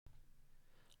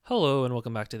Hello and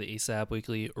welcome back to the ASAP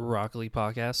Weekly Rocket League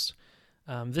podcast.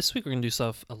 This week we're going to do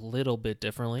stuff a little bit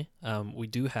differently. We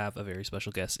do have a very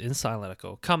special guest in Silent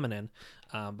Echo coming in,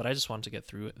 but I just wanted to get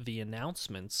through the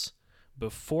announcements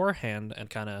beforehand and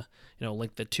kind of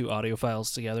link the two audio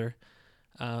files together.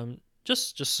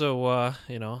 Just so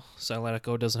Silent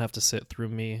Echo doesn't have to sit through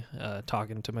me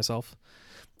talking to myself.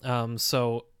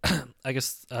 So I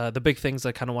guess the big things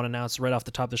I kind of want to announce right off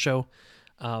the top of the show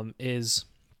is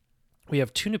we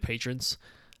have two new patrons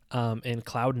in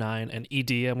Cloud9 and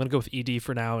ED. I'm going to go with ED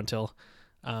for now until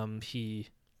he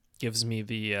gives me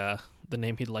the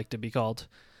name he'd like to be called.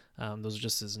 Those are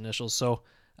just his initials. So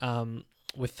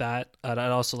with that, I'd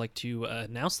also like to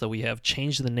announce that we have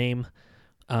changed the name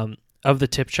of the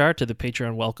tip jar to the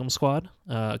Patreon Welcome Squad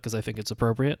because I think it's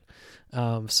appropriate.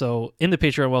 So in the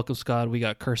Patreon Welcome Squad, we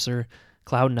got Cursor,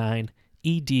 Cloud9,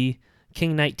 ED,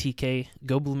 King Knight TK,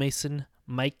 Goblin Mason,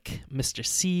 Mike, Mr.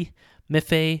 C,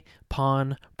 Miffei,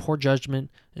 Pawn, Poor Judgment,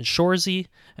 and Shorzy.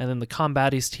 And then the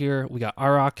combatties tier, we got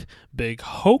Arok, Big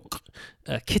Hoke,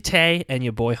 Kite, and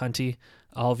your boy Hunty.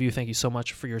 All of you, thank you so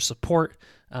much for your support.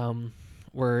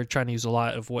 We're trying to use a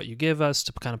lot of what you give us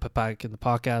to kind of put back in the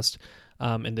podcast,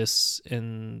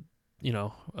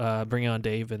 bringing on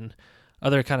Dave and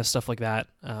other kind of stuff like that.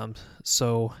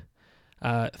 So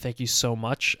thank you so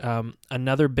much.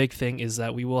 Another big thing is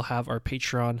that we will have our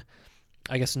Patreon,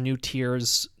 I guess, new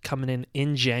tiers coming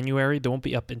in January. They won't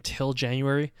be up until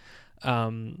January,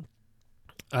 just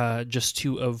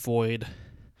to avoid,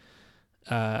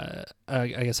 I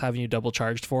guess, having you double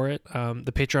charged for it.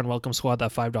 The Patreon Welcome Squad,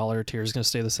 that $5 tier is going to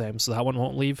stay the same, so that one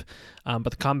won't leave. But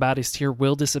the Combatties tier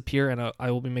will disappear, and I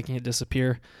will be making it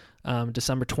disappear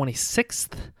December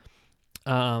 26th.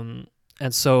 And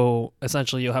so,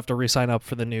 essentially, you'll have to re-sign up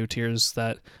for the new tiers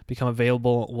that become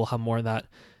available. We'll have more of that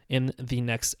in the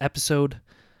next episode.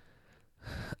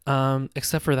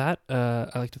 Except for that,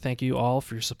 I'd like to thank you all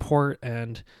for your support,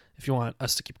 and if you want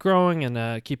us to keep growing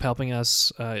and keep helping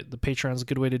us, the Patreon's a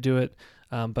good way to do it,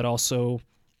 but also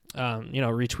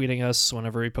retweeting us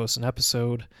whenever we post an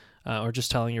episode, or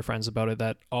just telling your friends about it.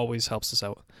 That always helps us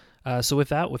out. So with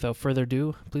that, without further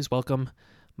ado, please welcome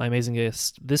my amazing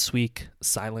guest this week,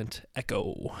 Silent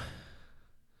Echo.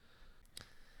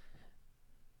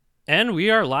 And we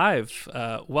are live.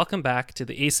 Welcome back to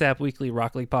the ASAP Weekly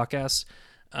Rocket League podcast.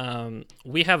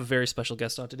 We have a very special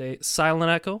guest on today, Silent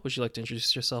Echo. Would you like to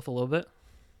introduce yourself a little bit?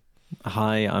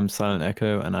 Hi, I'm Silent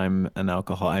Echo, and I'm an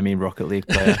Rocket League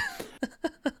player.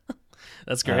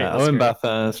 That's great. I'm in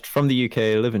Bathurst, from the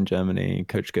UK, live in Germany,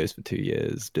 coached Ghost for 2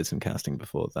 years, did some casting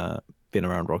before that, been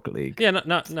around Rocket League. Yeah, not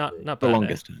bad. The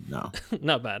longest time, no.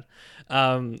 Not bad.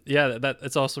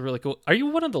 It's also really cool. Are you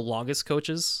one of the longest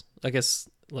coaches, I guess,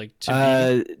 like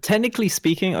technically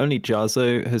speaking, only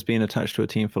Jazo has been attached to a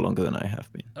team for longer than I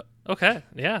have been. Okay,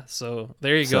 yeah. So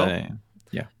there you go.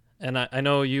 Yeah. And I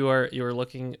know you are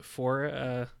looking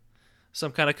for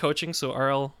some kind of coaching. So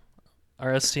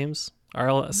RLCS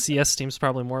teams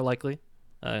probably more likely.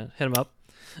 Hit them up.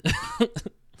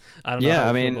 I don't know. Yeah,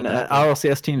 I mean,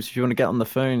 RLCS teams. If you want to get on the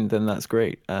phone, then that's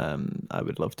great. I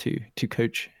would love to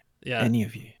coach any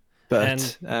of you.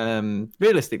 But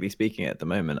realistically speaking, at the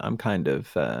moment, I'm kind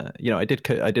of, I did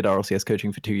RLCS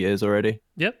coaching for 2 years already.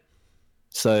 Yep.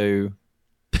 So,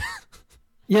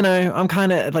 I'm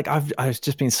kind of like, I've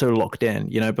just been so locked in.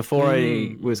 Before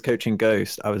I was coaching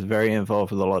Ghost, I was very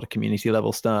involved with a lot of community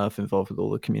level stuff, involved with all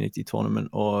the community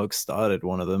tournament orgs, started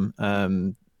one of them.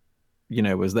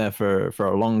 Was there for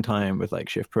a long time with like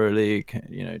Shift Pro League,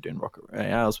 doing Rocket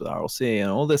Royales with RLC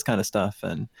and all this kind of stuff.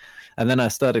 And then I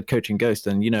started coaching Ghost,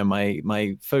 and,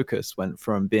 my focus went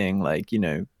from being like,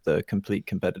 the complete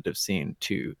competitive scene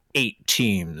to 8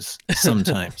 teams,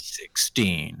 sometimes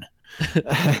 16.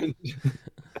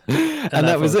 and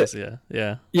that was it.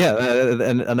 Yeah.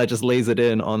 And I just lasered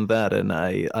in on that, and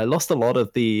I lost a lot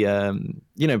of the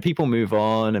people move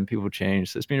on and people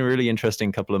change, so it's been a really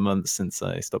interesting couple of months since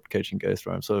I stopped coaching Ghost,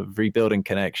 where I'm sort of rebuilding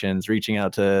connections, reaching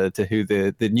out to who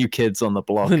the new kids on the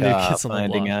block are,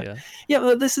 finding out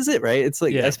well, this is it, right? It's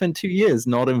like I spent 2 years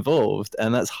not involved,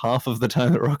 and that's half of the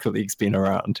time that Rocket League's been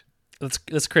around.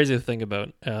 That's crazy to think about,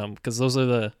 because those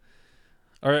are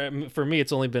for me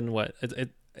it's only been what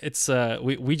it's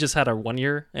we just had our 1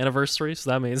 year anniversary, so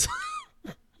that means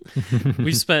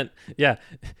we spent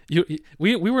we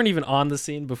weren't even on the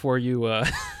scene before you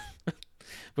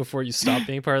before you stopped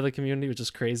being part of the community, which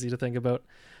is crazy to think about.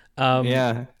 I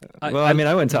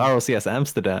went to RLCS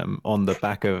Amsterdam on the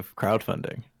back of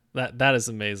crowdfunding. That is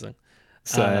amazing.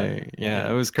 So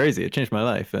it was crazy. It changed my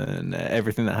life, and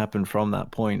everything that happened from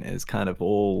that point is kind of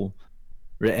all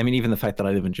I mean, even the fact that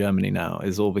I live in Germany now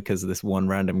is all because of this one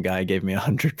random guy gave me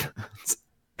 £100.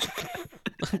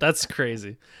 That's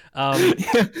crazy.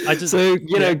 I just So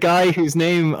you know, guy whose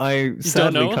name I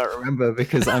sadly know? can't remember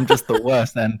because I'm just the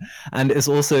worst. And it's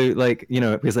also like, you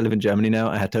know, because I live in Germany now,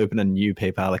 I had to open a new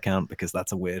PayPal account because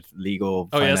that's a weird legal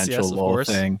Oh yes, financial of law course.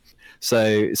 thing. So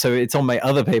it's on my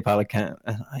other PayPal account.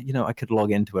 And you know, I could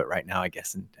log into it right now, I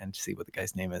guess, and see what the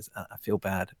guy's name is. I feel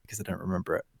bad because I don't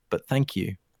remember it, but thank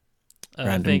you.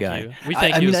 Random Thank guy. you. We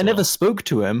thank I you mean, as I never well. spoke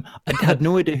to him. I had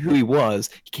no idea who he was.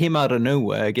 He came out of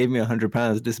nowhere, gave me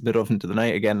 £100, disappeared off into the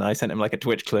night again. And I sent him like a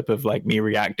Twitch clip of like me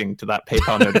reacting to that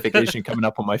PayPal notification coming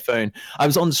up on my phone. I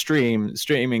was on streaming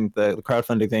the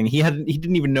crowdfunding thing. He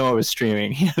didn't even know I was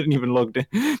streaming. He hadn't even logged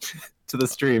in to the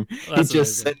stream. He just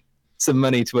Amazing. sent some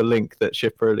money to a link that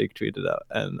Shift Pro League tweeted out,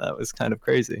 and that was kind of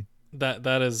crazy.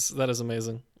 That is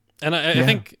amazing. And I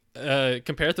think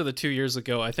compared to the 2 years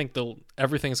ago, I think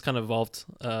everything's kind of evolved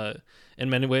in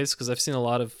many ways, because I've seen a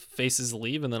lot of faces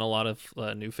leave and then a lot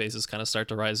of new faces kind of start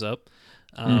to rise up.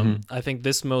 I think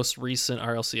this most recent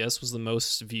RLCS was the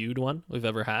most viewed one we've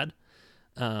ever had.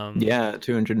 Yeah,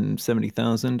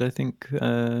 270,000, I think.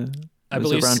 I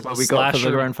believe around what we got for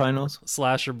the grand finals.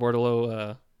 Slasher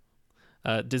Bordello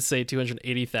did say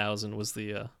 280,000 was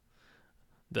the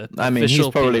I mean, he's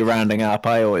probably peak. rounding up.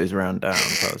 I always round down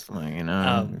personally, you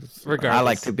know. Regardless, I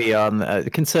like to be on the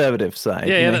conservative side.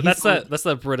 Yeah, you know, that's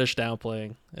that British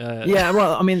downplaying. Yeah,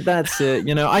 well, I mean, that's it.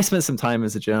 You know, I spent some time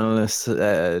as a journalist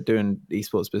doing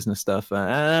esports business stuff.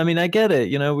 I mean, I get it.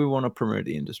 You know, we want to promote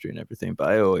the industry and everything, but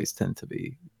I always tend to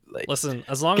be like, listen,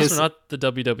 as long as we're not the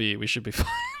WWE, we should be fine.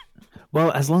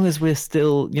 Well, as long as we're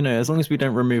still, you know, as long as we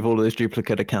don't remove all those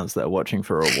duplicate accounts that are watching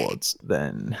for awards,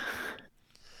 then.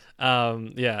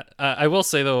 Yeah, I will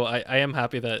say though, I am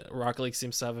happy that Rocket League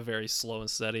seems to have a very slow and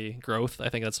steady growth. I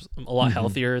think that's a lot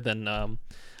healthier than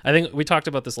I think we talked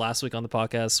about this last week on the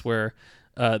podcast, where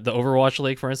the Overwatch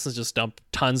League, for instance, just dumped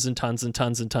tons and tons and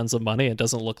tons and tons of money. It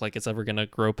doesn't look like it's ever going to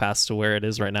grow past to where it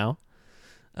is right now.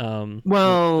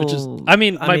 Well, which is,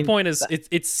 my point is,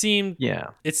 it seemed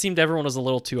everyone was a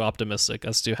little too optimistic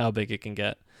as to how big it can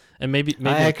get, and maybe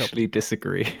I actually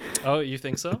disagree. Oh, you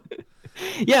think so?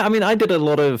 Yeah, I mean, I did a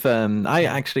lot of. I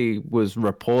actually was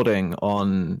reporting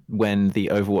on when the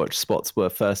Overwatch spots were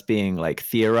first being like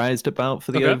theorized about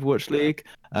for the Overwatch League.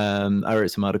 I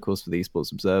wrote some articles for the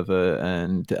Esports Observer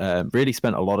and really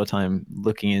spent a lot of time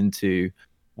looking into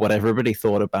what everybody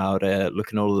thought about it,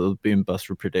 looking at all the boom bust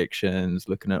predictions,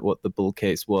 looking at what the bull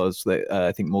case was that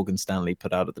I think Morgan Stanley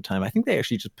put out at the time. I think they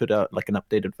actually just put out like an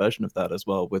updated version of that as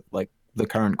well with like the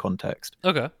current context.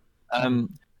 Okay.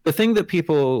 The thing that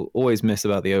people always miss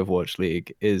about the Overwatch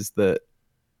League is that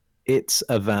it's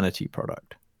a vanity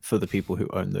product for the people who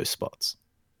own those spots.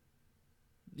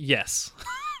 Yes.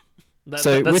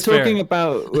 We're talking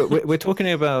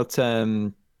about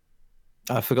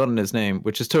I've forgotten his name,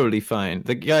 which is totally fine.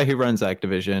 The guy who runs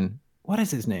Activision, what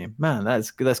is his name? Man,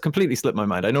 that's completely slipped my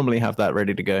mind. I normally have that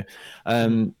ready to go.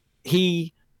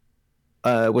 He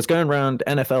was going around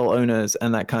NFL owners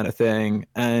and that kind of thing,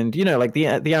 and you know, like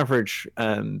the average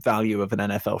value of an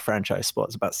NFL franchise spot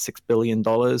is about $6 billion,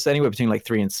 anywhere between like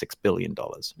 $3 and $6 billion,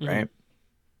 right?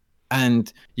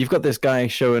 And you've got this guy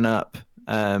showing up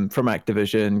from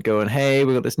Activision going, hey,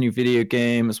 we've got this new video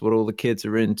game, it's what all the kids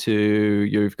are into,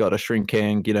 you've got a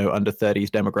shrinking, you know, under 30s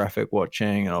demographic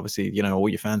watching, and obviously, you know, all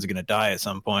your fans are going to die at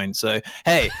some point, so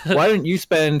hey, why don't you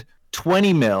spend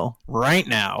 20 mil right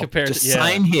now to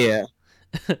sign here?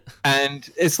 And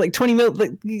it's like 20 mil.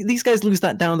 Like, these guys lose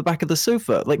that down the back of the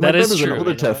sofa. Like my brother's an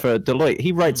auditor for Deloitte.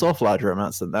 He writes off larger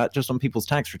amounts than that just on people's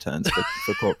tax returns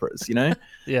for corporates, you know?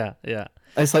 Yeah.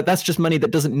 It's like that's just money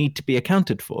that doesn't need to be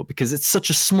accounted for because it's such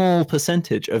a small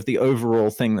percentage of the overall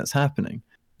thing that's happening.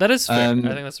 That is fair. I think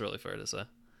that's really fair to say.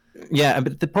 Yeah,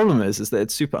 but the problem is that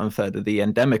it's super unfair to the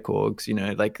endemic orgs. You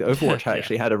know, like Overwatch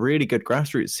actually had a really good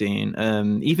grassroots scene.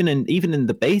 Even in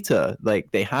the beta, like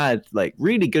they had like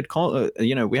really good.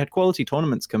 You know, we had quality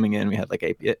tournaments coming in. We had like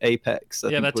Apex.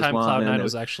 That time Cloud9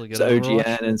 was actually good.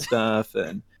 OGN and stuff,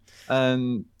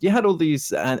 and you had all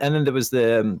these, and then there was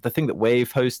the thing that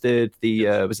Wave hosted.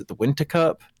 Was it the Winter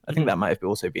Cup? I think that might have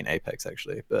also been Apex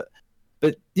actually, but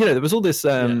you know, there was all this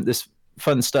this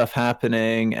fun stuff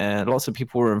happening and lots of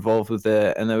people were involved with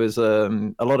it, and there was a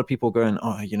lot of people going,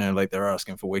 oh, you know, like they're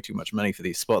asking for way too much money for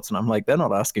these spots, and I'm like, they're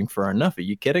not asking for enough. Are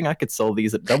you kidding? I could sell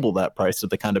these at double that price to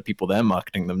the kind of people they're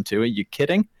marketing them to. Are you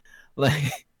kidding?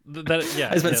 Like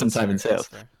I spent some time in sales,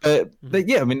 but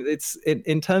yeah, I mean, it's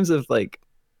in terms of like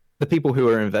the people who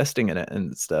are investing in it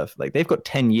and stuff, like they've got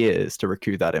 10 years to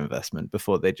recoup that investment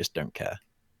before they just don't care.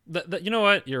 You know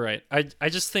what? You're right. I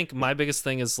just think my biggest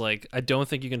thing is like I don't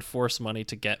think you can force money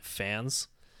to get fans.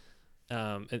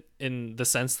 In the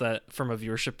sense that from a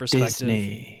viewership perspective,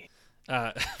 Disney.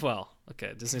 Well,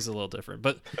 okay, Disney's a little different,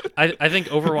 but I think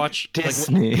Overwatch,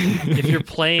 Disney. if you're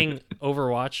playing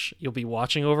Overwatch, you'll be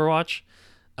watching Overwatch.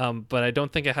 But I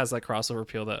don't think it has that crossover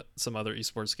appeal that some other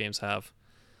esports games have.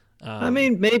 I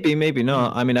mean, maybe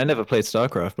not. Hmm. I mean, I never played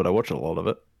StarCraft, but I watch a lot of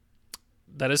it.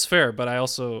 That is fair, but I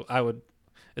would.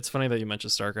 It's funny that you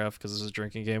mentioned StarCraft because it's a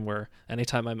drinking game where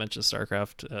anytime I mention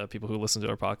StarCraft, people who listen to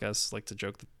our podcast like to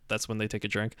joke that that's when they take a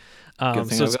drink. Good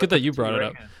thing So I've it's got good that you to brought it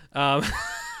right up.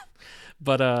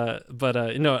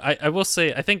 now. I will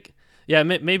say I think yeah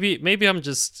maybe I'm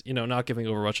just not giving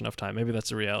Overwatch enough time. Maybe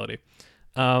that's a reality.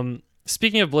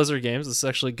 Speaking of Blizzard games, this is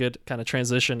actually a good kind of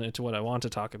transition into what I want to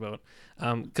talk about.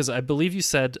 Because I believe you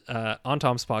said on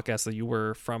Tom's podcast that you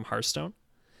were from Hearthstone.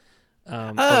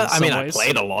 I mean, I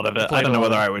played a lot of it. I don't know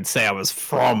whether I would say I was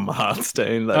from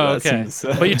Hearthstone. Like, Oh, that okay.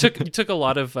 seems, But you took a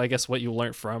lot of, I guess, what you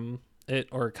learned from it,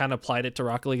 or kind of applied it to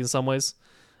Rocket League in some ways,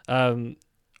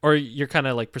 or your kind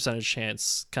of like percentage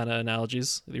chance kind of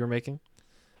analogies that you were making.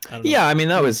 I don't know. Yeah, I mean,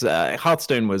 that was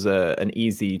Hearthstone was an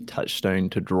easy touchstone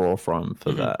to draw from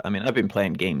for that. I mean, I've been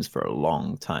playing games for a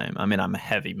long time. I mean, I'm a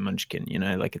heavy munchkin,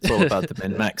 like it's all about the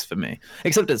min max for me.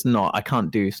 Except it's not. I can't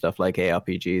do stuff like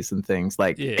ARPGs and things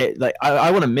like Yeah.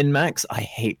 I want to min max. I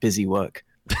hate busy work.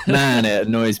 Man, it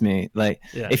annoys me. Like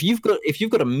Yeah. if you've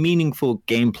got a meaningful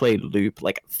gameplay loop,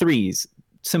 like Threes,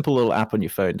 simple little app on your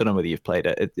phone. Don't know whether you've played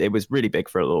it. It was really big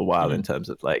for a little while in terms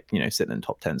of like sitting in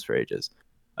top tens for ages.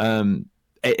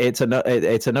 It's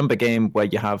a number game where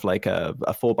you have like a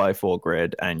 4x4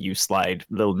 grid and you slide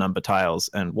little number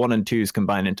tiles, and 1 and 2s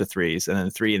combine into 3s, and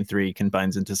then 3 and 3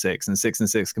 combines into 6, and 6 and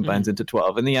 6 combines into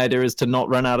 12. And the idea is to not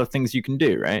run out of things you can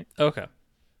do, right? Okay.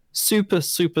 Super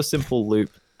simple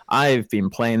loop. I've been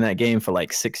playing that game for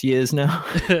like 6 years now.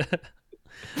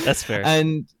 That's fair.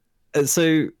 And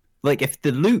so like if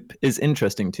the loop is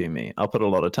interesting to me, I'll put a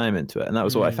lot of time into it. And that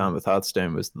was what I found with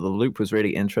Hearthstone, was the loop was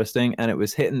really interesting, and it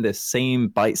was hitting this same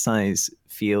bite size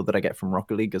feel that I get from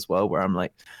Rocket League as well, where I'm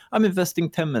like, I'm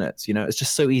investing 10 minutes, it's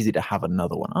just so easy to have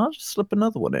another one. I'll just slip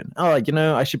another one in. Oh,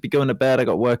 I should be going to bed. I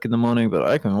got work in the morning, but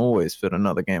I can always fit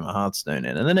another game of Hearthstone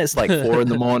in. And then it's like 4 in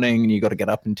the morning and you got to get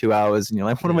up in 2 hours and you're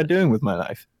like, what am I doing with my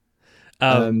life?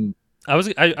 I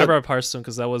brought up Hearthstone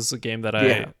because that was a game that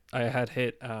Yeah. I had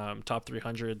hit top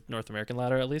 300 North American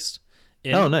ladder at least.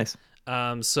 Oh, nice.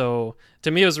 So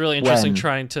to me it was really interesting When?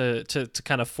 trying to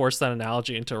kind of force that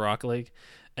analogy into Rocket League.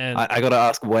 And I got to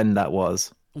ask when that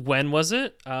was. when was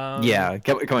it? Yeah,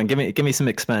 come on, give me some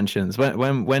expansions.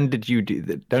 When did you do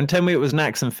that? Don't tell me it was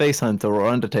Nax and Face Hunter or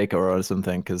Undertaker or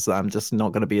something, because I'm just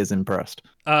not going to be as impressed.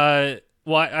 Well,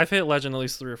 I've hit Legend at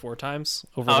least 3 or 4 times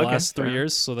over the okay, last 3 fair.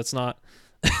 years, so that's not.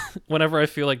 Whenever I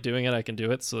feel like doing it, I can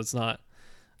do it. So it's not,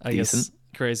 I guess, Decent.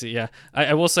 crazy. Yeah,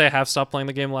 I will say I have stopped playing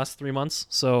the game the last 3 months,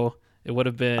 so it would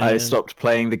have been. I stopped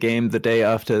playing the game the day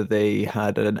after they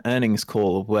had an earnings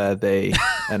call where they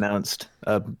announced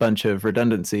a bunch of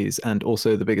redundancies and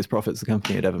also the biggest profits the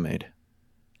company had ever made.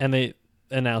 And they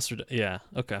announced. Yeah.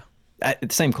 Okay.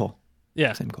 Same call.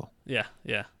 Yeah. Same call. Yeah.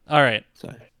 Yeah. All right.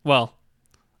 So. Well,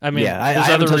 I mean, Yeah, I there's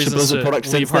haven't other touched a reasons Blizzard to product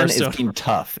leave since then. Hearthstone. It's been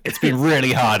tough. It's been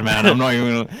really hard, man. I'm not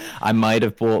even. I might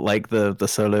have bought like the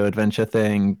solo adventure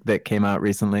thing that came out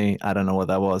recently. I don't know what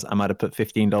that was. I might have put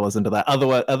 $15 into that.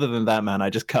 Other than that, man,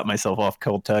 I just cut myself off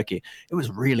cold turkey. It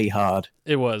was really hard.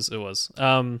 It was.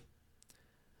 Yeah.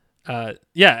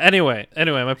 Anyway,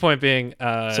 my point being.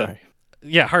 Sorry.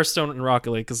 Yeah, Hearthstone and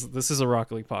Rocket League, because this is a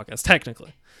Rocket League podcast,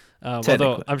 technically.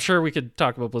 Although I'm sure we could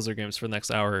talk about Blizzard games for the next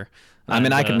hour. I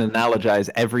mean, I can analogize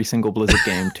every single Blizzard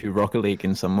game to Rocket League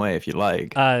in some way if you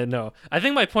like. No, I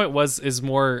think my point is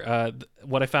more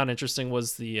what I found interesting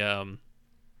was the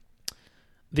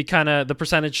kind of the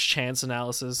percentage chance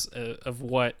analysis of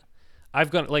what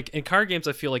I've got. Like in card games,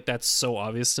 I feel like that's so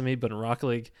obvious to me, but in Rocket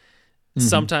League,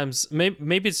 sometimes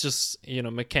maybe it's just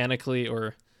mechanically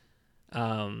or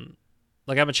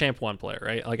like I'm a champ 1 player,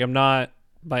 right? Like I'm not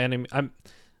by any.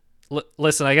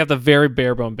 Listen, I got the very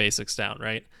bare bone basics down,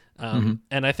 right? And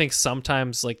I think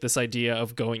sometimes like this idea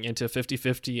of going into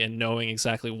 50-50 and knowing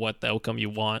exactly what the outcome you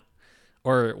want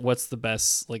or what's the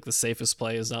best, like the safest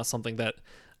play is not something that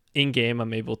in game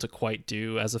I'm able to quite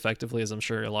do as effectively as I'm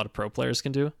sure a lot of pro players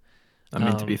can do. I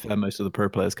mean, to be fair, most of the pro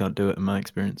players can't do it in my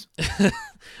experience.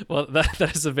 Well,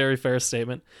 that is a very fair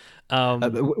statement.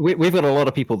 We've got a lot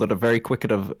of people that are very quick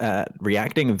at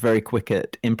reacting and very quick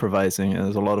at improvising. And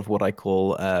there's a lot of what I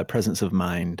call presence of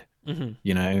mind.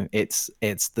 It's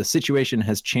the situation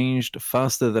has changed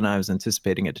faster than I was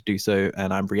anticipating it to do so,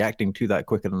 and I'm reacting to that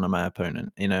quicker than my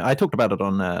opponent. I talked about it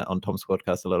on Tom's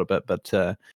podcast a little bit, but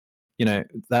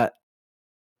that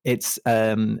it's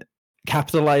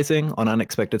capitalizing on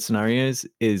unexpected scenarios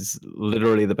is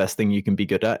literally the best thing you can be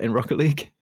good at in Rocket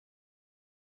League,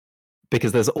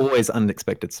 because there's always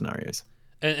unexpected scenarios.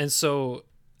 And so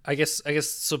I guess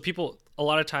so people a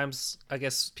lot of times I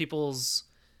guess people's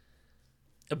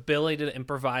ability to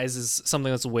improvise is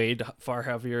something that's weighed far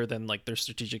heavier than like their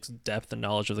strategic depth and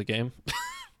knowledge of the game.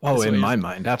 Oh, in my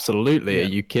mind, absolutely. Yeah. Are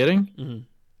you kidding? Mm-hmm.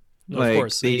 No, Like, of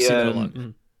course, the you see that a lot. Mm-hmm.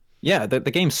 yeah, the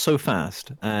game's so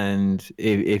fast, and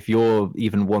if you're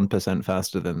even 1%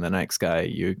 faster than the next guy,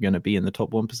 you're gonna be in the top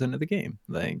 1% of the game.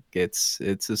 Like, it's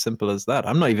as simple as that.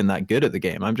 I'm not even that good at the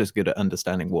game. I'm just good at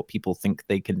understanding what people think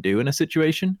they can do in a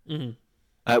situation,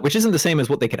 which isn't the same as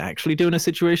what they can actually do in a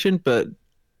situation, but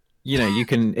you know, you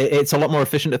can. It's a lot more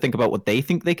efficient to think about what they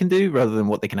think they can do rather than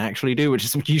what they can actually do, which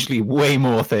is usually way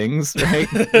more things,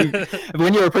 right?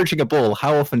 When you're approaching a ball,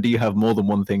 how often do you have more than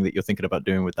one thing that you're thinking about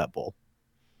doing with that ball?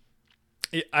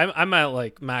 I'm at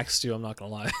like max 2. I'm not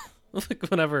gonna lie. Like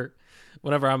whenever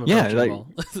I'm approaching a ball.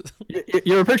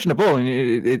 You're approaching a ball, and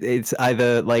it's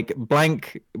either like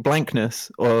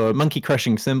blankness or monkey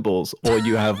crushing symbols, or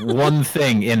you have one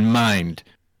thing in mind,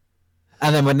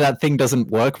 and then when that thing doesn't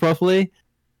work properly,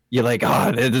 you're like,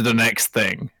 oh, this is the next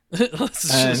thing. And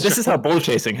this is how ball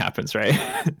chasing happens, right?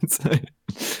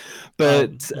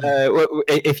 But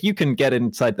if you can get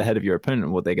inside the head of your opponent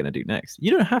and what they're going to do next, you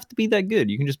don't have to be that good.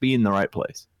 You can just be in the right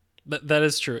place. That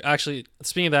is true. Actually,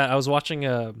 speaking of that, I was watching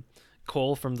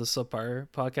Cole from the Subpar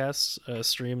podcast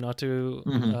stream not too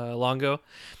long ago,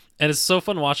 and it's so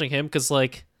fun watching him because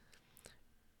like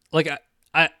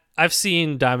I've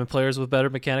seen Diamond players with better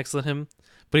mechanics than him,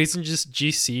 but he's in just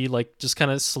GC, like just kind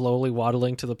of slowly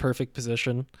waddling to the perfect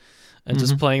position and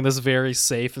just playing this very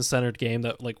safe and centered game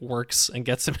that like works and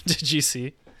gets him into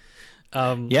GC.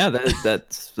 Yeah,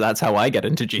 that's how I get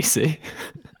into GC.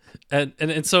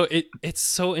 and so it's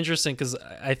so interesting because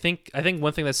I think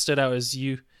one thing that stood out is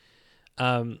you.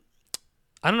 I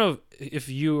don't know if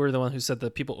you were the one who said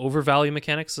that people overvalue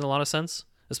mechanics in a lot of sense,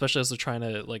 especially as they're trying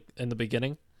to like in the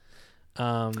beginning.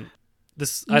 I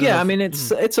mean,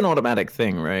 it's an automatic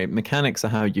thing, right? Mechanics are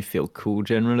how you feel cool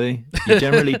generally. You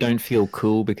generally don't feel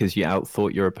cool because you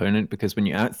outthought your opponent, because when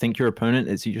you outthink your opponent,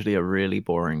 it's usually a really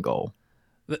boring goal.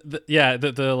 The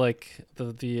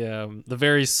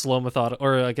very slow methodical,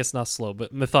 or I guess not slow,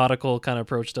 but methodical kind of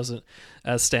approach doesn't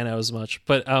stand out as much.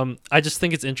 But I just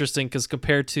think it's interesting because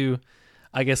compared to,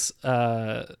 I guess,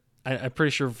 I'm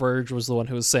pretty sure Verge was the one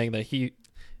who was saying that he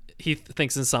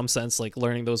thinks in some sense like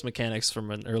learning those mechanics from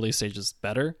an early stage is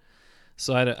better.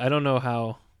 So I don't know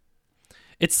how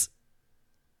it's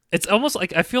almost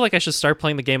like I feel like I should start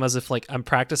playing the game as if like I'm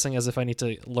practicing as if I need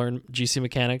to learn GC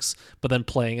mechanics, but then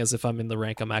playing as if I'm in the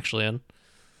rank I'm actually in.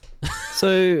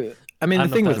 So I mean, the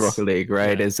thing with Rocket League,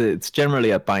 right, is it's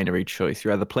generally a binary choice.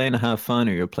 You're either playing to have fun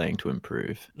or you're playing to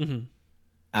improve.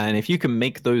 And if you can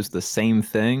make those the same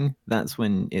thing, that's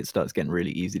when it starts getting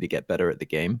really easy to get better at the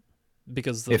game.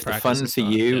 Because if the fun for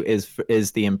you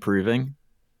is the improving,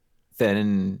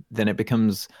 then it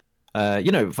becomes,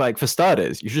 like for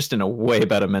starters, you're just in a way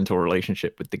better mental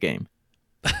relationship with the game.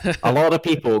 A lot of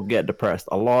people get depressed.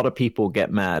 A lot of people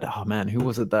get mad. Oh man, who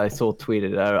was it that I saw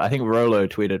tweeted? I think Rolo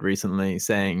tweeted recently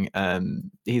saying,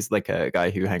 he's like a guy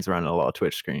who hangs around in a lot of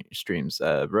Twitch streams,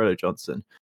 Rolo Johnson.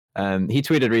 He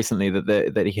tweeted recently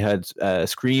that he had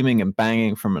screaming and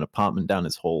banging from an apartment down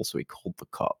his hall, so he called the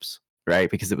cops.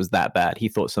 Right, because it was that bad. He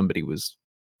thought somebody was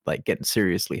like getting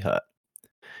seriously hurt,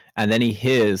 and then he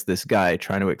hears this guy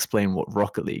trying to explain what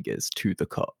Rocket League is to the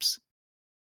cops.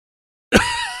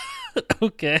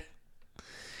 Okay.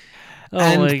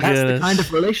 And that's the kind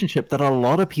of relationship that a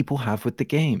lot of people have with the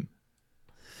game,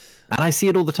 and I see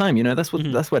it all the time. You know, that's where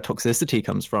toxicity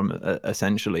comes from.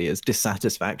 Essentially, is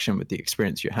dissatisfaction with the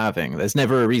experience you're having. There's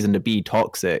never a reason to be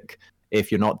toxic if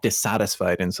you're not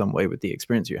dissatisfied in some way with the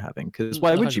experience you're having, because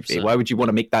why would you be? Why would you want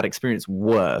to make that experience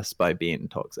worse by being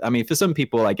toxic? I mean, for some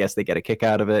people, I guess they get a kick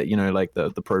out of it, you know, like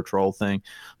the pro troll thing.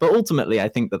 But ultimately, I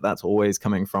think that that's always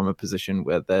coming from a position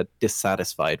where they're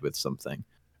dissatisfied with something,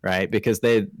 right? Because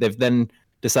they've then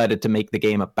decided to make the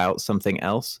game about something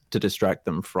else to distract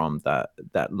them from that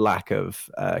lack of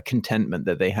contentment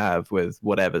that they have with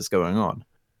whatever's going on.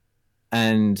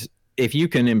 And if you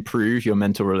can improve your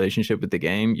mental relationship with the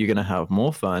game, you're going to have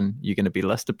more fun. You're going to be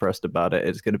less depressed about it.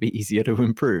 It's going to be easier to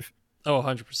improve. Oh,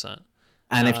 100%.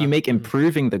 And if you make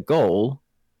improving the goal,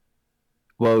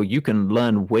 well, you can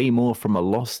learn way more from a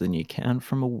loss than you can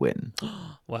from a win.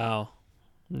 Wow.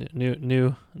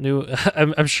 New.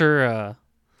 I'm sure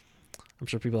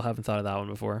people haven't thought of that one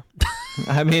before.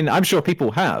 I mean, I'm sure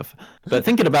people have, but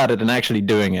thinking about it and actually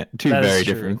doing it, two very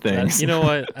different things. You know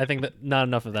what? I think that not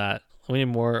enough of that. We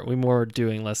need more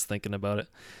doing, less thinking about it.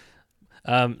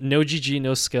 No GG,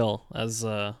 no skill, as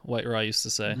White Raw used to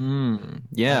say.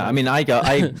 Yeah, I mean,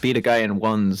 I beat a guy in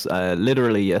ones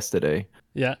literally yesterday.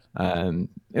 Yeah.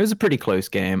 It was a pretty close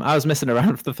game. I was messing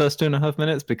around for the first 2.5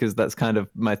 minutes because that's kind of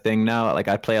my thing now. Like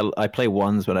I play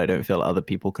ones when I don't feel other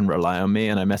people can rely on me,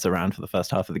 and I mess around for the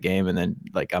first half of the game, and then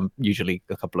like I'm usually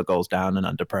a couple of goals down and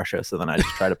under pressure. So then I just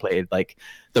try to play like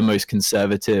the most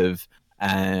conservative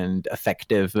and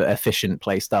effective, efficient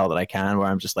play style that I can, where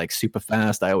I'm just like super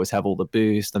fast. I always have all the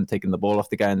boost. I'm taking the ball off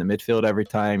the guy in the midfield every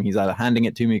time. He's either handing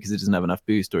it to me because he doesn't have enough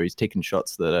boost, or he's taking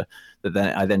shots that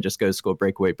then I then just go score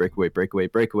breakaway,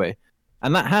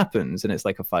 and that happens, and it's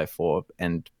like a 5-4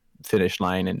 end finish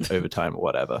line in overtime or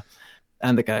whatever.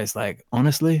 And the guy's like,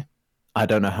 honestly, I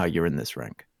don't know how you're in this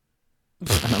rank.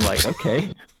 And I'm like,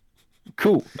 okay,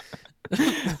 cool.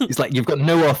 He's like, you've got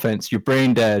no offense, you're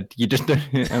brain dead. You just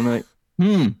don't. I'm like,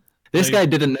 This guy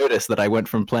didn't notice that I went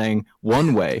from playing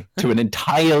one way to an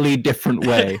entirely different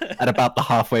way at about the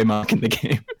halfway mark in the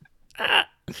game.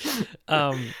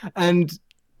 But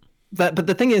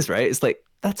the thing is, right? It's like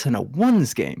that's in a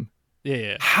ones game.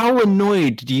 Yeah. How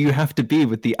annoyed do you have to be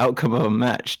with the outcome of a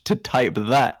match to type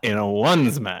that in a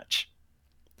ones match?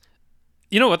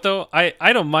 You know what though?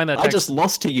 I don't mind that. I just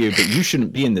lost to you, but you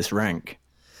shouldn't be in this rank.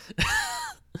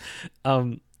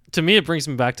 To me, it brings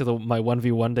me back to my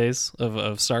 1v1 days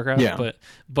of StarCraft. Yeah.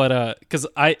 But because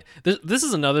this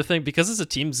is another thing, because it's a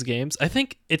teams games. I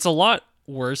think it's a lot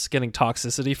worse getting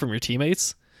toxicity from your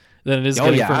teammates than it is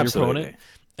getting from your opponent.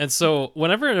 And so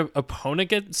whenever an opponent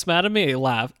gets mad at me,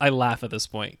 I laugh at this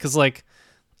point, because like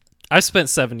I've spent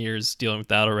 7 years dealing with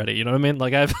that already. You know what I mean?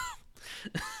 Like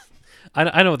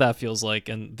I know what that feels like,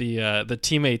 and the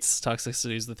teammates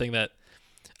toxicity is the thing that,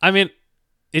 I mean,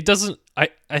 it doesn't.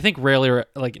 I think rarely,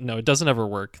 like, no, it doesn't ever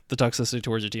work, the toxicity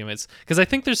towards your teammates, because I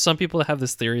think there's some people that have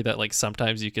this theory that like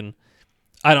sometimes you can.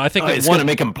 I don't know. I think it's going to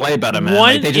make them play better, man.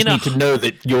 Like, they just need to know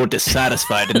that you're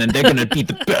dissatisfied, and then they're going to be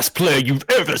the best player you've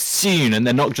ever seen, and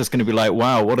they're not just going to be like,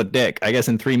 "Wow, what a dick." I guess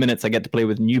in 3 minutes I get to play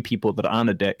with new people that aren't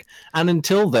a dick, and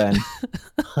until then,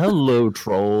 hello,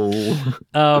 troll.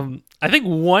 I think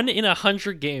 1 in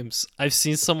 100 games I've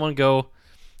seen someone go,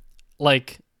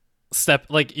 like, step,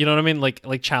 like, you know what I mean,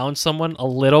 like challenge someone a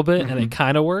little bit, and it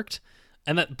kind of worked,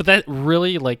 but that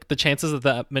really, like, the chances of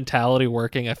that mentality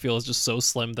working, I feel, is just so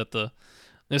slim that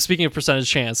speaking of percentage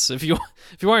chance, if you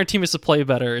want your teammates to play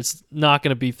better, it's not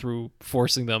going to be through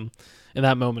forcing them in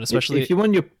that moment, especially if you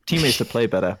want your teammates to play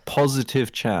better.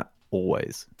 Positive chat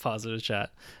always. Positive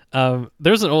chat.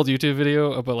 There's an old YouTube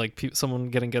video about like someone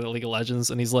getting good at League of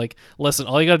Legends, and he's like, "Listen,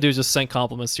 all you got to do is just send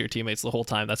compliments to your teammates the whole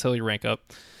time. That's how you rank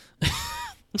up."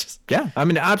 Yeah, I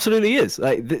mean, it absolutely is.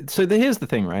 Like, here's the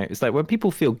thing, right? It's like when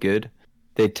people feel good,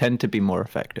 they tend to be more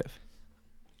effective.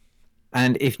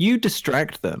 And if you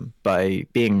distract them by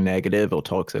being negative or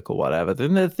toxic or whatever,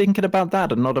 then they're thinking about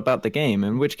that and not about the game,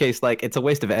 in which case, like, it's a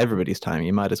waste of everybody's time.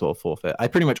 You might as well forfeit. I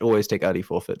pretty much always take early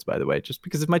forfeits, by the way, just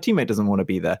because if my teammate doesn't want to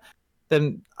be there,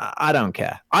 then I don't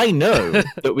care. I know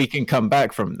that we can come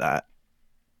back from that.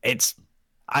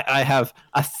 I've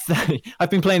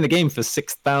been playing the game for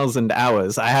 6,000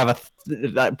 hours. I have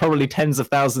probably tens of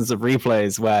thousands of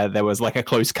replays where there was like a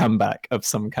close comeback of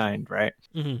some kind, right?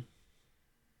 Mm-hmm.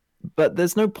 But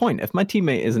there's no point. If my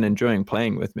teammate isn't enjoying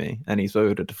playing with me and he's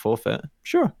voted to forfeit,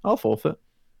 sure, I'll forfeit.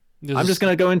 I'm just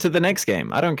going to go into the next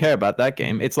game. I don't care about that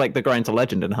game. It's like the grind to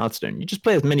legend in Hearthstone. You just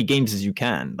play as many games as you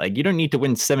can. Like, you don't need to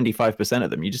win 75%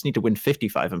 of them. You just need to win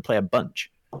 55 and play a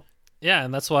bunch. Yeah,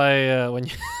 and that's why when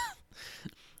you,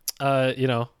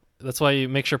 that's why you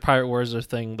make sure Pirate Wars are a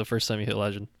thing the first time you hit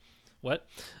legend. What?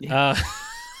 Yeah,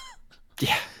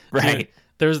 right.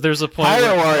 There's a point.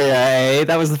 Pirate Warrior, eh?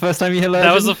 That was the first time you hit legend?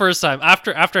 That was the first time.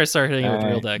 After I started hitting it with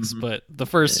real decks, but the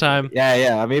first time.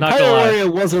 Yeah. I mean, Pirate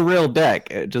Warrior was a real deck.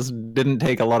 It just didn't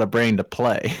take a lot of brain to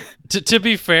play. To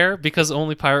be fair, because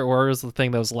only Pirate Warrior was the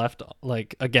thing that was left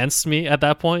like against me at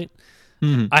that point,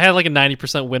 I had like a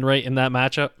 90% win rate in that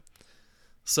matchup.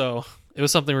 So it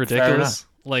was something ridiculous.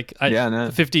 Like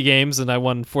 50 games and I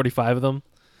won 45 of them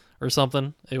or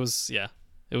something. It was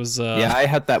I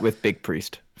had that with Big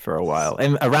Priest for a while,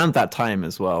 and around that time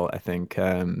as well, I think,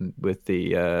 with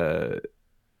the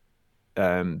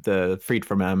Freed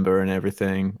from Amber and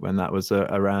everything, when that was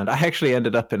around. I actually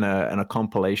ended up in a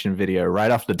compilation video right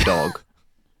after Dog.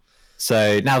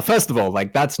 So now, first of all,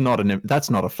 like, that's not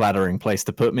a flattering place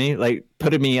to put me. Like,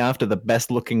 putting me after the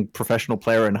best looking professional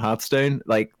player in Hearthstone,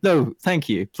 like, no, thank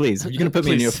you, please. If you're gonna put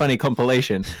me in your funny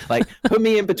compilation, like, put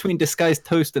me in between Disguised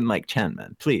Toast and like Chan,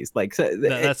 man, please. Like, so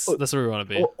that's where we want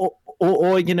to be.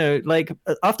 or you know, like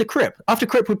after Crip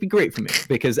would be great for me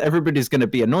because everybody's going to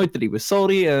be annoyed that he was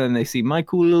salty, and they see my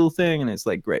cool little thing, and it's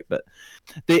like great. But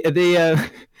the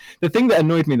thing that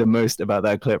annoyed me the most about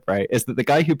that clip, right, is that the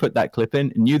guy who put that clip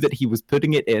in knew that he was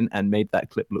putting it in and made that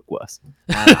clip look worse.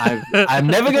 And I'm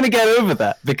never going to get over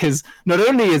that because not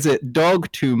only is it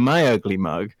dog to my ugly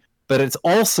mug, but it's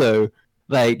also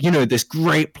like, you know, this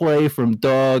great play from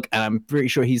Dog, and I'm pretty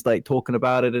sure he's like talking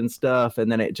about it and stuff, and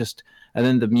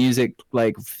then the music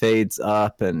like fades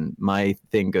up and my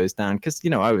thing goes down because, you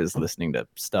know, I was listening to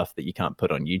stuff that you can't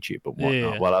put on YouTube and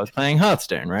whatnot while I was playing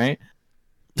Hearthstone, right?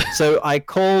 So I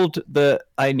called that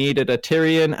I needed a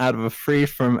Tyrion out of a Freed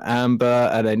from Amber,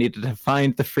 and I needed to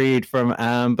find the Freed from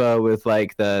Amber with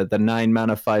like the 9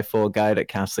 mana 5/4 guy that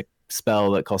casts a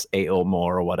spell that costs 8 or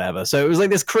more or whatever. So it was like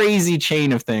this crazy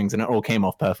chain of things, and it all came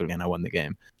off perfectly, and I won the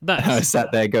game. Nice. I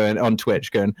sat there going on Twitch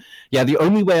going, yeah, the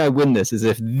only way I win this is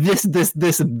if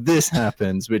this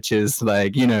happens, which is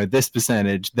like, you know, this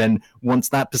percentage, then once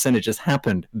that percentage has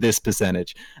happened, this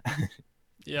percentage.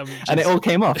 Yeah, and it all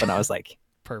came off, and I was like,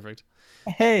 perfect.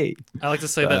 Hey, I like to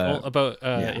say that about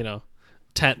you know,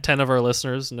 10 of our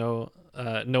listeners know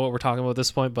what we're talking about at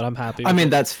this point, but I'm happy. I mean,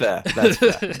 that's fair. That's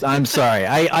fair. I'm sorry.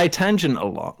 I tangent a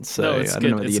lot, so no, I don't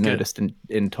know whether you noticed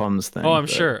in Tom's thing. Oh, I'm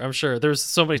sure. There's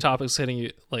so many topics hitting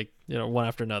you, like, you know, one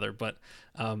after another, but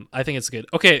I think it's good.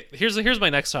 Okay, here's my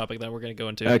next topic that we're going to go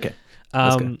into. Okay.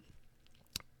 Let's go.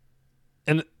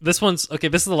 And this one's okay.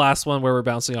 This is the last one where we're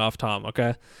bouncing off Tom.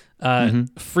 Okay,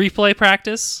 free play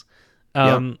practice.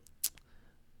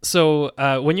 So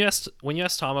when you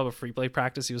asked Tom about free play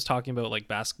practice, he was talking about like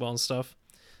basketball and stuff.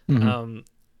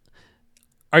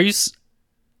 Are you?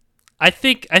 I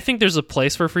think there's a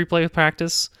place for free play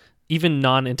practice, even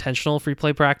non-intentional free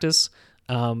play practice.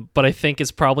 But I think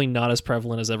it's probably not as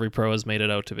prevalent as every pro has made it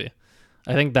out to be.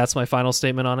 I think that's my final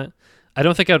statement on it. I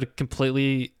don't think I would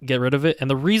completely get rid of it, and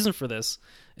the reason for this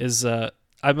is I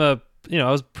was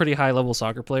a pretty high level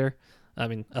soccer player. I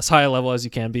mean, as high a level as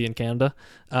you can be in Canada.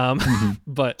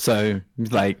 But so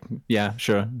like, yeah,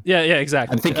 sure. Yeah,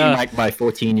 exactly. I'm thinking like my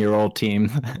 14-year-old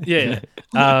team. Yeah.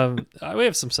 We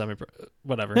have some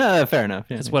whatever. Yeah, fair enough.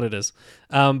 Yeah, it's what it is.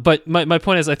 But my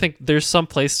point is, I think there's some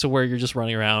place to where you're just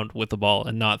running around with the ball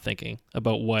and not thinking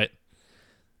about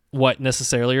what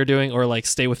necessarily you're doing, or like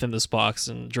stay within this box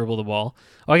and dribble the ball.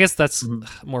 Well, I guess that's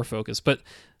more focused. But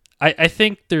I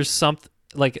think there's something.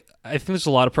 Like, I think there's a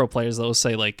lot of pro players that will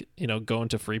say, like, you know, go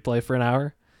into free play for an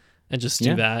hour and just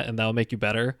do that, and that'll make you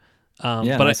better.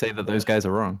 But I say that those guys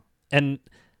are wrong. And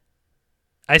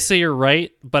I say you're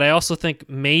right, but I also think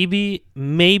maybe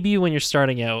when you're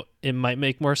starting out, it might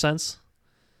make more sense.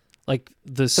 Like,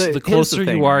 the closer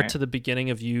you are to the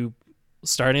beginning of you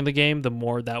starting the game, the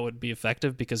more that would be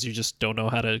effective because you just don't know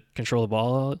how to control the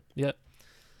ball yet.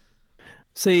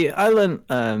 See, I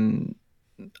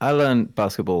learned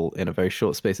basketball in a very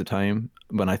short space of time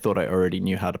when I thought I already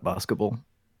knew how to basketball.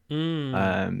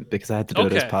 Because I had to do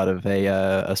it as part of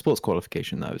a sports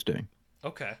qualification that I was doing.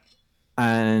 Okay.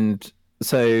 And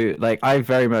so, like, I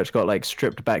very much got like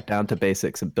stripped back down to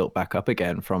basics and built back up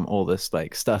again from all this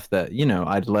like stuff that, you know,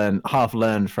 I'd half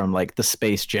learned from like the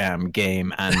Space Jam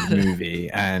game and movie.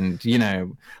 And, you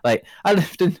know, like I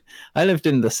lived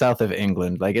in the south of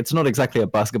England. Like, it's not exactly a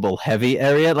basketball heavy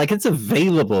area. Like, it's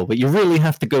available, but you really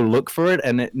have to go look for it.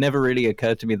 And it never really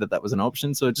occurred to me that was an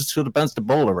option. So it just sort of bounced a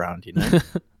ball around, you know.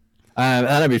 And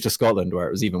I moved to Scotland where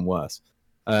it was even worse.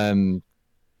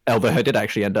 Although I did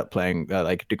actually end up playing,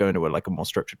 like, to go into a more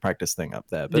structured practice thing up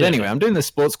there. But anyway, I'm doing this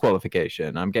sports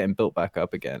qualification. I'm getting built back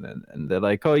up again. And they're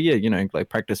like, oh, yeah, you know, like,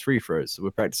 practice free throws. So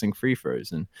we're practicing free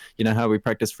throws. And you know how we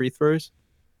practice free throws?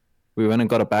 We went and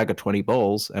got a bag of 20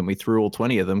 balls, and we threw all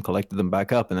 20 of them, collected them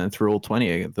back up, and then threw all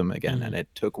 20 of them again. And it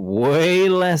took way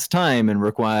less time and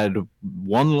required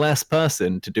one less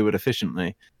person to do it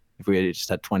efficiently if we had just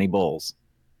had 20 balls.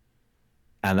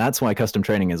 And that's why custom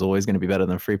training is always going to be better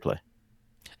than free play.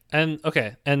 And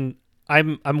okay, and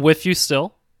I'm with you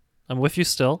still.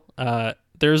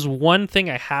 There's one thing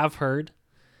I have heard,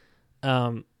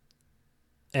 and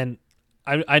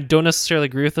I don't necessarily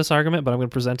agree with this argument, but I'm going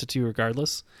to present it to you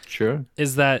regardless. Sure.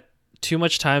 Is that too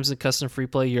much times in custom free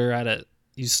play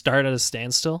you start at a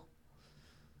standstill?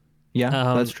 Yeah,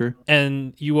 that's true.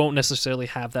 And you won't necessarily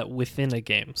have that within a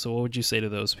game. So what would you say to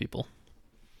those people?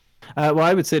 Well,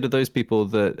 I would say to those people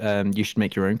that you should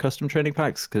make your own custom training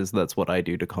packs, because that's what I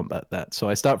do to combat that. So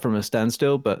I start from a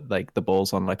standstill, but like the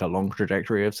ball's on like a long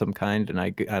trajectory of some kind, and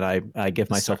I give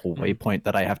myself a waypoint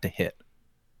that I have to hit.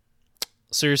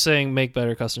 So you're saying make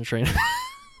better custom training?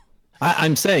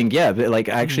 I'm saying, yeah, but like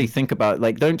actually think about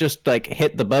like don't just like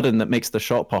hit the button that makes the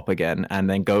shot pop again and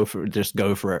then go for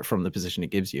it from the position it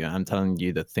gives you. I'm telling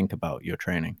you to think about your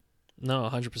training. No,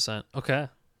 100%. Okay,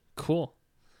 cool.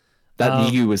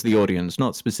 That you as the audience,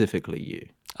 not specifically you.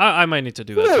 I might need to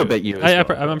do that. A little too. bit you. As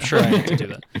well, I'm sure I need to do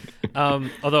that.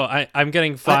 Although I'm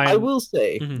getting fine. I will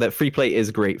say that free play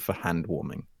is great for hand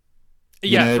warming.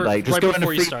 Yeah, like just right go into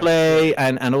free play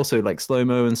and also like slow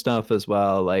mo and stuff as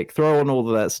well. Like throw on all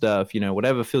of that stuff.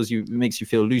 Whatever makes you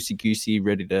feel loosey goosey,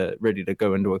 ready to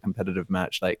go into a competitive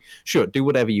match. Like sure, do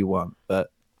whatever you want,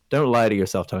 but don't lie to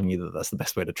yourself telling you that that's the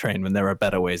best way to train when there are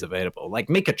better ways available. Like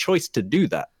make a choice to do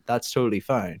that. That's totally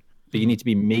fine, but you need to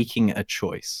be making a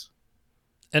choice.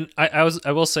 And I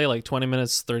will say like 20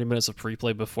 minutes, 30 minutes of free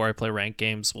play before I play ranked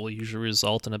games will usually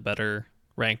result in a better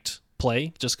ranked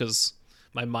play, just because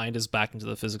my mind is back into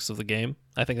the physics of the game.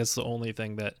 I think that's the only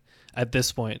thing that at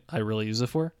this point I really use it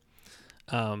for.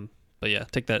 But yeah,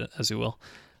 take that as you will.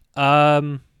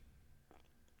 Man,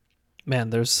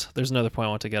 there's another point I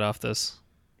want to get off this.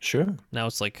 Sure. Now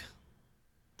it's like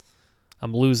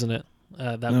I'm losing it.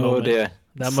 That oh moment. Dear.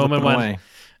 That Slipping moment when.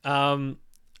 away.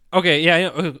 Okay.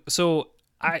 Yeah. So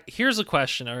here's a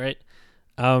question. All right.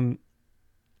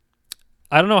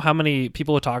 I don't know how many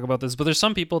people will talk about this, but there's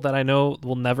some people that I know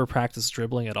will never practice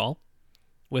dribbling at all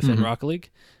within Rocket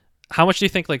League. How much do you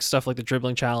think like stuff like the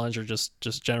dribbling challenge or just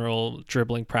general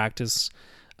dribbling practice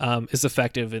is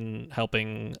effective in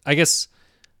helping? I guess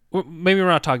maybe we're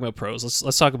not talking about pros.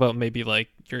 Let's talk about maybe like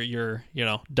your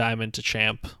diamond to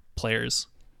champ players.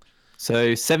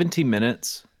 So 70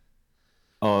 minutes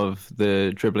of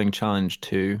the dribbling challenge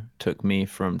 2 took me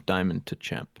from diamond to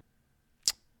champ.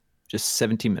 Just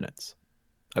 70 minutes.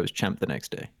 I was champ the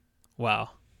next day. Wow.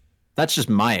 That's just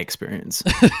my experience.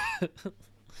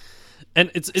 And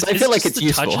I feel like it's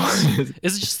useful.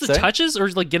 Is it just the touches or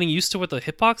like getting used to what the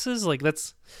hitbox is? Like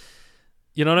that's,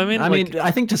 you know what I mean? I mean,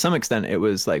 I think to some extent it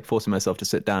was like forcing myself to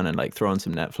sit down and like throw on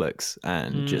some Netflix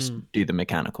and just do the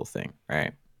mechanical thing,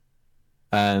 right?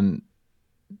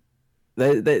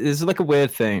 There's like a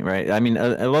weird thing, right? I mean,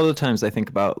 a lot of the times I think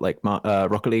about like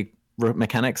Rocket League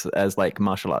mechanics as like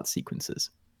martial arts sequences.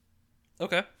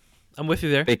 Okay, I'm with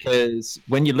you there. Because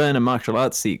when you learn a martial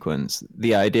arts sequence,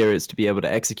 the idea is to be able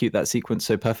to execute that sequence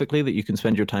so perfectly that you can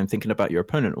spend your time thinking about your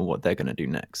opponent or what they're going to do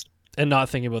next. And not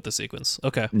thinking about the sequence.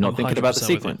 Okay. Not thinking about the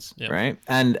sequence, right?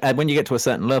 And when you get to a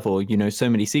certain level, you know so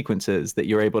many sequences that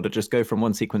you're able to just go from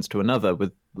one sequence to another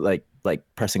with like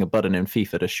pressing a button in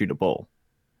FIFA to shoot a ball.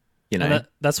 You know,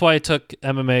 that's why it took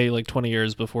MMA like 20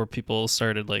 years before people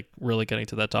started like really getting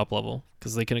to that top level,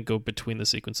 because they couldn't go between the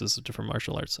sequences of different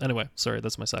martial arts. Anyway, sorry,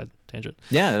 that's my side tangent.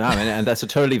 Yeah, no, I mean, and that's a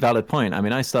totally valid point. I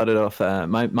mean, I started off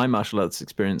my martial arts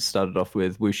experience started off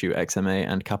with Wushu, XMA,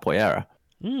 and Capoeira.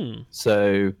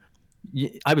 So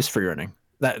I was free running.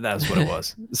 That's what it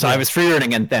was. So I was free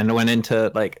running and then went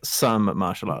into like some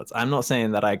martial arts. I'm not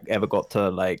saying that I ever got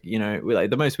to like, like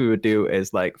the most we would do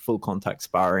is like full contact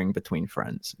sparring between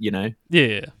friends,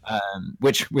 Yeah.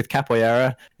 Which with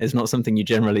Capoeira is not something you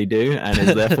generally do and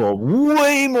is therefore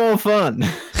way more fun.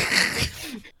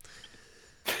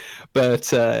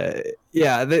 But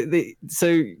yeah,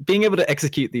 so being able to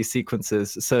execute these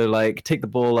sequences, so like take the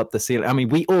ball up the ceiling. I mean,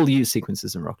 we all use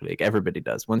sequences in Rocket League. Everybody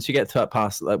does. Once you get to that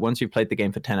pass, like once you've played the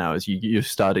game for 10 hours, you've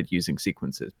started using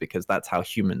sequences because that's how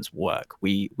humans work.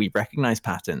 We recognize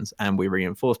patterns and we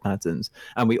reinforce patterns,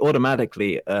 and we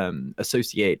automatically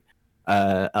associate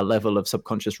a level of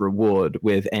subconscious reward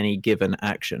with any given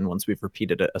action once we've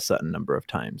repeated it a certain number of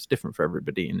times. Different for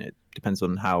everybody, and it depends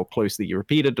on how closely you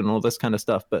repeat it and all this kind of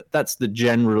stuff. But that's the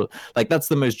general, like that's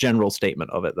the most general statement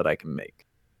of it that I can make.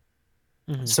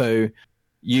 So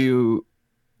you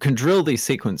can drill these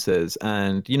sequences,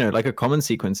 and like a common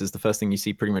sequence is the first thing you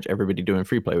see pretty much everybody do in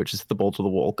free play, which is the ball to the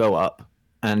wall, go up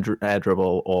and air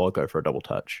dribble or go for a double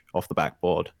touch off the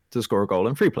backboard to score a goal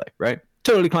in free play, right?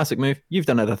 Totally classic move. You've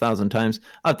done it 1,000 times.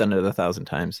 I've done it 1,000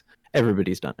 times.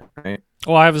 Everybody's done it, right?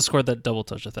 Well, I haven't scored that double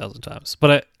touch 1,000 times,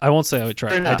 but I won't say I would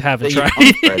try. I haven't tried.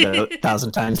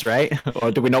 1,000 times, right?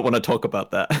 Or do we not want to talk about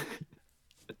that?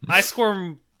 I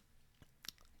score.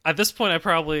 At this point, I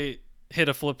probably hit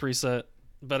a flip reset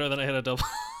better than I hit a double.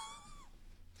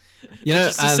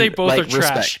 Just to say both are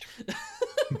trash.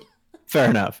 Fair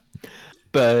enough.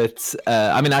 But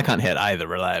I mean, I can't hit either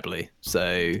reliably,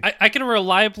 so I can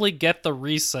reliably get the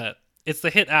reset. It's the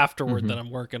hit afterward that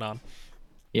I'm working on.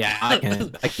 Yeah, I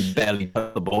can barely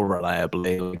put the ball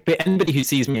reliably. But anybody who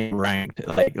sees me ranked,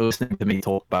 like listening to me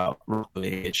talk about Rocket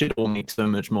League, it should all make so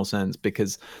much more sense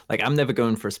because, like, I'm never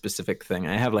going for a specific thing.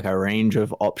 I have like a range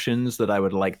of options that I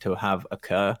would like to have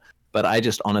occur. but I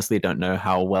just honestly don't know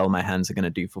how well my hands are going to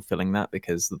do fulfilling that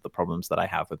because of the problems that I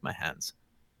have with my hands.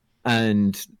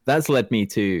 And that's led me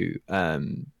to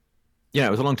it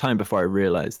was a long time before I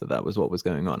realized that that was what was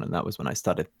going on. And that was when I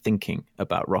started thinking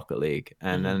about Rocket League.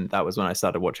 And then that was when I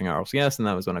started watching RLCS. And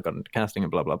that was when I got into casting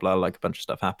and blah, blah, blah. Like a bunch of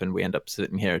stuff happened. We end up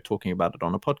sitting here talking about it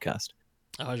on a podcast.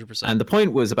 100%. And the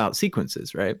point was about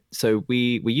sequences, right? So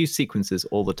we use sequences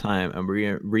all the time, and we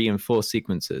reinforce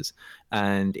sequences.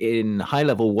 And in high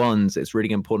level ones, it's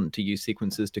really important to use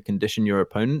sequences to condition your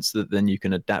opponents so that then you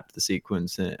can adapt the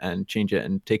sequence and change it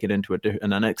and take it into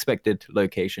an unexpected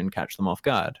location, catch them off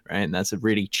guard, right? And that's a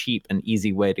really cheap and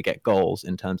easy way to get goals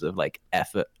in terms of like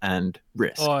effort and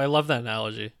risk. Oh, I love that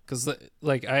analogy because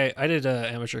like I did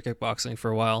amateur kickboxing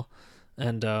for a while,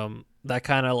 and that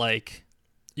kind of like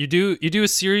you do a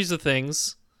series of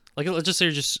things. Like let's just say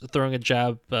you're just throwing a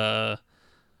jab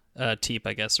teep,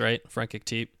 I guess, right? Front kick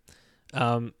teep.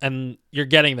 And you're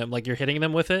getting them, like you're hitting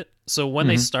them with it. So when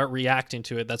they start reacting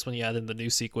to it, that's when you add in the new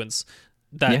sequence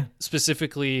that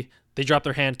specifically they drop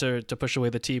their hand to push away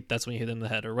the teep. That's when you hit them in the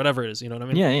head or whatever it is. You know what I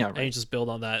mean? Yeah. Right. And you just build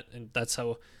on that. And that's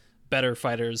how better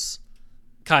fighters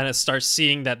kind of start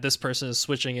seeing that this person is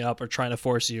switching it up or trying to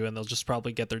force you, and they'll just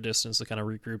probably get their distance to kind of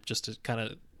regroup just to kind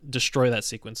of destroy that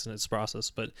sequence in its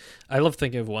process. But I love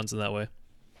thinking of ones in that way.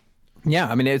 Yeah,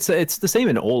 I mean it's the same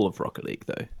in all of Rocket League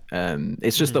though.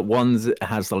 It's just that ones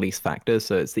has the least factors,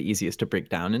 so it's the easiest to break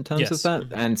down in terms of that.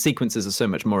 And sequences are so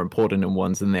much more important in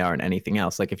ones than they are in anything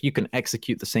else. Like if you can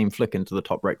execute the same flick into the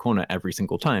top right corner every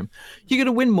single time, you're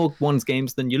gonna win more ones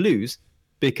games than you lose,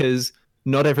 because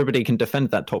not everybody can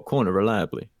defend that top corner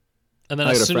reliably. And then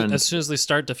as soon as they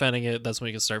start defending it, that's when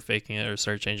you can start faking it or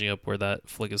start changing up where that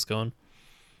flick is going.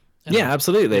 Yeah,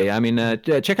 absolutely. I mean,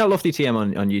 check out Lofty TM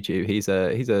on YouTube. He's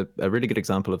a really good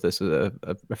example of this. A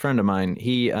friend of mine.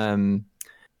 He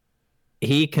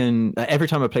can every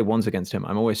time I play ones against him,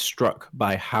 I'm always struck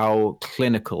by how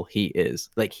clinical he is.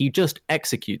 Like he just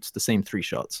executes the same 3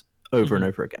 shots over and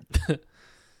over again.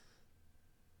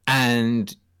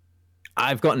 And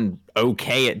I've gotten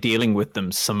okay at dealing with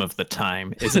them some of the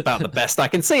time. Is about the best I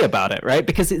can say about it, right?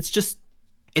 Because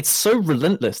it's so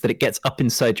relentless that it gets up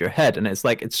inside your head, and it's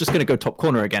like, it's just going to go top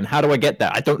corner again. How do I get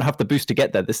there? I don't have the boost to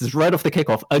get there. This is right off the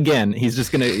kickoff again. He's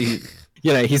just going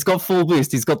to, he's got full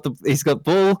boost. He's got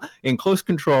ball in close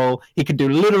control. He can do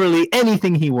literally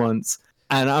anything he wants.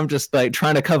 And I'm just like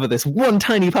trying to cover this one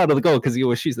tiny part of the goal because he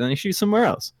always shoots, and then he shoots somewhere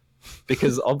else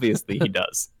because obviously he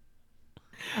does.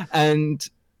 And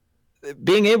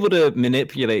being able to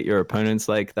manipulate your opponents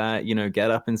like that, get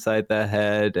up inside their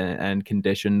head and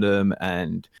condition them,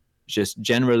 and just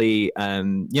generally,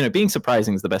 being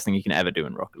surprising is the best thing you can ever do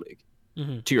in Rocket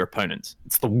League to your opponents.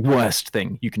 It's the worst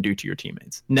thing you can do to your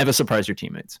teammates. Never surprise your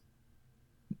teammates.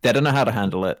 They don't know how to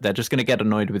handle it. They're just going to get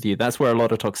annoyed with you. That's where a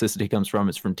lot of toxicity comes from.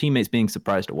 It's from teammates being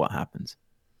surprised at what happens.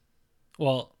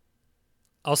 Well,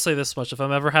 I'll say this much. If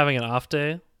I'm ever having an off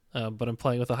day, but I'm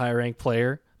playing with a high ranked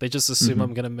player, they just assume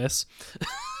I'm going to miss.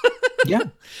 Yeah.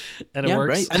 And it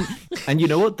works. Right. And you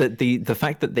know what? The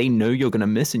fact that they know you're going to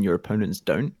miss and your opponents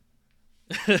don't,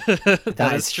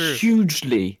 that is true.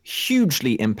 Hugely,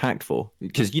 hugely impactful,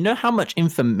 because you know how much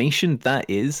information that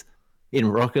is in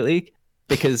Rocket League?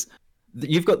 Because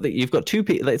you've got 2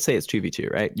 people, let's say it's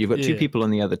 2v2, right? You've got 2 people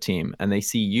on the other team, and they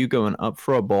see you going up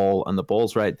for a ball, and the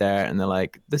ball's right there, and they're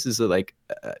like, this is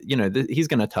he's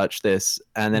going to touch this,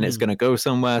 and then it's going to go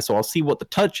somewhere, so I'll see what the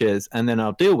touch is, and then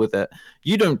I'll deal with it.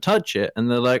 You don't touch it,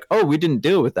 and they're like, oh, we didn't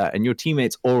deal with that, and your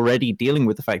teammate's already dealing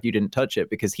with the fact you didn't touch it,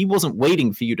 because he wasn't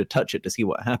waiting for you to touch it to see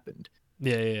what happened.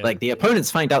 Yeah. Like, the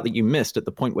opponents find out that you missed at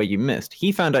the point where you missed.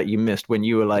 He found out you missed when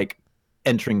you were like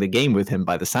entering the game with him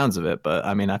by the sounds of it, but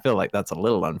I mean, I feel like that's a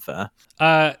little unfair.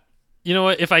 You know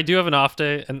what, if I do have an off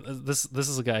day, and this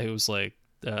is a guy who was like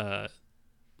was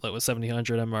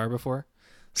 1700 MR before,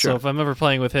 so if I'm ever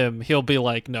playing with him, he'll be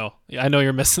like, no, I know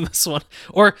you're missing this one.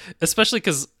 Or especially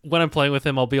because when I'm playing with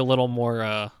him, I'll be a little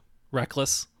more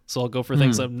reckless, so I'll go for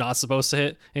things I'm not supposed to hit,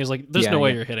 and he's like, there's no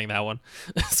way you're hitting that one.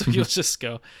 So he'll just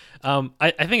go.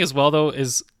 I think as well though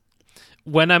is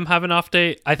when I'm having off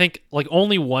day, I think like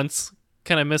only once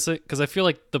can I miss it, because I feel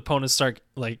like the opponents start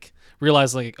like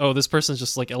realize like, oh, this person's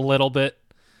just like a little bit,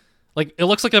 like it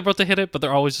looks like they're about to hit it, but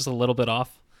they're always just a little bit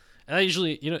off. And that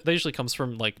usually comes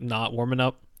from like not warming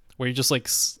up, where you just like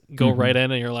go right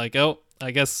in and you're like, oh, I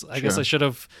guess I should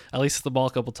have at least hit the ball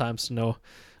a couple times to know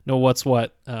what's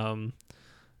what.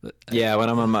 Yeah, when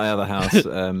I'm on my other house,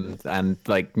 and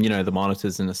like, the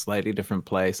monitor's in a slightly different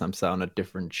place, I'm sat on a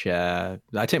different chair.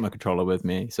 I take my controller with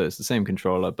me, so it's the same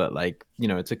controller, but like,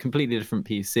 it's a completely different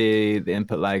PC. The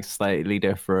input lag's slightly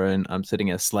different. I'm sitting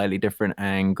at a slightly different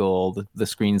angle. The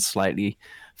screen's slightly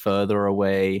further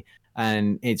away.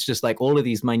 And it's just like all of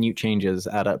these minute changes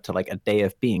add up to like a day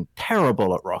of being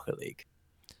terrible at Rocket League.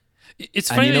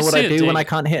 It's And funny you know they what say I a do day. when I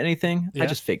can't hit anything? Yeah. I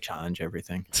just fake challenge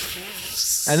everything.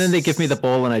 And then they give me the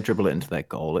ball and I dribble it into that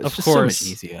goal. It's Of just course, so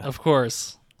much easier. Of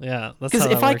course, yeah. That's Because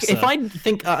how that works. if I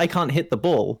think I can't hit the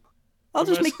ball, I'll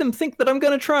just make them think that I'm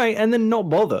going to try and then not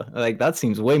bother. Like, that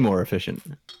seems way more efficient.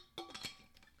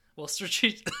 Well,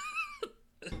 strategic.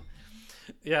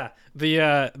 Yeah,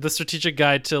 the strategic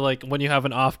guide to like when you have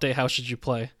an off day, how should you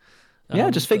play? Yeah,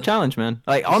 just fake challenge, man.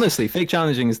 Like, honestly, fake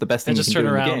challenging is the best thing you just can do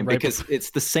turn in the around game right because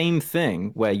it's the same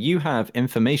thing where you have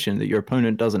information that your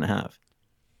opponent doesn't have.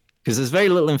 Because there's very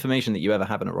little information that you ever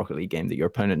have in a Rocket League game that your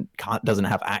opponent doesn't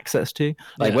have access to.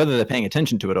 Like, Yeah. whether they're paying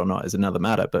attention to it or not is another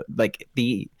matter. But like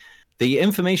the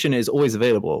information is always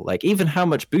available. Like, even how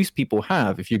much boost people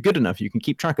have, if you're good enough, you can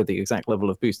keep track of the exact level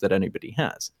of boost that anybody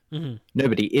has. Mhm.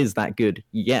 Nobody is that good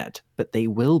yet, but they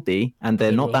will be, and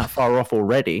they're They not will. that far off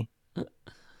already.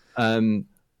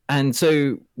 And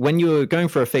so when you're going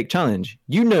for a fake challenge,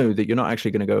 you know that you're not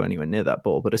actually going to go anywhere near that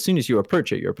ball. But as soon as you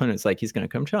approach it, your opponent's like, he's going to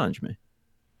come challenge me.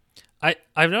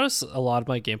 I've noticed a lot of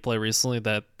my gameplay recently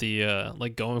that the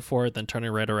like going for it then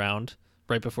turning right around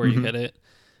right before you hit it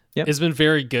has been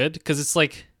very good because it's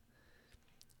like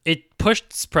it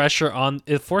pushes pressure on,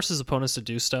 it forces opponents to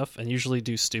do stuff and usually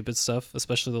do stupid stuff,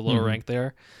 especially the lower rank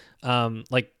there.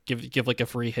 Like give like a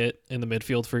free hit in the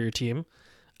midfield for your team.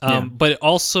 But it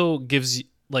also gives you,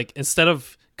 like, instead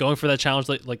of going for that challenge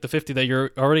like the 50 that you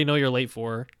already know you're late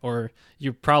for or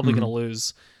you're probably going to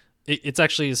lose, it's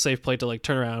actually a safe play to like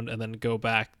turn around and then go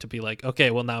back to be like, okay,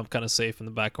 well now I'm kind of safe in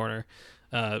the back corner.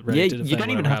 Ready to defend you don't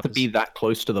even have to be that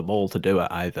close to the ball to do it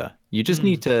either. You just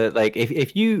need to, like,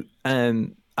 if you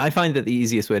I find that the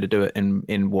easiest way to do it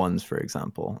in ones, for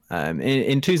example,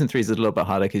 in twos and threes is a little bit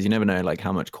harder because you never know like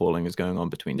how much calling is going on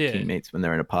between teammates when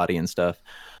they're in a party and stuff.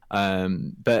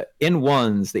 But in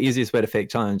ones, the easiest way to fake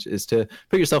challenge is to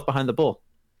put yourself behind the ball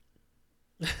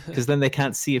because then they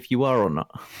can't see if you are or not.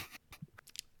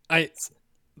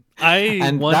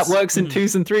 That works in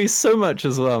twos and threes so much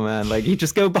as well, man. Like, you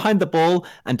just go behind the ball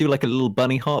and do like a little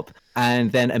bunny hop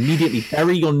and then immediately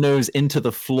bury your nose into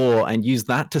the floor and use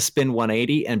that to spin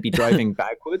 180 and be driving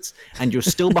backwards, and you're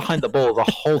still behind the ball the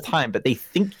whole time, but they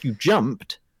think you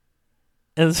jumped.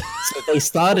 And so they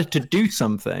started to do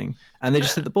something and they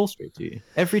just hit the ball straight to you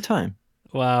every time.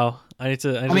 Wow. I need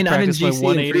to I'm in practice my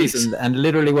GC 180s. and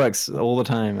literally works all the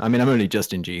time. I mean, I'm only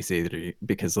just in GC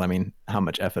because, I mean, how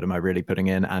much effort am I really putting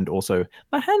in? And also,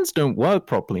 my hands don't work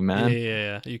properly, man.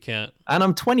 Yeah, you can't. And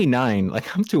I'm 29.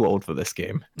 Like, I'm too old for this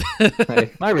game.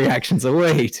 Like, my reactions are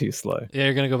way too slow. Yeah,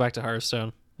 you're going to go back to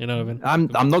Hearthstone. You know what I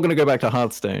mean? I'm not going to go back to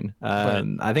Hearthstone.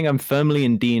 I think I'm firmly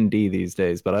in D&D these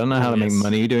days, but I don't know how to make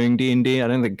money doing D&D. I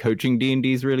don't think coaching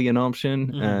D&D is really an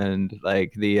option. And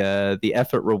like the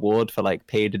effort reward for like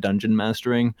paid dungeon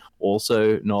mastering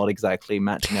also not exactly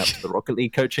matching up to the Rocket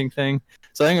League coaching thing.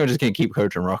 So I think I'm just going to keep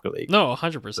coaching Rocket League. No,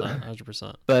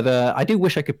 100%. But I do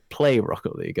wish I could play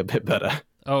Rocket League a bit better.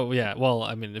 Oh yeah, well,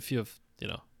 I mean, if you have,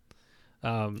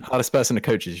 hardest person to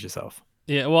coach is yourself.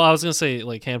 Yeah, well, I was gonna say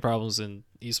like hand problems in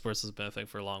esports has been a thing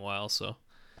for a long while. So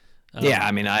yeah,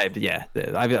 I mean, I've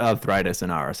arthritis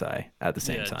and RSI at the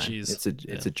same time. Geez.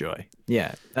 It's a joy.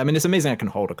 Yeah, I mean, it's amazing I can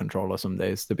hold a controller some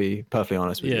days. To be perfectly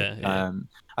honest with you,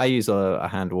 I use a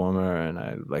hand warmer and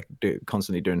I like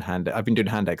constantly doing hand. I've been doing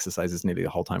hand exercises nearly the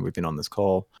whole time we've been on this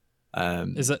call.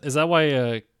 Is that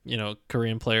why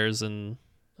Korean players and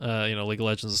League of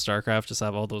Legends and StarCraft just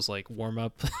have all those like warm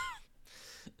up?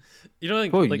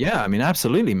 Yeah, I mean,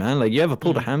 absolutely, man. Like, you ever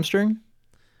pulled a hamstring?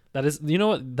 That is, you know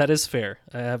what? That is fair.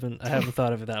 I haven't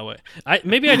thought of it that way.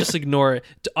 Maybe I just ignore it.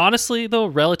 Honestly, though,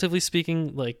 relatively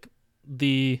speaking, like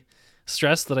the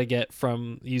stress that I get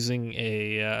from using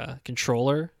a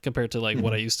controller compared to like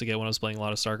what I used to get when I was playing a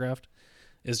lot of StarCraft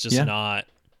is just not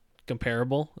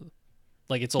comparable.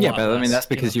 Like, it's a lot. Yeah, but I mean, that's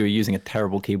because you were using a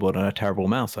terrible keyboard and a terrible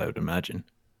mouse, I would imagine.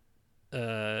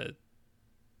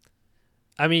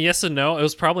 I mean, yes and no. It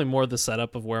was probably more the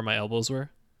setup of where my elbows were.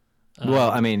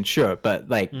 Well, I mean, sure, but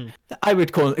like, I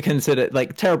would consider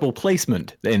like terrible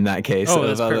placement in that case. Oh,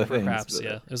 that's perhaps,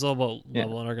 yeah. It was all about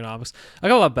level and ergonomics. I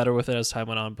got a lot better with it as time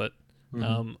went on, but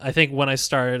I think when I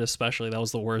started, especially, that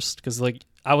was the worst because like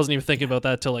I wasn't even thinking about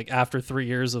that till like after 3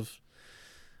 years of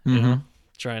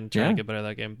trying to get better at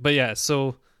that game. But yeah,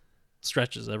 so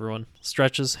Stretches, everyone.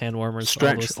 Stretches, hand warmers,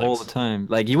 all those Stretch all things. the time.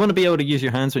 Like you want to be able to use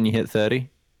your hands when you hit 30.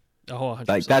 Oh, 100%.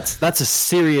 Like that's a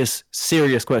serious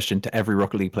question to every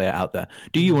Rocket League player out there.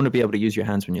 Do you want to be able to use your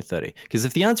hands when you're 30? Because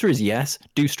if the answer is yes,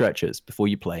 do stretches before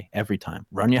you play every time.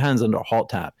 Run your hands under a hot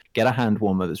tap. Get a hand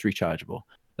warmer that's rechargeable.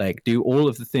 Like do all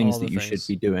of the things that you should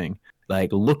be doing.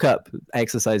 Like look up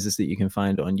exercises that you can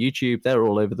find on YouTube. They're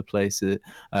all over the place.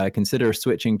 Consider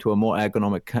switching to a more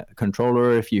ergonomic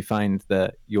controller if you find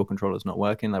that your controller is not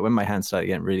working. Like when my hands started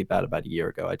getting really bad about a year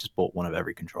ago, I just bought one of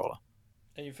every controller.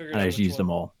 And you figured and out I just used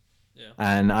them all. Yeah.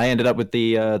 And I ended up with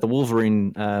the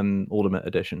Wolverine Ultimate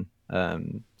Edition.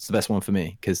 It's the best one for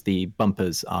me because the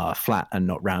bumpers are flat and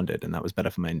not rounded, and that was better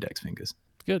for my index fingers.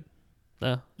 Good.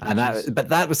 Yeah. And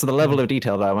that was the level of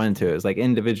detail that I went into. It was like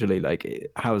individually,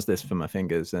 like how is this for my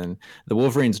fingers? And the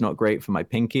Wolverine's not great for my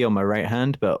pinky on my right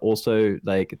hand, but also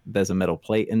like there's a metal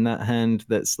plate in that hand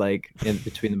that's like in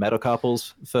between the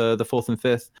metacarpals for the fourth and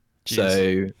fifth.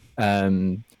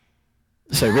 Jeez.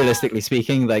 So realistically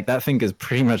speaking, like that finger's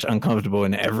pretty much uncomfortable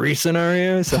in every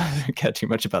scenario. So I don't care too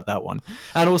much about that one.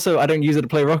 And also I don't use it to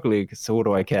play Rocket League. So what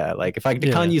do I care? Like if I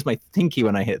can't use my pinky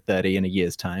when I hit 30 in a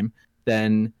year's time,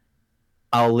 then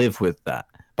I'll live with that.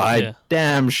 But I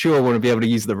damn sure want to be able to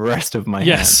use the rest of my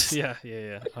hands. Yeah.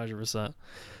 100%.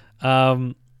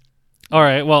 All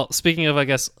right. Well, speaking of, I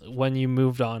guess, when you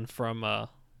moved on from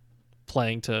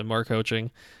playing to more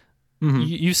coaching,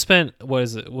 you spent, what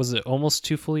is it? Was it almost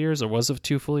 2 full years, or was it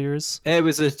 2 full years? It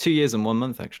was 2 years and 1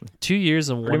 month, actually. 2 years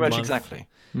and 1 month. Pretty much exactly.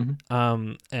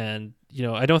 And,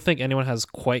 I don't think anyone has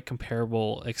quite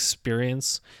comparable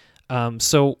experience.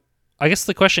 So I guess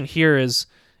the question here is,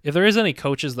 if there is any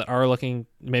coaches that are looking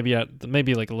maybe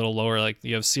like a little lower, like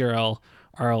you have CRL,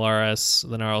 RLRS,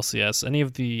 then RLCS, any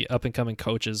of the up-and-coming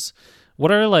coaches,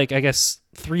 what are, like, I guess,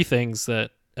 3 things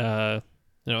that...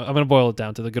 I'm going to boil it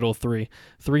down to the good old three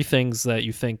things that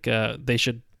you think they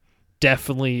should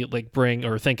definitely like bring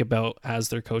or think about as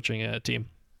they're coaching a team.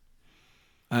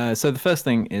 So the first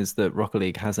thing is that Rocket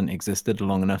League hasn't existed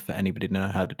long enough for anybody to know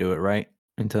how to do it right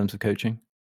in terms of coaching.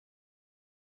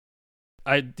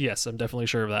 Yes, I'm definitely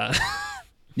sure of that.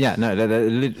 Yeah, no,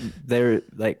 they're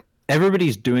like,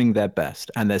 everybody's doing their best,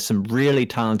 and there's some really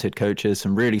talented coaches,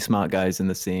 some really smart guys in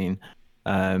the scene.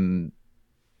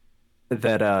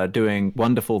 That are doing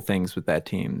wonderful things with their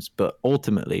teams, but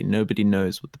ultimately nobody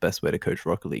knows what the best way to coach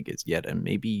Rocket League is yet, and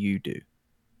maybe you do.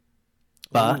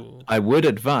 But I would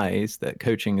advise that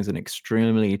coaching is an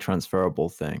extremely transferable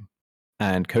thing.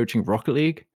 And coaching Rocket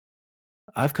League,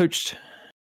 I've coached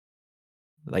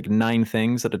like 9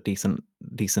 things at a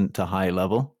decent to high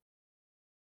level.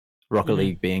 Rocket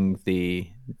League being the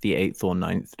 8th or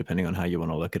 9th, depending on how you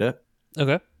want to look at it.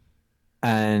 Okay.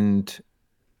 And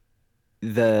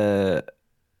the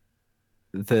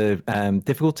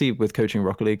difficulty with coaching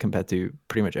Rocket League compared to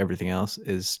pretty much everything else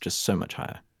is just so much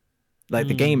higher. Like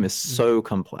the game is so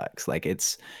complex. Like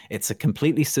it's a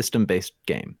completely system-based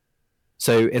game.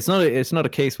 So it's not a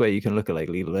case where you can look at like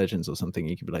League of Legends or something.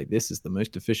 You can be like, this is the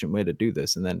most efficient way to do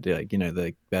this, and then like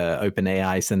the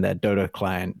OpenAI send their Dota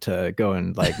client to go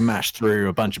and like mash through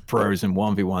a bunch of pros and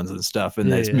 1v1s and stuff,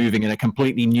 and it's moving in a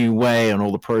completely new way, and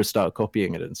all the pros start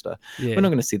copying it and stuff. We're not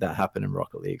going to see that happen in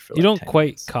Rocket League. You don't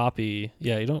quite copy.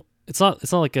 Yeah, you don't. It's not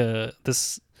like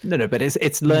this. No, but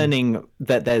it's learning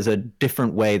that there's a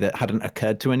different way that hadn't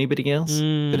occurred to anybody else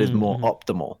that is more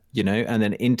optimal, and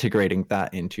then integrating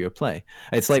that into your play.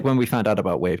 It's like when we found out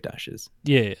about wave dashes.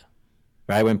 Yeah.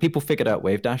 Right? When people figured out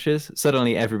wave dashes,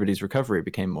 suddenly everybody's recovery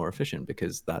became more efficient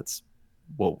because that's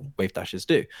what wave dashes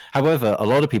do. However, a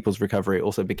lot of people's recovery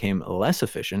also became less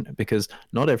efficient because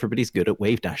not everybody's good at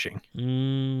wave dashing.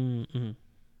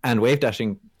 And wave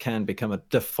dashing can become a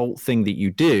default thing that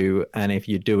you do. And if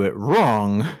you do it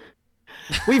wrong,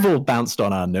 we've all bounced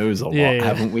on our nose a lot,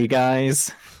 haven't we,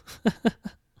 guys?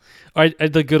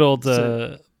 The good old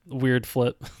weird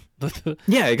flip.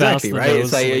 Yeah, exactly, right?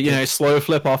 It's like, slow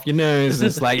flip off your nose.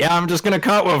 It's like, I'm just going to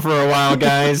cut one for a while,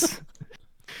 guys.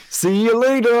 See you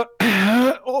later.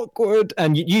 Awkward.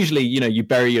 And usually, you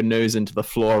bury your nose into the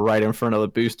floor right in front of the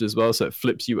boost as well, so it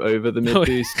flips you over the mid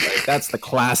boost. Like, that's the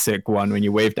classic one when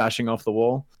you're wave dashing off the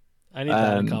wall. I need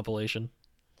that compilation.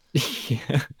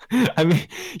 Yeah, I mean,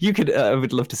 I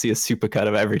would love to see a supercut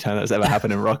of every time that's ever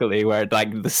happened in Rocket League, where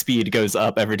like the speed goes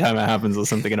up every time it happens, or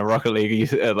something in a Rocket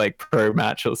League like pro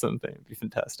match or something. It'd be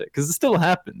fantastic because it still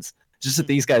happens. Just that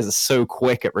these guys are so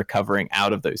quick at recovering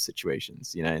out of those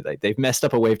situations. Like they've messed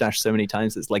up a wave dash so many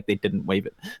times, it's like they didn't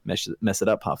mess it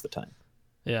up half the time.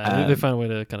 Yeah, they find a way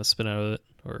to kind of spin out of it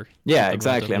or keep Yeah, the momentum.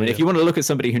 exactly. I mean, if you want to look at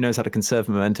somebody who knows how to conserve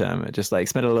momentum, just like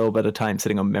spend a little bit of time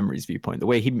sitting on memory's viewpoint, the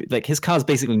way he like his car's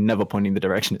basically never pointing the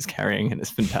direction it's carrying, and it's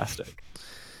fantastic.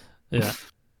 Yeah.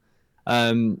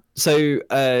 In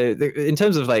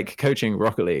terms of like coaching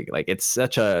Rocket League, like it's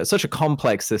such a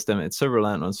complex system. It's so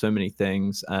reliant on so many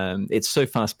things. It's so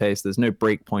fast paced. There's no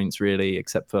break points really,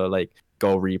 except for like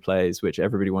goal replays, which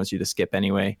everybody wants you to skip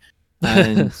anyway.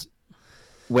 And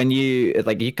when you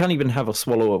can't even have a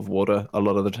swallow of water a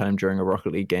lot of the time during a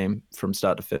Rocket League game from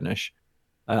start to finish.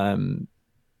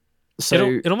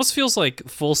 It almost feels like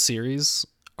full series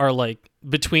are like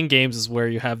between games is where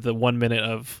you have the 1 minute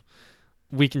of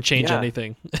we can change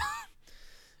anything.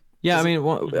 Yeah, I mean,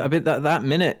 that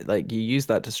minute, like you use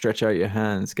that to stretch out your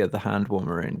hands, get the hand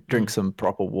warmer in, drink some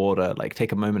proper water, like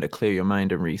take a moment to clear your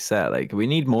mind and reset. Like we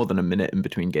need more than a minute in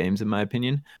between games, in my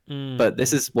opinion. But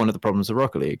this is one of the problems of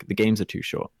Rocket League. The games are too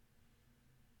short.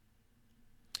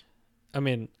 I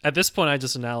mean, at this point, I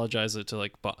just analogize it to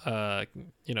like,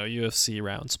 UFC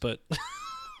rounds, but.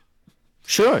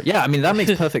 Sure. Yeah. I mean, that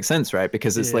makes perfect sense, right?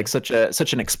 Because it's like such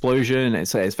an explosion.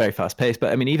 It's very fast paced.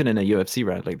 But I mean, even in a UFC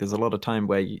round, like there's a lot of time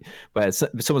where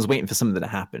someone's waiting for something to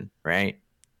happen, right?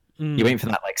 You're waiting for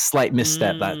that like slight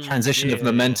misstep, that transition of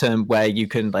momentum where you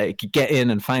can like get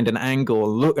in and find an angle,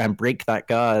 look and break that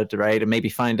guard, right? And maybe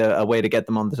find a way to get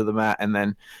them onto the mat and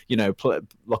then,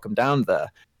 lock them down there.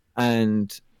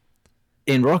 And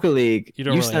in Rocket League,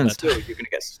 you stand still, you're going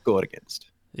to get scored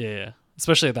against. Yeah.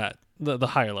 Especially that. The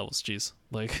higher levels, geez,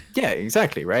 like yeah,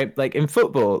 exactly, right. Like in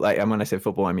football, like and when I say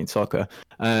football, I mean soccer.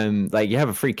 Like you have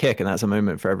a free kick, and that's a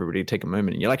moment for everybody to take a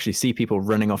moment. And you'll actually see people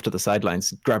running off to the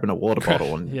sidelines, grabbing a water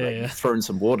bottle and throwing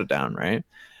some water down, right?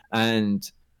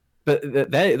 But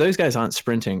those guys aren't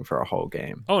sprinting for a whole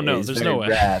game. Oh no, there's no way.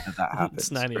 Rare that happens,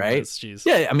 it's 90 right? minutes, geez.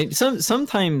 Yeah, I mean,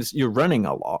 sometimes you're running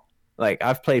a lot. Like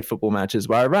I've played football matches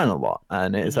where I ran a lot,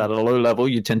 and it's at a low level.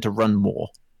 You tend to run more.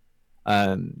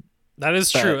 That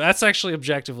is true. That's actually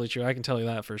objectively true. I can tell you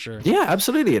that for sure. Yeah,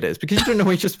 absolutely it is. Because you don't know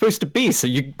where you're supposed to be, so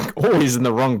you're always in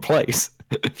the wrong place.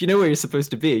 If you know where you're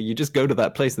supposed to be, you just go to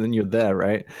that place and then you're there,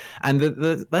 right? And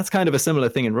that's kind of a similar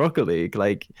thing in Rocket League.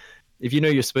 Like, if you know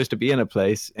you're supposed to be in a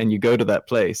place and you go to that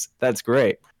place, that's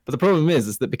great. But the problem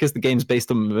is that because the game's based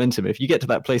on momentum, if you get to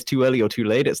that place too early or too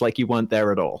late, it's like you weren't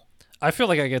there at all. I feel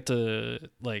like I get to,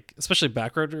 like, especially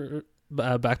back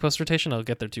post rotation, I'll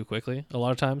get there too quickly a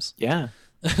lot of times. Yeah.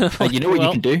 You know what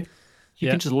you can do?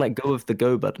 You can just let go of the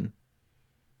go button.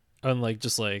 And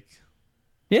just let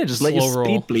your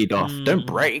speed bleed off. Don't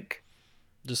break.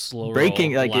 Just slow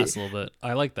breaking roll, last a little bit.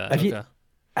 I like that.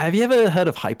 Have you ever heard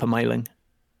of hypermiling?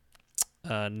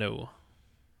 No.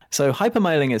 So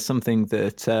hypermiling is something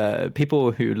that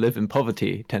people who live in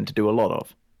poverty tend to do a lot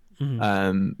of.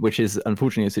 Which is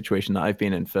unfortunately a situation that I've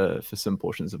been in for some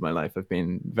portions of my life. I've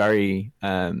been very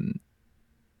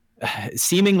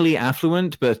seemingly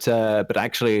affluent, but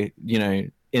actually,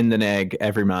 in the neg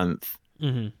every month,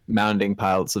 mounting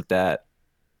piles of debt,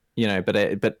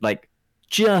 but like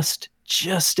just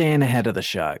staying ahead of the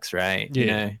sharks, right?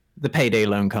 Yeah. The payday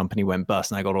loan company went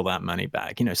bust and I got all that money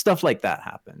back. Stuff like that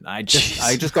happened. I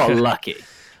just got lucky.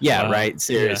 Yeah, wow. Right.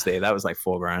 Seriously, that was like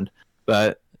 $4,000.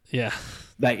 But yeah,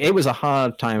 like it was a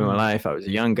hard time in my life. I was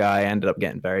a young guy. I ended up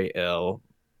getting very ill.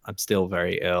 I'm still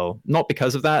very ill. Not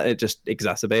because of that. It just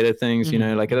exacerbated things,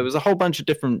 like there was a whole bunch of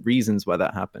different reasons why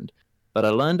that happened. But I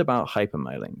learned about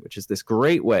hypermiling, which is this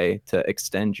great way to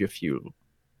extend your fuel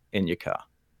in your car.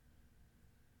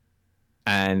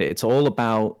 And it's all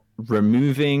about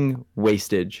removing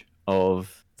wastage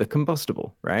of the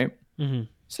combustible, right?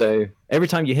 So every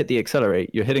time you hit the accelerate,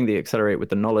 you're hitting the accelerate with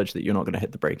the knowledge that you're not going to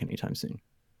hit the brake anytime soon.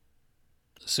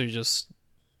 So you just,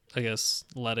 I guess,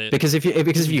 let it... Because if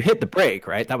you hit the brake,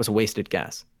 right, that was wasted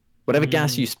gas. Whatever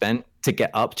gas you spent to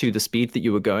get up to the speed that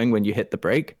you were going when you hit the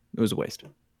brake, it was a waste.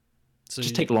 So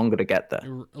just take longer to get there.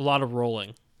 A lot of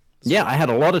rolling. Yeah, I had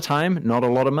a lot of time, not a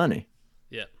lot of money.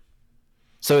 Yeah.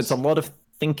 So it's a lot of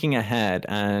thinking ahead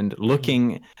and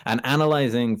looking and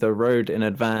analyzing the road in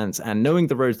advance, and knowing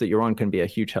the roads that you're on can be a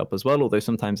huge help as well, although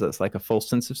sometimes that's like a false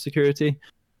sense of security.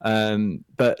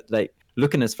 But like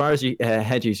looking as far as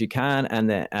ahead as you can,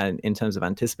 and in terms of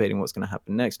anticipating what's going to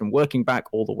happen next and working back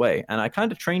all the way. And I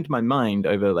kind of trained my mind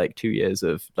over like 2 years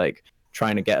of like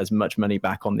trying to get as much money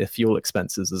back on the fuel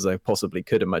expenses as I possibly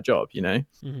could in my job,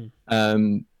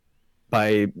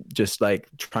 by just like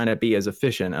trying to be as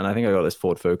efficient. And I think I got this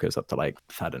Ford Focus up to like,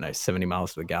 I don't know, 70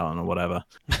 miles to the gallon or whatever.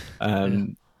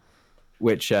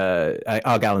 which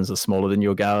our gallons are smaller than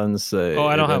your gallons. Oh,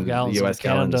 I don't have than gallons the in US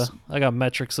Canada. gallons. I got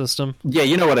metric system. Yeah,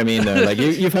 you know what I mean, though. Like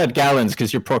you've had gallons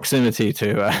because your proximity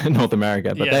to North America,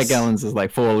 but their Yes. gallons is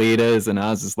like 4 liters, and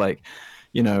ours is like,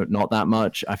 not that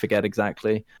much. I forget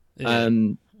exactly. Yeah.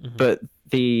 But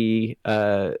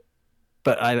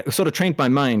but I sort of trained my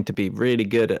mind to be really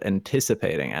good at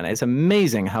anticipating, and it's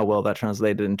amazing how well that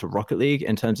translated into Rocket League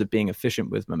in terms of being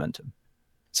efficient with momentum.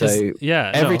 So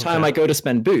every time I go to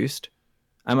spend boost,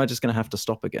 am I just going to have to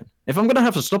stop again? If I'm going to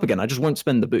have to stop again, I just won't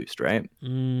spend the boost, right?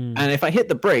 And if I hit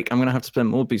the brake, I'm going to have to spend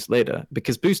more boost later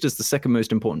because boost is the second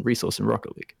most important resource in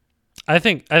Rocket League. I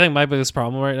think my biggest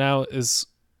problem right now is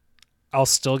I'll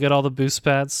still get all the boost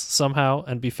pads somehow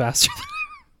and be faster.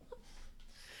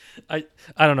 I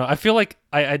don't know. I feel like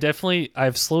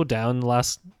I've slowed down the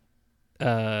last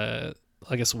I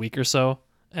guess week or so,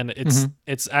 and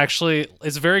it's actually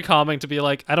very calming to be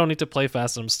like, I don't need to play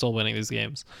fast and I'm still winning these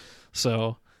games.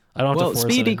 So I don't have to force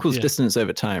speed it. equals distance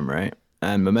over time, right?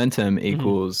 And momentum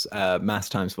equals mass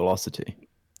times velocity.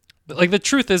 But like the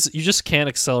truth is you just can't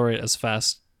accelerate as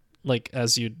fast like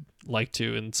as you'd like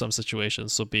to in some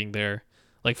situations. So being there,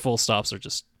 like full stops are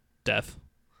just death.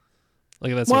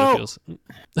 Like that's what it feels.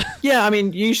 Yeah, I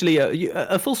mean, usually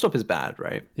a full stop is bad,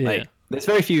 right? Yeah. Like, there's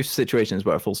very few situations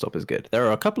where a full stop is good. There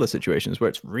are a couple of situations where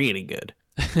it's really good.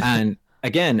 And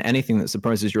again, anything that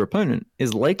surprises your opponent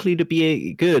is likely to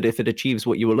be good if it achieves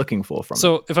what you were looking for from it.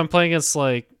 So if I'm playing against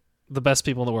like the best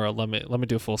people in the world, let me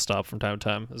do a full stop from time to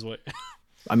time. Is what.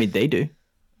 I mean, they do.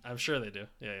 I'm sure they do.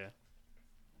 Yeah.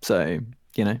 So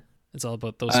it's all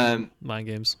about those mind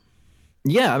games.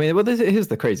 Yeah, I mean, well, here's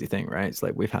the crazy thing, right? It's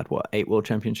like we've had 8 world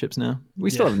championships now. We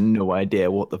still have no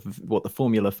idea what the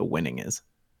formula for winning is.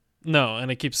 No, and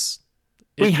it keeps.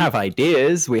 We have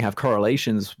ideas, we have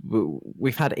correlations.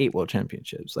 We've had 8 world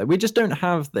championships. Like we just don't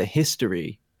have the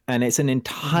history, and it's an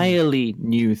entirely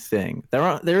new thing.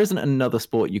 There isn't another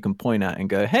sport you can point at and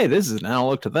go, "Hey, this is an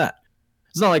analog to that."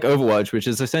 It's not like Overwatch, which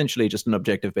is essentially just an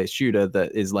objective-based shooter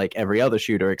that is like every other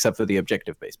shooter except for the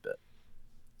objective-based bit.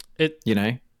 I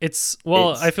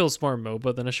feel it's more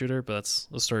MOBA than a shooter, but that's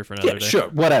a story for another day. Sure,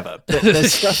 whatever. But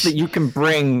there's stuff that you can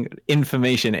bring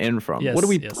information in from. Yes, what do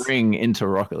we bring into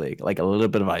Rocket League? Like a little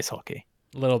bit of ice hockey.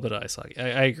 A little bit of ice hockey.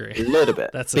 I agree. A little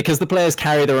bit. That's because the players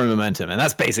carry their own momentum, and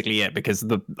that's basically it. Because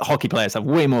the hockey players have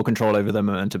way more control over their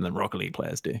momentum than Rocket League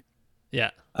players do. Yeah.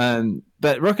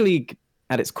 But Rocket League,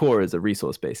 at its core, is a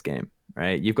resource-based game,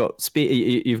 right? You've got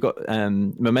speed. You've got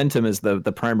momentum as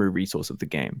the primary resource of the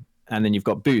game. And then you've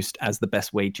got boost as the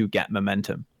best way to get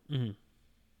momentum,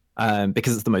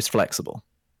 because it's the most flexible.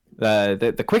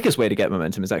 The quickest way to get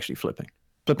momentum is actually flipping.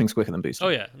 Flipping's quicker than boosting.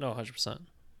 Oh yeah, no, 100%.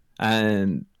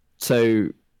 And so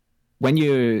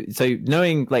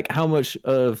knowing like how much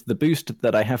of the boost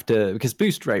that I have to, because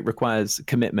boost requires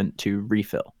commitment to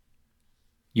refill.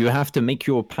 You have to make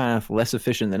your path less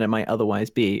efficient than it might otherwise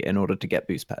be in order to get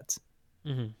boost pads.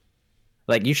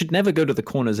 Like, you should never go to the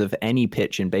corners of any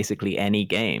pitch in basically any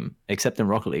game, except in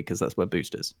Rocket League, because that's where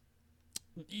boost is.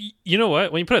 You know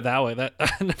what? When you put it that way, that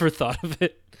I never thought of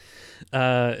it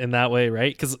in that way,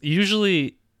 right? Because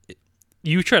usually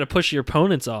you try to push your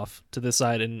opponents off to this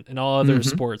side in all other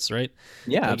sports, right?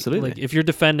 Yeah, absolutely. Like if you're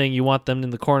defending, you want them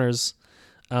in the corners.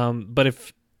 But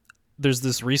if there's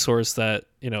this resource that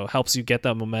helps you get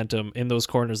that momentum in those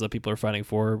corners that people are fighting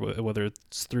for, whether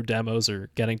it's through demos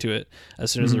or getting to it as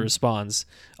soon as it responds,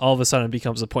 all of a sudden it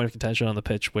becomes a point of contention on the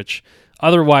pitch, which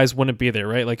otherwise wouldn't be there,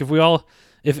 right? Like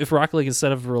if Rocket League,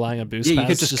 instead of relying on boost, you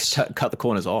could just cut the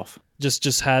corners off.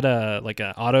 Just had a like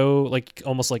a auto, like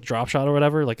almost like drop shot or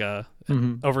whatever, like a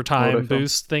overtime auto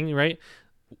boost thing, right?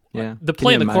 Yeah, the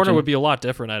play in the corner would be a lot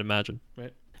different, I'd imagine,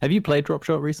 right? Have you played drop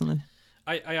shot recently?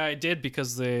 I did,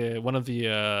 because one of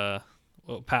the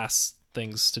pass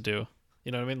things to do,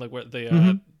 you know what I mean, like where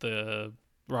the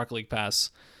Rocket League pass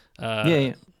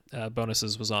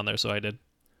bonuses was on there, so I did.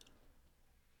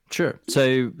 Sure.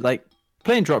 So like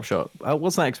playing drop shot,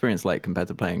 what's that experience like compared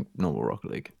to playing normal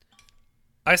Rocket League?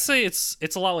 I say it's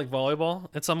a lot like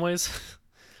volleyball in some ways,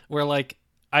 where like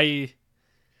in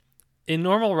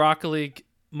normal Rocket League,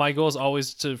 my goal is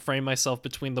always to frame myself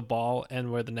between the ball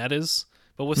and where the net is.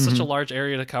 But with such a large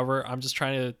area to cover, I'm just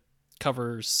trying to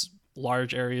cover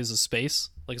large areas of space.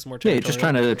 Like it's more territorial. Yeah, just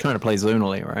trying to play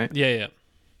zonally, right? Yeah.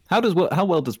 How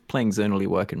well does playing zonally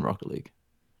work in Rocket League?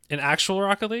 In actual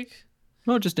Rocket League?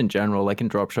 Well, just in general, like in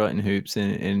drop shot, in hoops,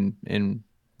 in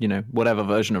whatever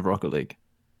version of Rocket League.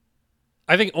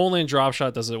 I think only in drop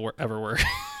shot does it ever work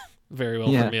very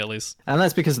well for me, at least. And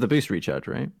that's because of the boost recharge,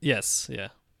 right? Yes, yeah.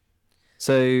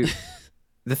 So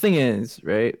the thing is,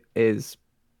 right, is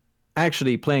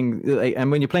actually playing, like,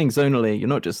 and when you're playing zonally, you're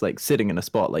not just like sitting in a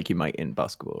spot like you might in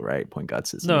basketball, right? Point guard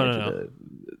sits on the No, edge no,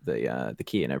 of no. the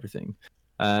key and everything.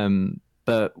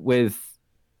 But with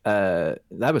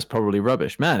that was probably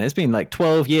rubbish, man. It's been like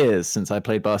 12 years since I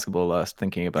played basketball last.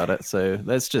 Thinking about it, so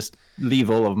let's just leave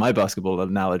all of my basketball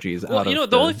analogies Well, out you know,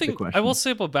 of the only the thing I will question.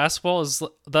 say about basketball is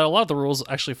that a lot of the rules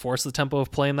actually force the tempo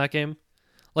of playing that game.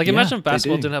 Like, Yeah, imagine if they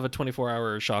basketball do. didn't have a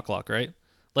 24-hour shot clock, right?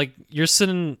 Like, you're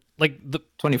sitting like the.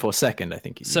 24-second, I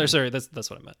think you Sorry, mean, sorry. That's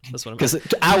what I meant. That's what I meant.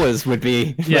 because hours would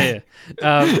be Yeah,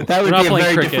 yeah. that We're would not be a playing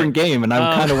very cricket. different game, and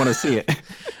I kind of want to see it.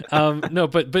 No,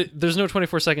 but there's no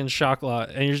 24-second shot clock,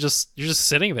 and you're just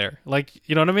sitting there. Like,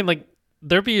 you know what I mean? Like,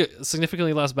 there'd be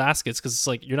significantly less baskets because it's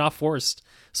like you're not forced,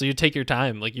 so you take your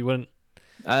time. Like, you wouldn't.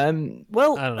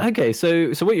 Well, I don't know. okay,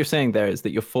 so what you're saying there is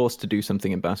that you're forced to do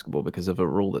something in basketball because of a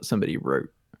rule that somebody wrote,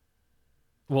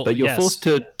 Well, but yes,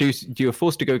 you're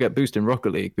forced to go get boost in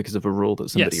Rocket League because of a rule that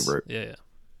somebody yes, wrote. yeah,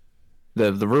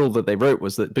 The rule that they wrote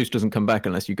was that boost doesn't come back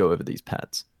unless you go over these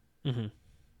pads. yeah. Hmm.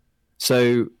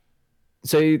 So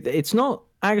it's not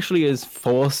actually as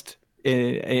forced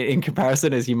in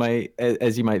comparison as you might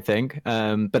think.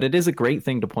 But it is a great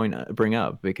thing to bring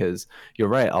up because you're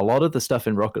right. A lot of the stuff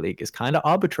in Rocket League is kind of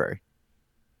arbitrary.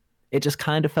 It just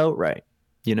kind of felt right.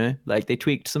 You know, like they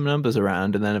tweaked some numbers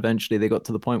around, and then eventually they got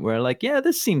to the point where, like, yeah,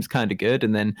 this seems kind of good.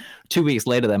 And then 2 weeks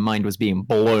later, their mind was being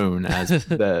blown as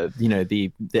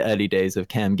the early days of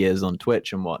Cam Gears on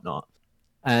Twitch and whatnot.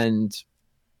 And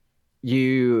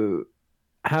you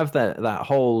have that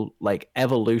whole like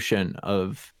evolution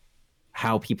of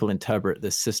how people interpret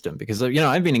this system, because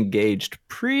I've been engaged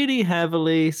pretty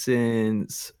heavily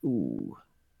since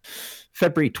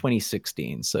February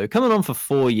 2016, so coming on for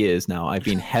 4 years now. I've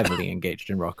been heavily engaged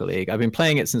in Rocket League. I've been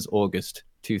playing it since August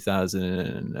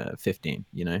 2015,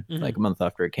 Hmm. like a month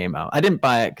after it came out. I didn't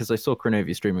buy it because I saw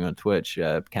Cronovia streaming on Twitch,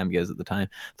 Cam Gears at the time.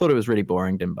 Thought it was really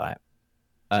boring, didn't buy it.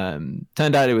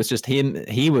 Turned out it was just him.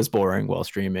 He was boring while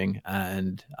streaming,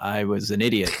 and I was an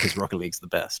idiot because Rocket League's the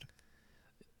best.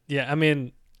 Yeah, I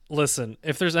mean, listen,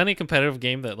 if there's any competitive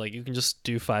game that like you can just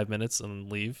do 5 minutes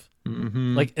and leave,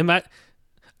 Mm-hmm. like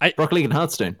I Rocket League and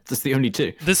Hearthstone. That's the only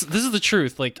two. this is the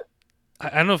truth. Like, I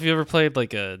don't know if you ever played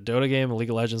like a Dota game, a League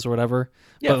of Legends or whatever,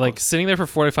 Yeah, but of like course. sitting there for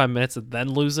 45 minutes and then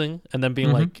losing and then being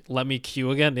Mhm. like, let me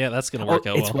queue again. Yeah, that's gonna Oh, work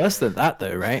out it's well. worse than that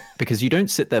though, right? Because you don't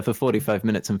sit there for 45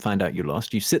 minutes and find out you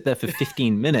lost. You sit there for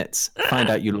 15 minutes, find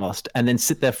out you lost, and then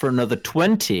sit there for another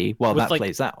 20 while With that like,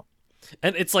 plays out.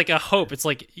 and it's like a hope. It's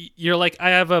like you're like, I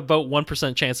have about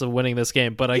 1% chance of winning this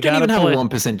game, but I You don't gotta even have play. a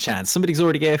 1% chance. Somebody's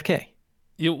already AFK.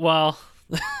 You well,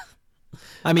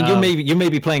 I mean, um, you may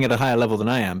be playing at a higher level than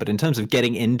I am, but in terms of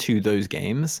getting into those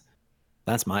games,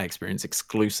 that's my experience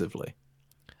exclusively.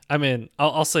 I mean,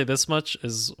 I'll say this much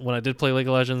is when I did play League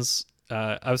of Legends,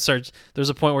 there's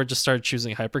a point where I just started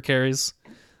choosing hyper carries,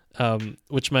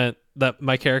 which meant that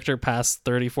my character past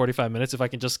 30, 45 minutes, if I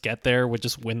can just get there, would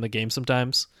just win the game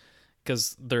sometimes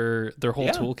because their whole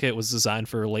Yeah. toolkit was designed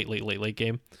for late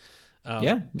game.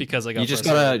 Yeah, because I got you just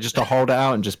frustrated. gotta to hold it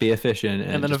out and just be efficient,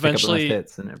 and Then just pick up enough eventually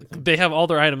hits and everything. they have all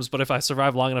their items, but if I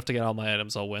survive long enough to get all my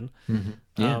items, I'll win.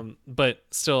 Yeah, But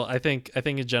still, I think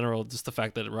in general, just the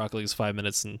fact that Rocket League is 5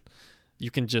 minutes and you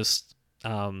can just,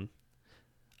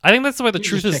 I think that's the way the You can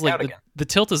truth just is. check Like out again. the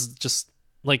tilt is just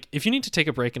like if you need to take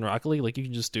a break in Rocket League, like you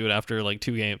can just do it after like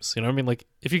 2 games. You know what I mean? Like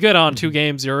if you get on 2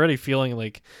 games, you're already feeling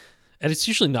like, and it's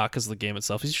usually not because of the game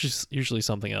itself. It's usually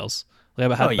something else. Like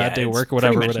I had a bad day at it's work or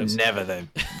whatever pretty it much is. never the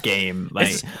game. Like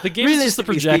The game is just the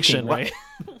realistically projection, speaking,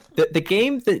 right? the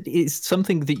game that is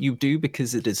something that you do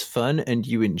because it is fun and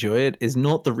you enjoy it is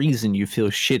not the reason you feel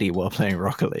shitty while playing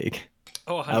Rocket League.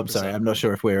 Oh, 100%. I'm sorry, I'm not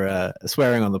sure if we're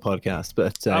swearing on the podcast,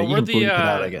 but you We're can the bleep it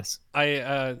out, I guess.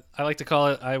 I like to call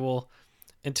it. I will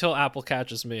until Apple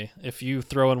catches me. If you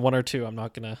throw in one or two, I'm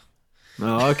not gonna.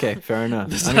 Oh, okay, fair enough.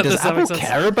 Does I that- mean, does does that make Apple sense?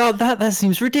 care about that? That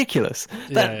seems ridiculous.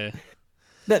 Yeah.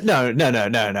 No.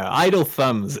 Idle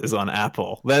thumbs is on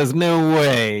Apple. There's no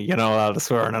way you're not allowed to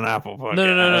swear on an Apple podcast.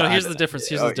 No. Here's the difference.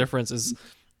 The difference is,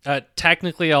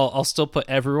 technically, I'll still put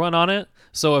everyone on it.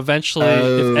 So eventually,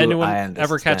 if I anyone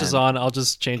ever catches understand. on, I'll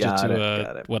just change it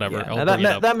to whatever. Yeah, I'll that, bring it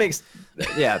up. that makes,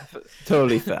 yeah,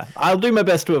 totally fair. I'll do my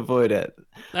best to avoid it.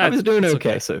 I was doing It's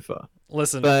okay so far,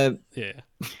 Listen, but yeah.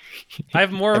 I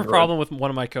have more of a Everyone. problem with one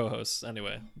of my co-hosts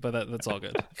anyway, but that's all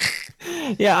good.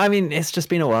 yeah, I mean, it's just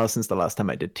been a while since the last time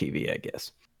I did TV, I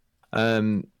guess.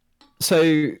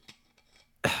 So,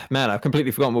 man, I've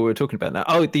completely forgotten what we were talking about now.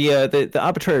 Oh, the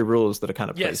arbitrary rules that are kind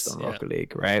of Yes, placed on yeah. Rocket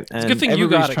League, right? It's a good thing you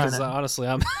got it because honestly,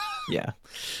 I'm. Yeah.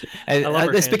 I love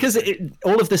her It's hand because gesture.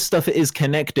 all of this stuff is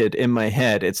connected in my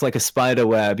head. It's like a spider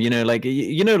web, like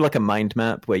like a mind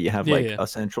map where you have Yeah, like yeah. a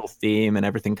central theme and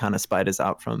everything kind of spiders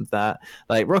out from that.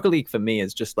 Like Rocket League for me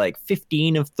is just like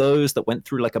 15 of those that went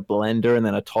through like a blender, and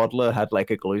then a toddler had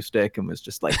like a glue stick and was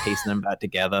just like pasting them back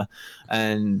together.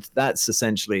 And that's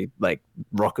essentially like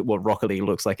what Rocket League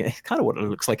looks like. It's kind of what it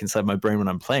looks like inside my brain when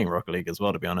I'm playing Rocket League as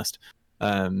well, to be honest.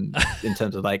 In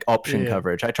terms of like option Yeah.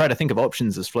 coverage, I try to think of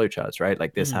options as flowcharts, right?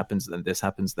 Like this Mhm. happens, then this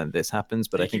happens, then this happens.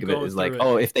 But You I think keep of it going as like, through it.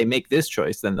 oh, if they make this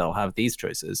choice, then they'll have these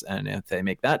choices, and if they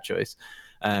make that choice,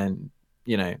 and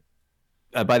you know,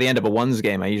 by the end of a ones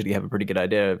game, I usually have a pretty good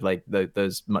idea of like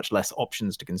there's much less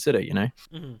options to consider,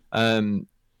 Mhm. um,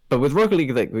 but with Rocket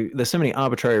League, like there's so many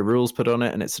arbitrary rules put on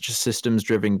it, and it's such a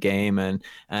systems-driven game,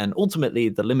 and ultimately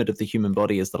the limit of the human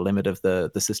body is the limit of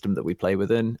the system that we play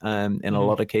within. In a Mhm.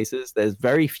 lot of cases, there's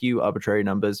very few arbitrary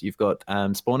numbers. You've got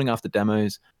spawning after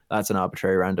demos. That's an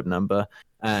arbitrary random number,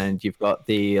 and you've got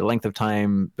the length of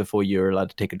time before you're allowed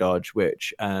to take a dodge,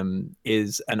 which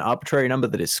is an arbitrary number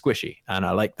that is squishy, and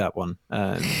I like that one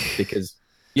because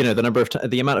the number of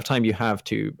the amount of time you have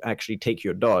to actually take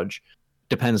your dodge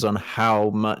depends on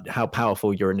how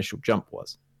powerful your initial jump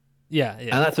was. Yeah, And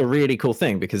yeah. that's a really cool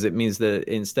thing because it means that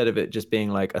instead of it just being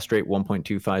like a straight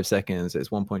 1.25 seconds, it's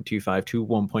 1.25 to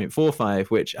 1.45,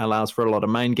 which allows for a lot of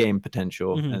mind game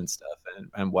potential Mhm. and stuff,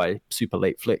 and why super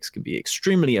late flicks can be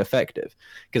extremely effective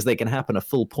because they can happen a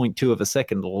full 0.2 of a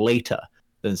second later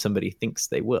than somebody thinks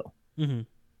they will. Mhm.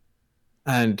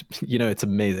 And it's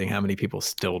amazing how many people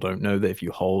still don't know that if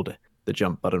you hold the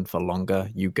jump button for longer,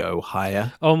 you go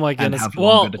higher Oh my and goodness. have longer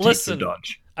Well, to take your listen.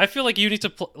 dodge. I feel like you need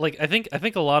to like I think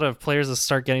a lot of players that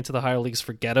start getting to the higher leagues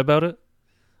forget about it.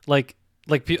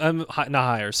 I'm not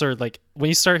higher, sir. Like when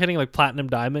you start hitting like platinum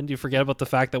diamond, you forget about the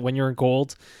fact that when you're in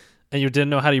gold and you didn't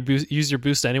know how to use your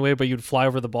boost anyway, but you'd fly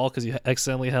over the ball because you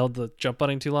accidentally held the jump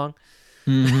button too long.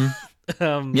 Mm-hmm.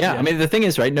 Yeah, I Yeah. mean the thing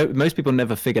is, right? No, most people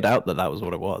never figured out that was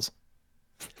what it was.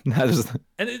 That was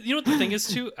And you know what the thing is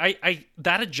too? I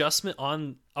that adjustment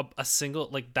on a single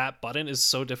like that button is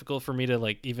so difficult for me to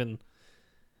like even.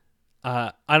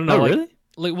 I don't know, oh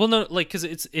really? well no like because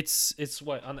it's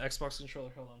what on the Xbox controller.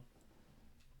 Hold on,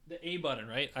 the A button,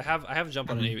 right? I have a jump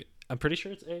button. Mm-hmm. A. I'm pretty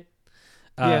sure it's A.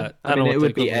 Yeah, I I don't know mean what it the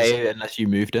would be equivalent is. A unless you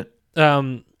moved it.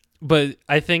 But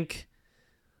I think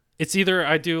it's either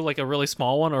I do like a really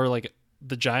small one or like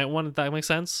the giant one. If that makes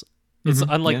sense. It's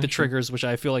unlike Yeah, the sure. triggers, which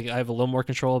I feel like I have a little more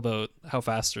control about how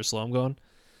fast or slow I'm going.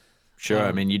 Sure.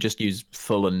 I mean, you just use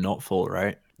full and not full,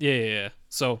 right? Yeah.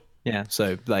 So Yeah.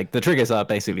 So like the triggers are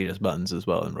basically just buttons as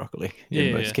well in Rocket League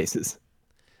in most cases.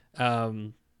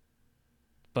 Um,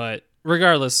 but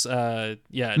regardless, no,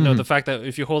 the fact that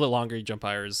if you hold it longer, you jump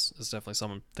higher is definitely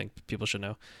something I think people should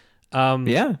know.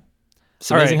 Yeah. It's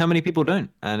All amazing right, how many people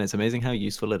don't, and it's amazing how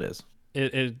useful it is.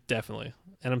 it definitely,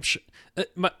 and I'm sure.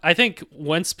 I think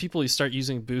once people start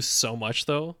using boost so much,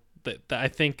 though, that I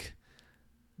think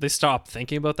they stop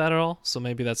thinking about that at all. So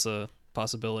maybe that's a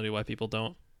possibility why people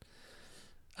don't.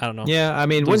 I don't know. Yeah, I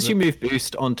mean, Lose once you it. move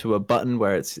boost onto a button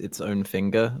where it's its own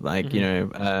finger, like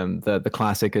the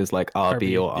classic is like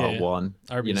RB RB, or R1.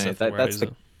 RB is definitely where I That's use the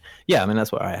it. yeah. I mean,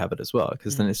 that's where I have it as well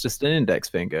because then Mhm. it's just an index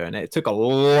finger, and it took a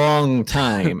long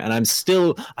time, and I'm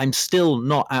still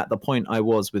not at the point I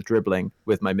was with dribbling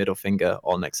with my middle finger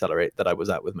on accelerate that I was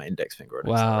at with my index finger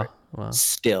on accelerate. Wow.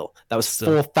 Still, that was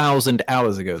Still. 4,000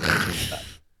 hours ago that I changed that.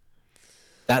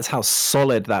 That's how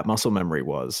solid that muscle memory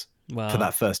was for Wow.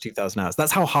 that first 2,000 hours.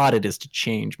 That's how hard it is to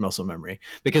change muscle memory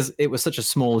because it was such a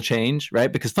small change, right?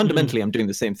 Because fundamentally, I'm doing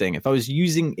the same thing. If I was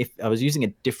using a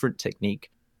different technique,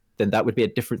 then that would be a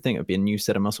different thing. It would be a new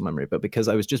set of muscle memory. But because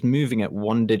I was just moving at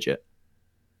one digit,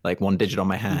 like one digit on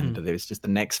my hand, and it was just the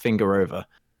next finger over,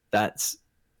 that's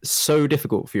so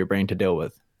difficult for your brain to deal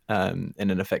with in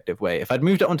an effective way. If I'd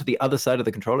moved it onto the other side of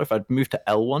the controller, if I'd moved to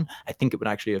L1, I think it would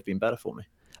actually have been better for me.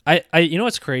 You know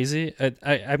what's crazy? I'm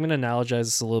gonna analogize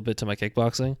this a little bit to my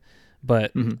kickboxing,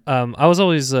 but Mm-hmm. I was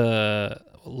always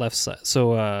left side,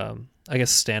 so I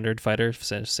guess standard fighter,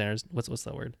 standard. What's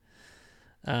that word?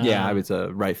 Yeah, I was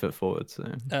a right foot forward.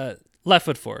 So Left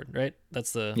foot forward, right?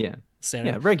 That's the yeah,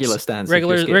 standard. yeah, regular stance.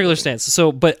 Regular stance.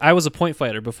 So, but I was a point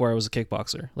fighter before I was a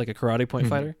kickboxer, like a karate point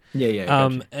fighter. Yeah.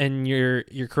 Gotcha. And your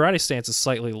karate stance is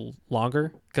slightly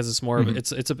longer because it's more of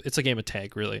it's a game of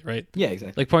tag, really, right? Yeah,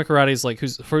 exactly. Like point karate is like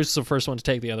who's the first one to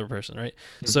take the other person, right?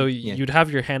 So you'd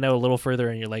have your hand out a little further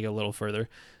and your leg a little further.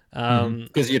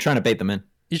 Because you're trying to bait them in.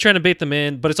 You're trying to bait them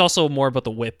in, but it's also more about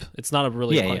the whip. It's not a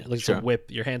really it's sure. a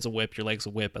whip. Your hand's a whip, your leg's a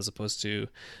whip, as opposed to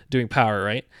doing power,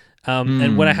 right?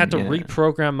 And when I had to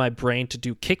reprogram my brain to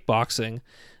do kickboxing,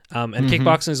 And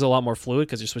kickboxing is a lot more fluid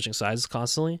because you're switching sides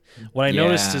constantly. What I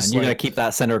noticed is and you gotta keep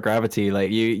that center of gravity.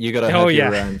 Like you gotta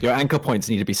have your anchor points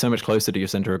need to be so much closer to your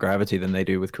center of gravity than they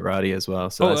do with karate as well.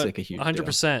 So that's like a huge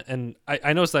 100%. And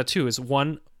I noticed that too. Is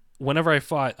whenever I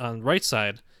fought on the right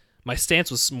side, my stance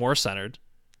was more centered.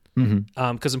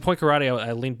 Because in point karate,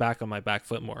 I leaned back on my back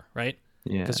foot more, right?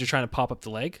 Yeah. Because you're trying to pop up the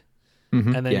leg.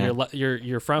 And then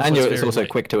your front and foot's it's also light.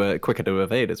 quicker to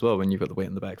evade as well when you've got the weight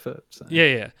on the back foot. So.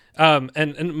 Yeah.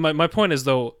 And my point is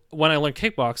though, when I learned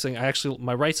kickboxing,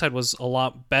 my right side was a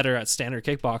lot better at standard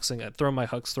kickboxing, at throwing my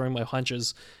hooks, throwing my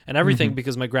punches, and everything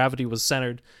because my gravity was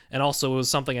centered, and also it was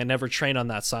something I never trained on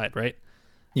that side, right?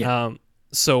 Yeah.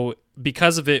 So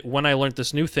because of it, when I learned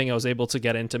this new thing, I was able to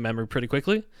get into memory pretty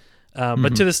quickly.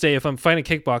 But to this day, if I'm fighting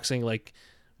kickboxing, like,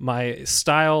 my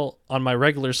style on my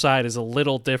regular side is a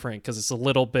little different because it's a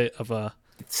little bit of a...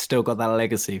 It's still got that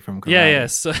legacy from karate.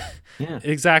 Yes. Yeah.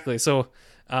 Exactly. So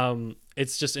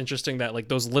it's just interesting that like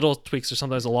those little tweaks are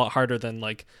sometimes a lot harder than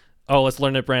like, oh, let's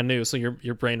learn it brand new. So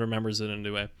your brain remembers it in a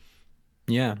new way.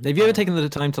 Yeah. Have you ever taken the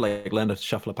time to like learn to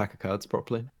shuffle a pack of cards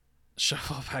properly?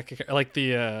 Shuffle a pack of cards? Like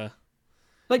the...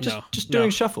 Like just doing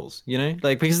shuffles, you know,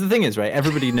 like because the thing is, right?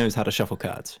 Everybody knows how to shuffle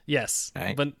cards. Yes,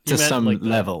 right? But to some like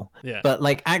level. Yeah. But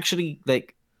like actually,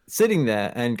 like sitting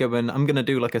there and going, I'm gonna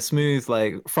do like a smooth,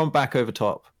 like front, back, over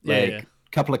top, like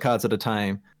couple of cards at a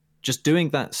time. Just doing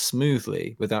that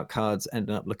smoothly without cards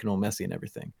ending up looking all messy and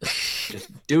everything. Just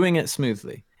doing it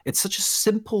smoothly. It's such a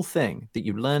simple thing that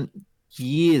you learned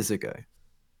years ago,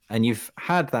 and you've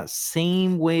had that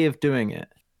same way of doing it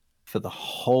for the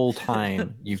whole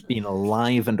time you've been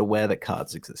alive and aware that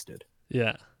cards existed.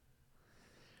 Yeah.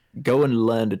 Go and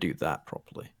learn to do that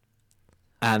properly.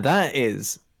 And that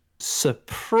is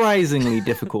surprisingly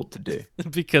difficult to do.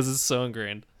 Because it's so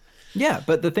ingrained. Yeah,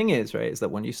 but the thing is, right, is that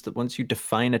once you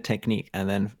define a technique and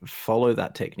then follow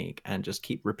that technique and just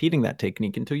keep repeating that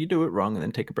technique until you do it wrong and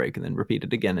then take a break and then repeat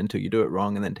it again until you do it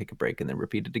wrong and then take a break and then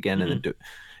repeat it again and then do it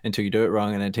until you do it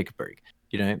wrong and then take a break.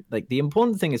 You know, like the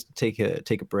important thing is to take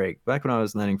a break. Back when I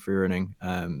was learning free running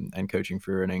and coaching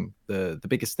free running, the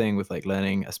biggest thing with like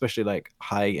learning, especially like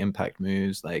high impact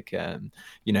moves, like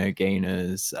you know,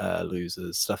 gainers,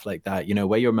 losers, stuff like that. You know,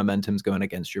 where your momentum's going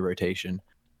against your rotation.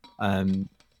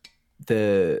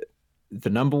 The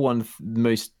number one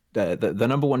most the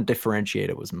number one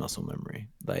differentiator was muscle memory.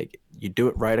 Like you do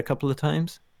it right a couple of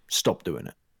times, stop doing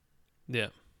it. Yeah.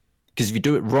 Because if you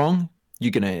do it wrong,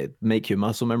 you're gonna make your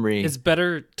muscle memory. It's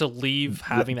better to leave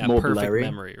having that perfect blurry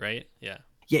memory, right? Yeah.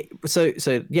 Yeah. So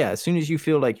yeah, as soon as you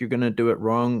feel like you're gonna do it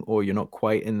wrong, or you're not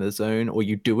quite in the zone, or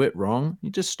you do it wrong,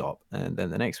 you just stop, and then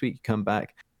the next week you come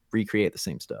back, recreate the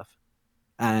same stuff.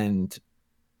 And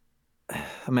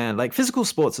man, like physical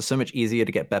sports are so much easier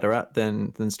to get better at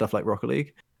than stuff like Rocket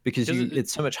League because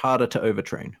it's so much harder to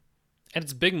overtrain. And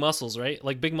it's big muscles, right?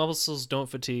 Like big muscles don't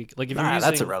fatigue. Like if you're using...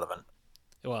 that's irrelevant.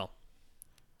 Well,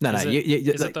 no, is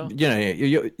it though? You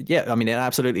know, yeah. I mean, it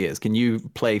absolutely is. Can you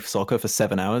play soccer for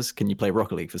 7 hours? Can you play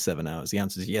Rocket League for 7 hours? The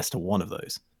answer is yes to one of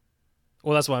those.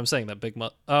 Well, that's why I'm saying that big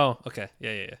Oh, okay.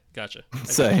 Yeah. Gotcha.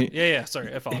 So yeah.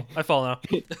 Sorry, I follow now.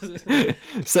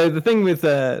 So the thing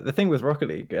with Rocket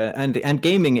League and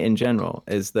gaming in general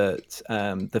is that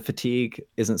the fatigue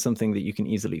isn't something that you can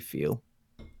easily feel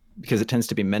because it tends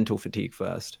to be mental fatigue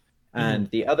first, and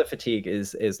the other fatigue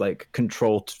is like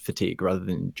controlled fatigue rather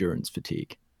than endurance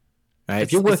fatigue. Right?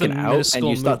 If you're working out and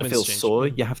you start to feel sore,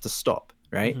 you have to stop.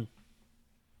 Right?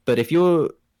 But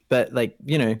like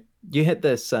you know. You hit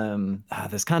this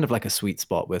there's kind of like a sweet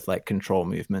spot with like control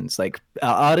movements. Like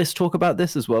artists talk about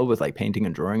this as well with like painting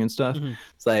and drawing and stuff.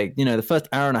 It's like, you know, the first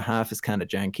hour and a half is kind of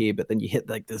janky, but then you hit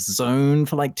like this zone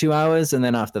for like 2 hours, and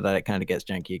then after that it kind of gets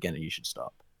janky again and you should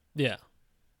stop. Yeah.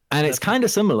 And it's kind of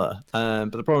similar,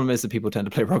 but the problem is that people tend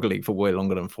to play Rocket League for way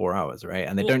longer than 4 hours, right?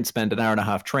 And they don't spend an hour and a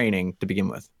half training to begin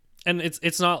with. And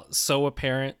it's not so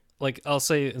apparent. Like I'll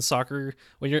say in soccer,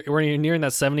 when you're nearing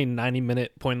that 70-90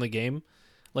 minute point in the game,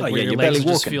 like where your legs are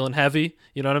just feeling heavy,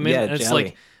 you know what I mean? Yeah, and it's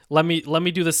like let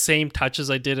me do the same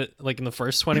touches I did it like in the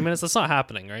first 20 minutes. That's not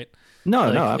happening, right? No,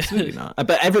 absolutely not.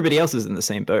 But everybody else is in the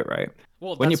same boat, right?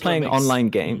 Well, when you're playing online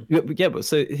game, yeah. But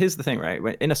so here's the thing, right?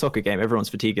 In a soccer game, everyone's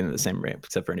fatiguing at the same rate,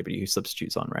 except for anybody who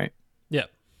substitutes on, right? Yeah.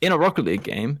 In a Rocket League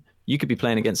game, you could be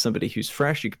playing against somebody who's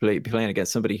fresh. You could be playing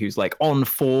against somebody who's like on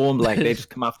form, like they just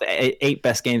come off the eight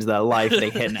best games of their life. They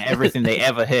hit everything they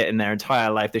ever hit in their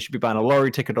entire life. They should be buying a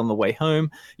lorry ticket on the way home.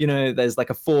 You know, there's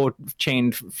like a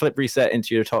 4-chain flip reset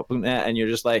into your top net, and you're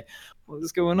just like, what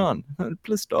is going on?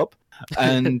 Please stop.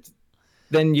 And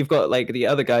then you've got like the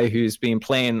other guy who's been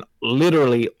playing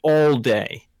literally all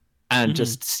day, and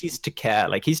just cease to care.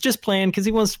 Like, he's just playing because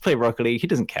he wants to play Rocket League. He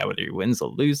doesn't care whether he wins or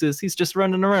loses. He's just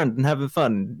running around and having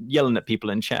fun, yelling at people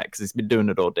in chat because he's been doing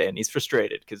it all day, and he's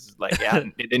frustrated because, like,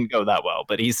 it didn't go that well,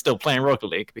 but he's still playing Rocket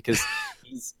League because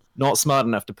he's not smart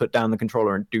enough to put down the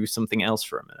controller and do something else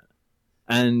for a minute.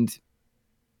 And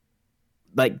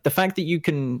like, the fact that you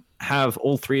can have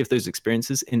all three of those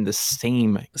experiences in the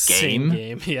same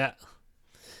game, yeah,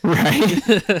 right?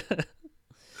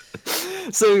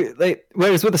 So, like,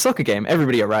 whereas with a soccer game,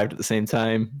 everybody arrived at the same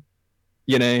time.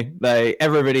 You know, like,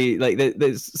 everybody, like,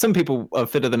 there's some people are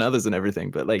fitter than others and everything,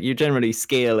 but like, you generally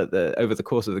scale at over the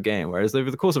course of the game. Whereas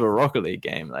over the course of a Rocket League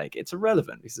game, like, it's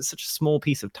irrelevant because it's such a small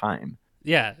piece of time.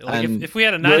 Yeah, like if we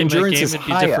had a 90-minute game, it'd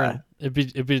be higher. different.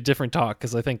 It'd be a different talk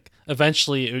because I think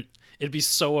eventually it'd be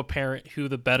so apparent who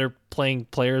the better playing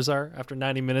players are after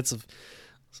 90 minutes of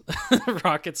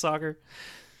Rocket Soccer.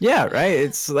 Yeah, right.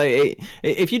 It's like,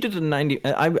 if you did a 90,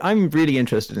 I'm really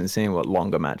interested in seeing what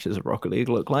longer matches of Rocket League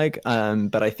look like.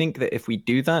 But I think that if we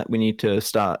do that, we need to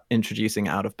start introducing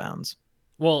out of bounds.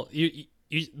 Well,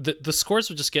 the scores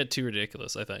would just get too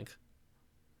ridiculous, I think.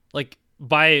 Like,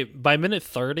 by minute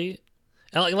 30,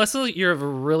 and like, unless you're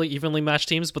really evenly matched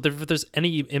teams, but if there's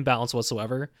any imbalance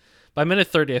whatsoever, by minute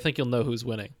 30, I think you'll know who's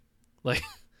winning. Like,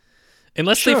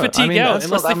 unless they fatigue out,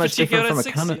 unless they fatigue out at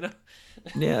 60, you know?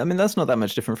 Yeah, I mean, that's not that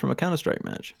much different from a Counter-Strike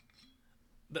match.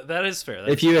 That is fair.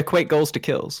 If you equate goals to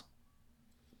kills.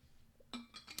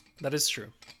 That is true.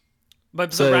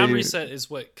 But the round reset is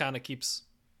what kind of keeps...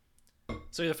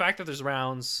 So the fact that there's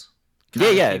rounds...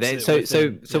 Yeah.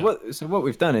 So what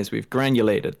we've done is we've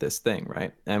granulated this thing,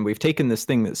 right? And we've taken this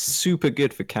thing that's super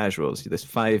good for casuals, this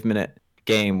 5-minute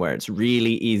game where it's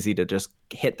really easy to just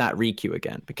hit that requeue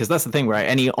again. Because that's the thing, right?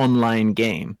 Any online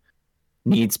game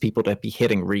needs people to be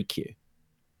hitting requeue.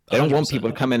 They don't 100%. Want people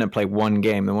to come in and play one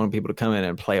game. They want people to come in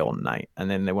and play all night,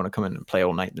 and then they want to come in and play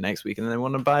all night the next week, and then they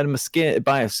want to buy them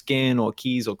buy a skin or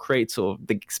keys or crates or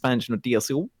the expansion or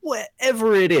DLC or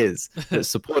whatever it is that's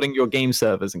supporting your game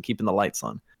servers and keeping the lights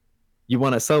on. You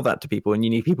want to sell that to people, and you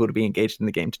need people to be engaged in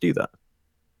the game to do that.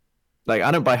 Like,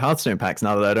 I don't buy Hearthstone packs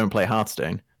now that I don't play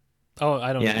Hearthstone. Oh,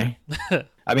 I don't. Yeah.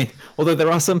 I mean, although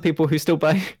there are some people who still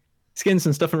buy skins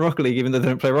and stuff in Rocket League, even though they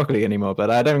don't play Rocket League anymore.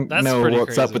 But I don't know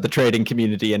what's up with the trading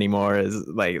community anymore. Is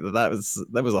like that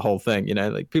was a whole thing, you know.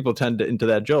 Like, people turned it into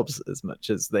their jobs as much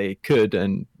as they could,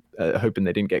 and hoping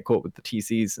they didn't get caught with the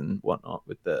TCs and whatnot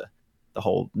with the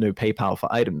whole no PayPal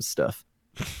for items stuff.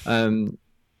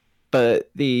 But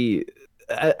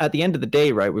at the end of the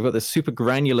day, right, we've got this super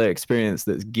granular experience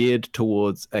that's geared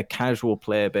towards a casual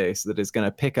player base that is going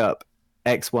to pick up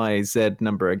X, Y, Z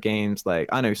number of games. Like,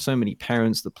 I know so many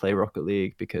parents that play Rocket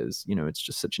League because, you know, it's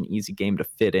just such an easy game to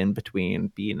fit in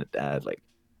between being a dad. Like,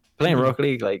 playing Rocket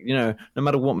League, like, you know, no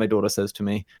matter what my daughter says to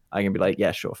me, I can be like,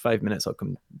 yeah, sure, 5 minutes, I'll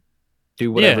come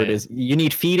do whatever it is. You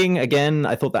need feeding again?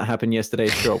 I thought that happened yesterday.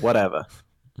 Sure, whatever.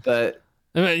 But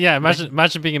yeah,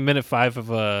 imagine being in minute 5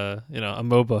 of a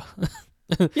MOBA.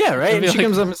 Yeah, right. And she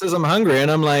comes up and says, I'm hungry.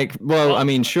 And I'm like, well, I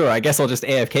mean, sure, I guess I'll just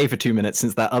AFK for 2 minutes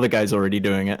since that other guy's already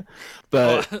doing it.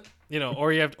 But, well, you know,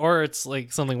 or it's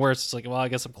like something worse. It's like, well, I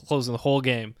guess I'm closing the whole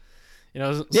game. You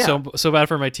know, so bad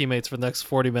for my teammates for the next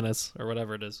 40 minutes or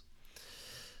whatever it is.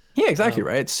 Yeah, exactly,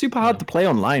 right. It's super hard to play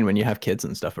online when you have kids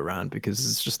and stuff around because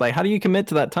it's just like, how do you commit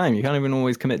to that time? You can't even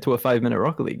always commit to a 5-minute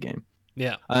Rocket League game.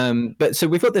 Yeah. But so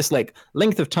we've got this like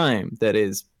length of time that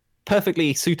is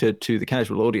perfectly suited to the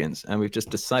casual audience, and we've just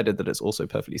decided that it's also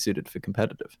perfectly suited for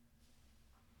competitive.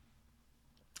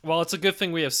 Well, it's a good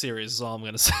thing we have series, is all I'm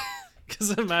going to say.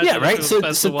 Because imagine, yeah, right. So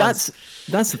that's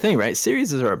the thing, right?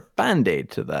 Series are a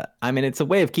band-aid to that. I mean, it's a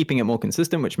way of keeping it more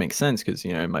consistent, which makes sense because,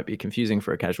 you know, it might be confusing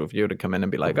for a casual viewer to come in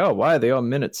and be like, "Oh, why are they on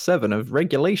minute 7 of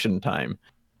regulation time?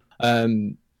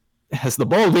 Has the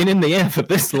ball been in the air for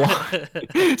this long?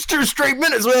 It's 2 straight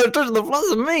minutes without touching the floor.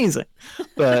 It's amazing."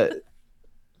 But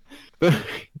get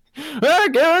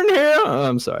in here. Oh,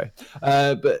 I'm sorry.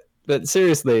 But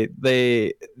seriously,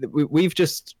 we've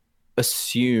just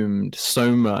assumed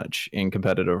so much in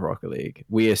competitive Rocket League.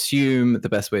 We assume the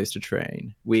best ways to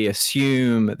train. We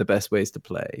assume the best ways to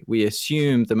play. We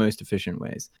assume the most efficient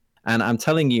ways. And I'm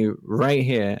telling you right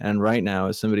here and right now,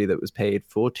 as somebody that was paid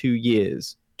for 2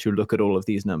 years to look at all of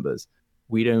these numbers,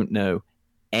 we don't know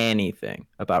anything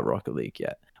about Rocket League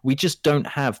yet. We just don't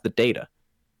have the data.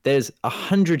 There's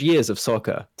 100 years of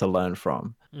soccer to learn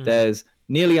from. There's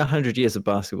nearly 100 years of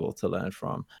basketball to learn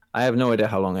from. I have no idea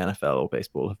how long NFL or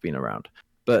baseball have been around.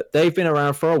 but they've been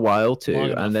around for a while Long too.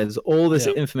 enough. And there's all this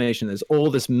Yeah. information, there's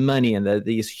all this money, and there are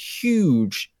these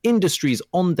huge industries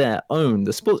on their own.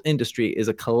 The sports industry is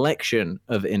a collection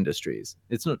of industries.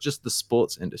 It's not just the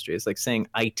sports industry. It's like saying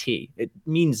IT. It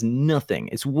means nothing.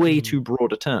 It's way too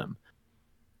broad a term.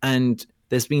 And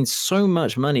there's been so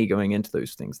much money going into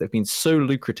those things. They've been so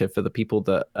lucrative for the people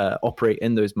that operate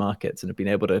in those markets and have been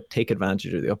able to take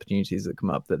advantage of the opportunities that come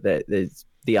up, that there's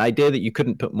the idea that you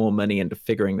couldn't put more money into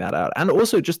figuring that out. And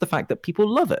also just the fact that people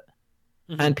love it.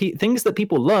 And things that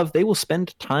people love, they will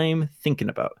spend time thinking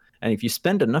about. And if you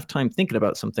spend enough time thinking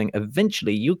about something,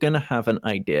 eventually you're going to have an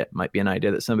idea. It might be an idea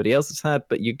that somebody else has had,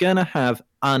 but you're going to have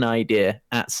an idea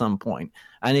at some point.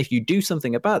 And if you do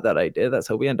something about that idea, that's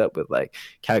how we end up with like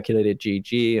calculated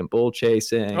GG and ball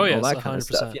chasing, all that kind of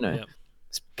stuff. You know, yeah.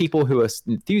 It's people who are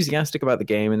enthusiastic about the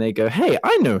game and they go, hey,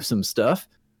 I know some stuff.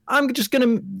 I'm just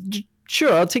going to,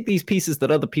 sure, I'll take these pieces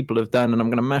that other people have done and I'm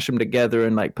going to mash them together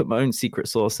and like put my own secret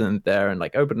sauce in there and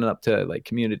like open it up to like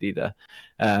community to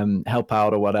help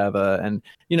out or whatever. And,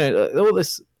 you know,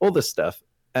 all this stuff.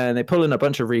 And they pull in a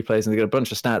bunch of replays and they get a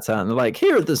bunch of stats out and they're like,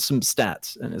 here are some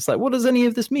stats. And it's like, what does any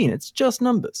of this mean? It's just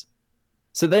numbers.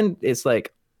 So then it's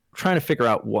like trying to figure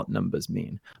out what numbers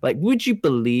mean. Like, would you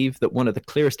believe that one of the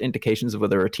clearest indications of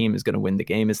whether a team is going to win the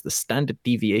game is the standard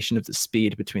deviation of the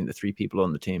speed between the three people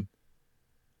on the team?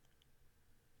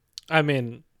 I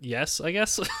mean, yes, I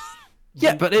guess.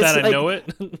 Yeah, but it's that I like, know it.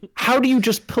 How do you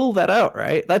just pull that out,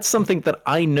 right? That's something that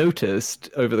I noticed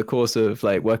over the course of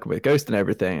like working with Ghost and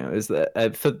everything. Is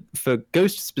that for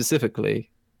Ghost specifically,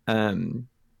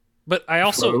 but I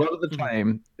also for a lot of the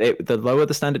time, the lower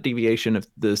the standard deviation of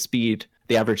the speed,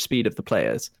 the average speed of the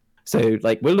players. So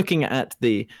like we're looking at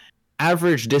the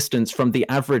average distance from the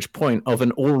average point of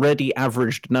an already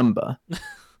averaged number.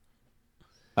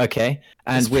 Okay,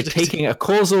 and we're taking a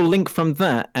causal link from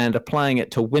that and applying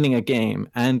it to winning a game,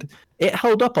 and it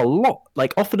held up a lot,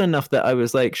 like often enough that I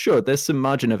was like, sure, there's some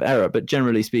margin of error, but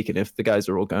generally speaking, if the guys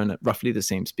are all going at roughly the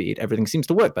same speed, everything seems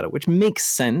to work better, which makes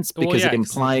sense because it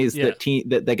implies that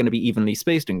they're going to be evenly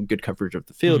spaced and good coverage of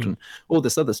the field and all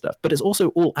this other stuff. But it's also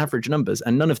all average numbers,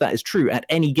 and none of that is true at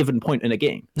any given point in a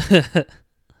game.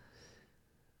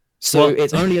 So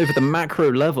it's only over the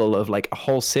macro level of like a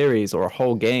whole series or a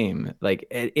whole game, like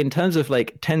in terms of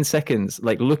like 10 seconds,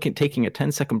 like taking a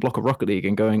 10-second block of Rocket League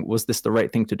and going, was this the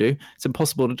right thing to do? It's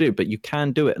impossible to do, but you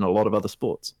can do it in a lot of other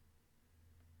sports.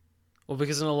 Well,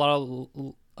 because in a lot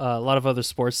of other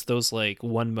sports, those like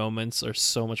one moments are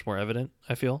so much more evident,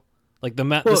 I feel. Like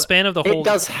the span of the whole. It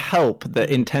does help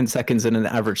that in 10 seconds in an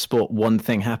average sport, one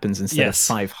thing happens instead of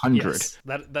 500.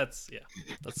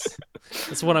 Yes.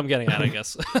 That's what I'm getting at, I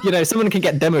guess. You know, someone can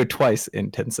get demoed twice in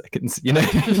 10 seconds, you know?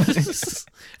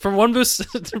 From one boost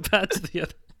pad to the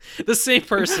other. The same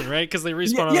person, right? Because they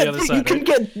respawn on the other side.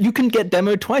 You can get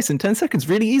demoed twice in 10 seconds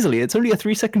really easily. It's only a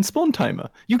 3-second spawn timer.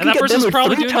 You can and that get person's demoed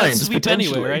probably 3 doing that times sweep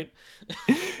anyway, right?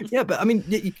 Yeah, but I mean,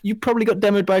 you probably got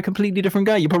demoed by a completely different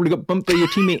guy. You probably got bumped by your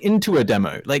teammate into a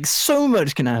demo. Like, so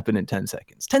much can happen in 10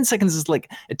 seconds. 10 seconds is like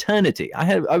eternity.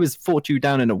 I was 4-2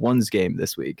 down in a ones game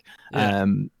this week. Yeah.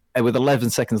 With 11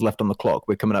 seconds left on the clock,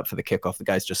 we're coming up for the kickoff. The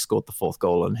guy's just scored the 4th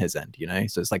goal on his end, you know?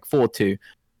 So it's like 4-2,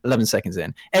 11 seconds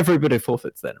in. Everybody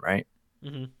forfeits then, right?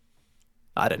 Mm-hmm.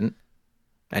 I didn't.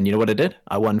 And you know what I did?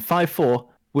 I won 5-4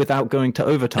 without going to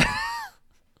overtime.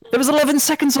 There was 11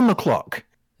 seconds on the clock.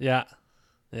 Yeah.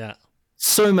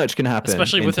 So much can happen,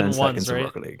 especially within ones, right?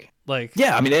 Rocket League. Like,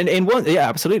 yeah, I mean, in one, yeah,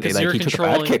 absolutely. Like he took a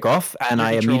bad kickoff, and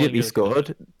I immediately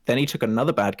scored. Then he took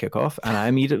another bad kickoff, and I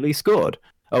immediately scored.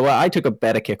 Oh, well, I took a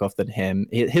better kickoff than him.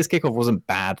 His kickoff wasn't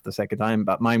bad the second time,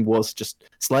 but mine was just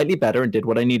slightly better and did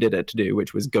what I needed it to do,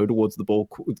 which was go towards the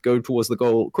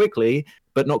goal quickly,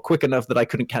 but not quick enough that I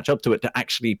couldn't catch up to it to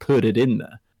actually put it in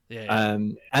there. Yeah.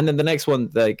 And then the next one,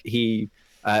 like he,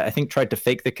 I think tried to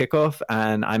fake the kickoff,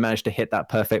 and I managed to hit that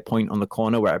perfect point on the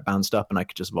corner where it bounced up, and I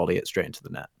could just volley it straight into the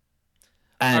net.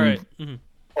 And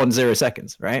on 0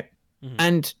 seconds, right? Mm-hmm.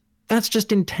 And that's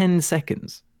just in 10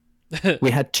 seconds.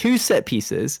 We had 2 set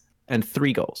pieces and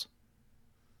 3 goals.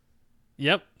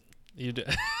 Yep, you do.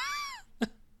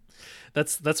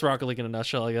 That's Rocket League in a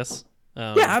nutshell, I guess.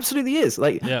 Yeah, absolutely is.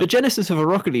 Like the genesis of a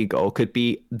Rocket League goal could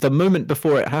be the moment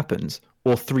before it happens,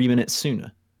 or 3 minutes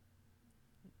sooner.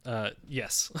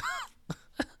 Yes.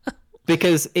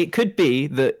 Because it could be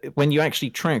that when you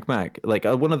actually track back, like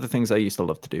one of the things I used to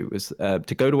love to do was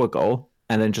to go to a goal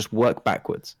and then just work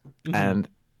backwards and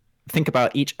think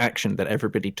about each action that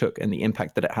everybody took and the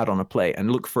impact that it had on a play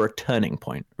and look for a turning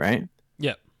point, right?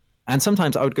 Yeah. And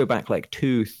sometimes I would go back like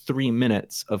 2-3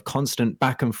 minutes of constant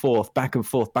back and forth, back and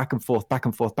forth, back and forth, back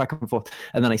and forth, back and forth.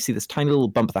 And then I see this tiny little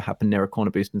bump that happened near a corner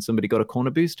boost and somebody got a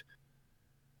corner boost.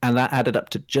 and that added up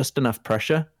to just enough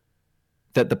pressure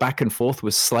that the back and forth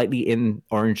was slightly in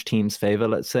orange team's favor,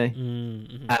 let's say.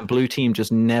 Mm-hmm. And blue team just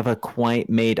never quite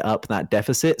made up that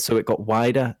deficit. So it got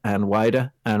wider and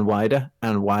wider and wider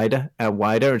and wider and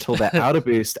wider until they're out of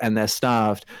boost and they're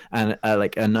starved. And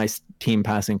like a nice team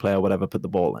passing player or whatever put the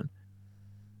ball in.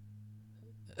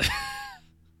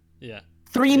 Yeah.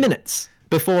 3 minutes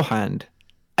beforehand.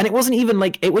 And it wasn't even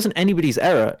like, it wasn't anybody's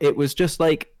error. It was just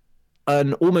like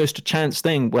an almost a chance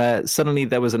thing where suddenly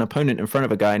there was an opponent in front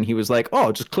of a guy and he was like,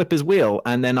 oh, just clip his wheel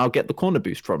and then I'll get the corner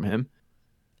boost from him.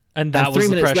 And that was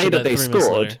 3 minutes the later they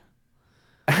scored.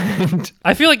 And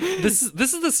I feel like this is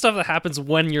the stuff that happens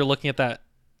when you're looking at that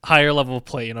higher level of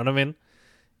play, you know what I mean?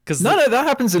 No, that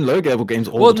happens in low level games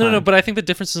all the time. No, but I think the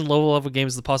difference in low level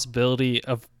games is the possibility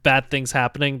of bad things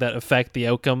happening that affect the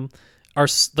outcome.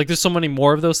 Like there's so many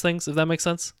more of those things, if that makes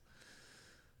sense.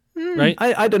 Right?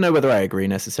 I don't know whether I agree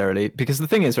necessarily, because the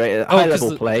thing is, right, at high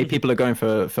level play, people are going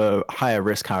for higher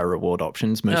risk, higher reward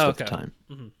options most of the time.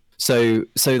 Mm-hmm.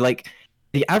 So like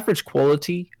the average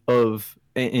quality of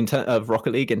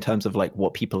Rocket League in terms of like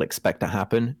what people expect to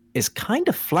happen is kind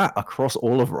of flat across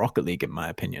all of Rocket League, in my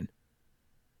opinion.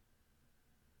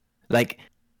 Like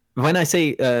when I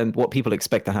say what people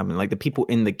expect to happen, like the people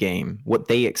in the game, what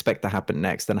they expect to happen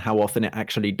next and how often it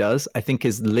actually does, I think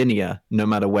is linear no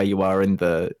matter where you are in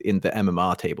the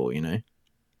MMR table, you know?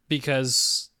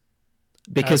 Because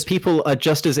people are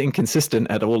just as inconsistent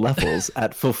at all levels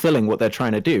at fulfilling what they're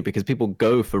trying to do, because people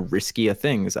go for riskier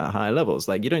things at higher levels.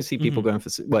 Like you don't see people going for,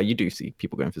 well, you do see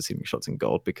people going for ceiling shots in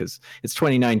gold because it's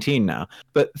 2019 now.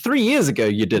 But 3 years ago,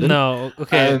 you didn't. No,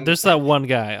 okay. There's that one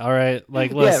guy, all right?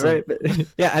 Like, listen. Yeah, right. But,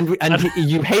 yeah, and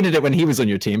you hated it when he was on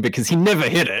your team because he never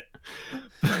hit it.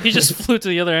 He just flew to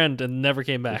the other end and never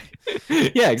came back.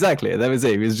 Yeah, exactly. That was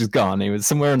it. He was just gone. He was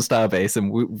somewhere on Starbase,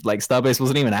 and Starbase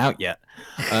wasn't even out yet.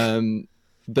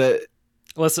 But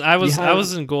listen, I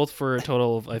was in gold for a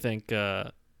total of I think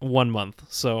 1 month.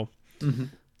 So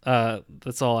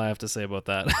that's all I have to say about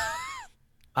that.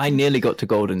 I nearly got to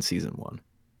gold in season 1.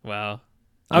 Wow.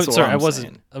 I'm sorry, I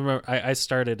wasn't. I remember I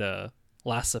started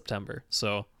last September.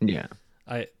 So yeah,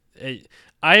 I did.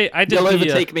 You'll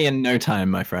overtake me in no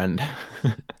time, my friend.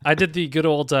 I did the good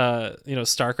old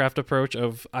StarCraft approach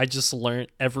of I just learned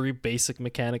every basic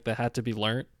mechanic that had to be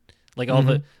learned. Like all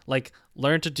the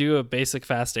learn to do a basic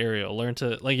fast aerial, learn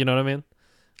to you know what I mean?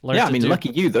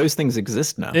 Lucky you, those things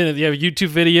exist now. Yeah, you have a YouTube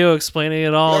video explaining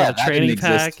it all, a training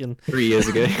pack, and 3 years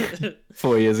ago,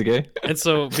 4 years ago. And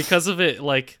so because of it,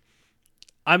 like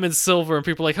I'm in silver, and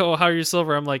people are like, "Oh, how are you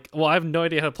silver?" I'm like, "Well, I have no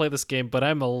idea how to play this game, but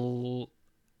all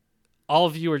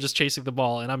of you are just chasing the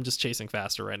ball, and I'm just chasing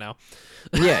faster right now."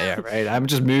 Yeah, right. I'm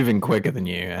just moving quicker than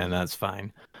you, and that's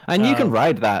fine. And you can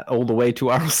ride that all the way to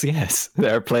RLCS.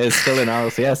 There are players still in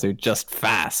RLCS who are just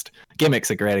fast. Gimmick's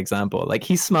a great example. Like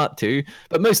he's smart too,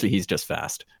 but mostly he's just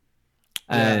fast.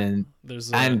 And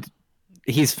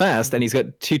he's fast, and he's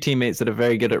got 2 teammates that are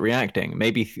very good at reacting.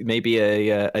 Maybe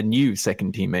a new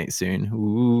second teammate soon.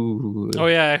 Ooh. Oh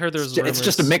yeah, I heard there's. It's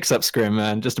just a mix-up scrim,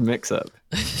 man. Just a mix-up.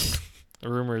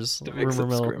 Rumors, rumor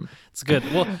mill. It's good.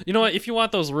 Well, you know what? If you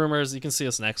want those rumors, you can see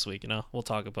us next week. You know, we'll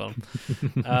talk about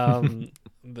them.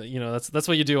 That's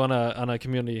what you do on a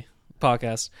community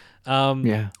podcast.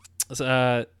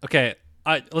 Okay.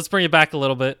 Let's bring it back a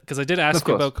little bit because I did ask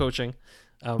you about coaching.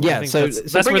 So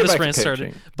that's where this rant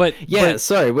started. But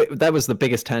sorry, that was the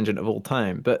biggest tangent of all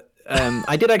time. But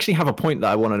I did actually have a point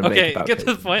that I wanted to make about get coaching.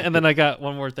 to the point, and then I got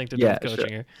one more thing to do with coaching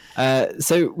here.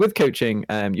 So with coaching,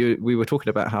 we were talking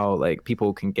about how like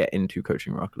people can get into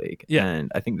coaching Rocket League,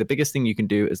 and I think the biggest thing you can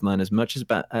do is learn as much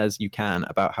as you can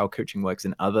about how coaching works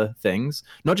in other things,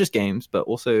 not just games, but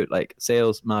also like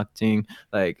sales, marketing,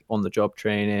 like on the job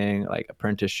training, like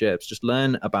apprenticeships. Just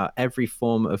learn about every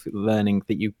form of learning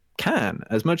that you can,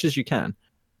 as much as you can.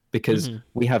 Because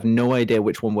we have no idea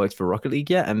which one works for Rocket League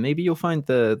yet, and maybe you'll find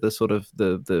the sort of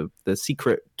the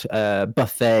secret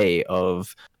buffet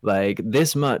of like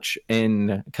this much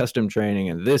in custom training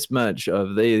and this much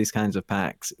of these kinds of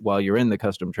packs while you're in the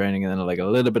custom training, and then like a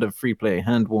little bit of free play,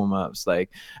 hand warm ups,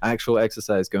 like actual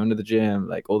exercise, going to the gym,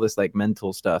 like all this like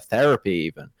mental stuff, therapy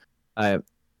even.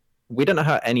 We don't know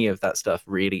how any of that stuff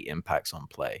really impacts on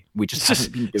play. We just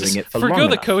haven't been doing it for long enough.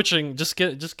 Forgo the coaching. Just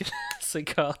get say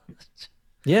college.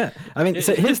 Yeah, I mean,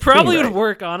 so it probably would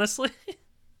work, honestly.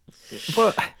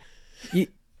 Well,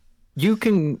 you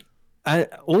can.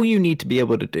 All you need to be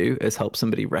able to do is help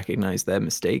somebody recognize their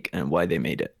mistake and why they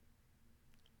made it.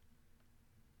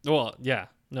 Well, yeah,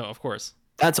 no, of course.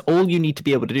 That's all you need to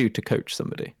be able to do to coach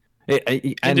somebody.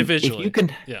 Individually, if you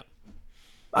can. Yeah.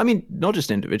 I mean, not just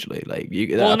individually. Like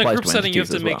in a group setting, you have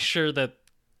to make sure that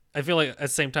I feel like at the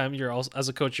same time, you're also, as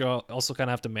a coach, you also kind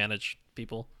of have to manage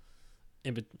people.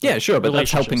 Yeah, sure, but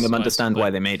that's helping them relationships-wise, understand why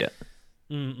they made it.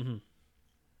 Mm-hmm.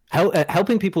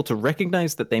 Helping people to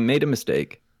recognize that they made a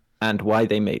mistake and why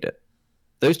they made it.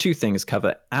 Those two things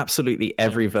cover absolutely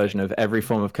every version of every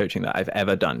form of coaching that I've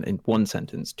ever done in one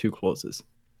sentence, 2 clauses.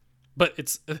 But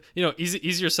it's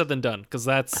easier said than done, because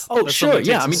that's sure,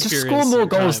 yeah. I mean, just score more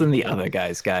goals than the other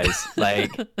guys.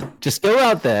 Like, just go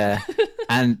out there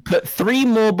and put 3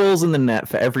 more balls in the net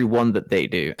for every one that they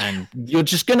do, and you're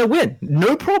just gonna win,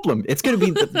 no problem. It's gonna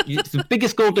be the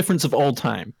biggest goal difference of all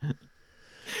time.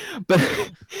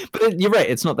 But you're right,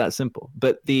 it's not that simple.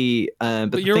 But the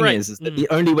thing right. is that the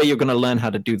only way you're gonna learn how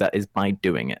to do that is by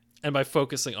doing it, and by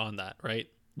focusing on that, right?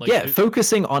 Like,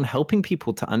 focusing on helping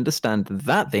people to understand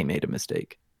that they made a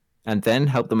mistake, and then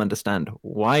help them understand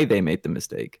why they made the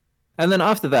mistake. And then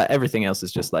after that, everything else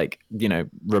is just like,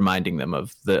 reminding them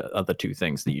of the other 2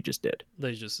 things that you just did.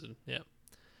 Yeah.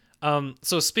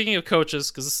 So speaking of coaches,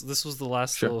 because this was the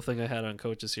last little thing I had on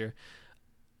coaches here,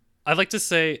 I'd like to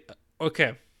say,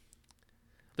 okay,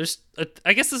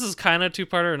 I guess this is kind of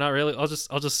 2-parter, or not really. I'll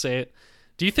just say it.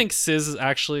 Do you think Sizz is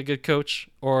actually a good coach,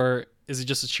 or is he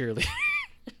just a cheerleader?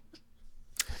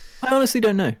 I honestly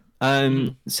don't know.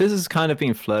 Sizz has kind of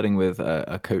been flirting with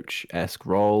a coach-esque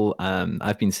role.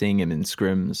 I've been seeing him in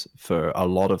scrims for a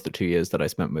lot of the 2 years that I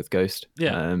spent with Ghost.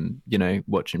 Yeah.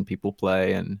 Watching people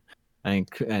play and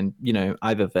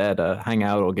either there to hang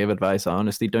out or give advice. I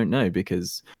honestly don't know,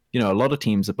 because a lot of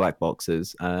teams are black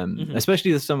boxes.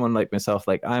 Especially as someone like myself,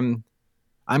 like I'm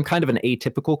kind of an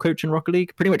atypical coach in Rocket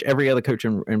League. Pretty much every other coach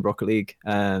in Rocket League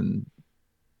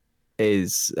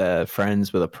is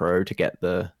friends with a pro to get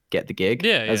the gig,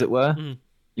 as it were.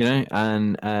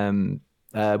 And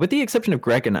with the exception of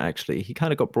Gregan, actually, he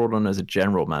kind of got brought on as a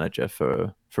general manager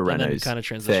for Renault's kind of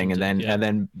thing, and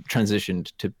then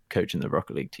transitioned to coaching the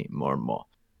Rocket League team more and more.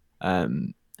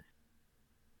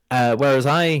 Whereas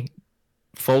I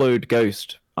followed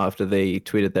Ghost after they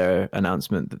tweeted their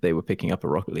announcement that they were picking up a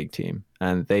Rocket League team,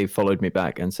 and they followed me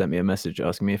back and sent me a message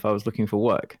asking me if I was looking for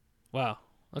work. Wow.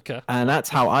 Okay. And that's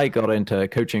how I got into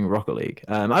coaching Rocket League.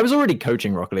 I was already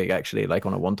coaching Rocket League, actually, like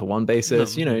on a 1-to-1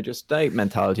 basis, just like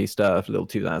mentality stuff, a little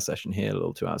 2-hour session here, a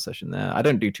little 2-hour session there. I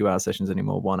don't do 2-hour sessions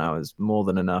anymore. 1 hour is more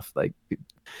than enough. Like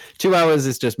 2 hours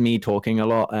is just me talking a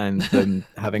lot and then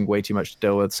having way too much to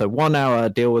deal with. So 1 hour,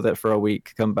 deal with it for a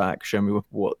week, come back, show me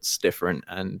what's different,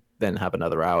 and then have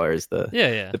another hour is the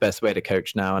best way to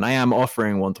coach now. And I am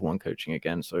offering 1-to-1 coaching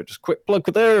again. So just quick plug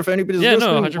there. If anybody's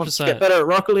listening, wants to get better at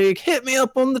Rocket League, hit me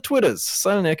up on the Twitters,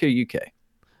 Silent Echo UK.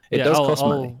 It does cost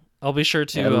money. I'll be sure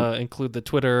to include the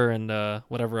Twitter and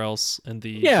whatever else in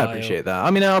the bio. I appreciate that. I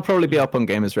mean, I'll probably be up on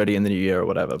Gamers Ready in the new year or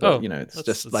whatever, but it's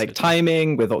just like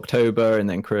timing with October and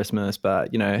then Christmas. But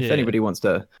if anybody wants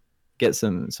to get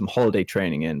some holiday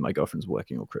training in, my girlfriend's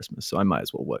working all Christmas, so I might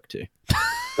as well work too.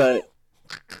 But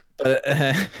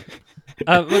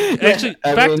actually,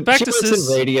 back to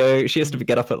Sizz. Radio. She has to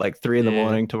get up at like 3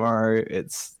 a.m. tomorrow.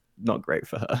 It's not great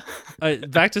for her.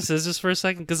 Back to Sizz just for a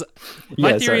second, because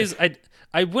my theory is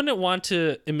I wouldn't want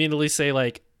to immediately say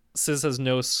like Sizz has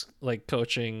no like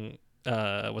coaching.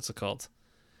 What's it called?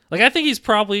 Like, I think he's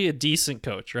probably a decent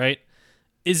coach, right?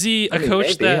 Is he a coach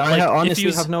maybe. that like, I honestly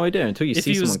have no idea until you see.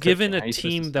 If he was given a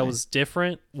team that was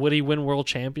different, would he win world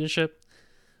championship?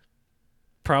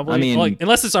 Probably. I mean,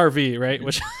 unless it's RV, right?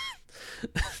 Which,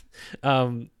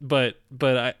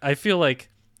 but I feel like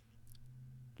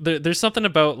there's something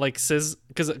about like Sizz,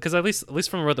 because at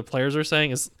least from what the players are saying,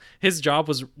 is his job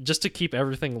was just to keep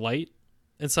everything light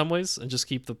in some ways and just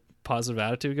keep the positive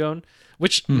attitude going,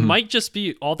 which might just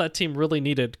be all that team really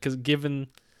needed, because given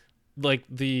like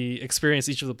the experience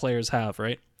each of the players have,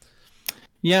 right?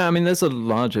 Yeah, I mean, there's a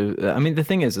larger. I mean, the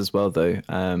thing is as well, though,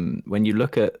 when you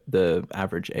look at the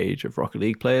average age of Rocket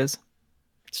League players,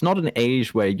 it's not an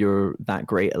age where you're that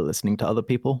great at listening to other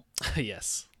people.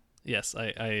 Yes,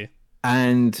 I.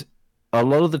 And a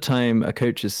lot of the time, a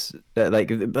coach is like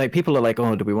people are like,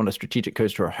 oh, do we want a strategic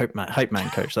coach or a hype man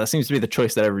coach? That seems to be the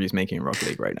choice that everybody's making in Rocket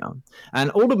League right now. And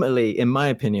ultimately, in my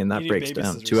opinion, that breaks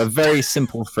down to a very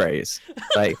simple phrase.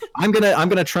 Like, I'm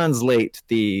gonna translate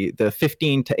the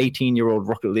 15 to 18-year-old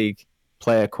Rocket League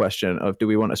player question of, do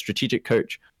we want a strategic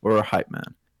coach or a hype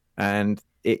man? And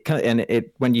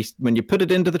when you put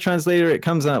it into the translator, it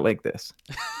comes out like this.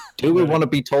 Do we want to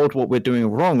be told what we're doing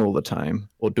wrong all the time,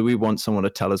 or do we want someone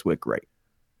to tell us we're great?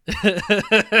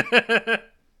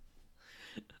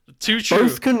 Too true.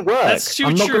 Both can work.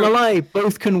 I'm not going to lie,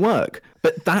 both can work.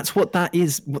 But that's what that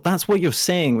is. That's what you're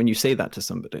saying when you say that to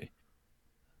somebody.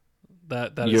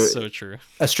 That is so true.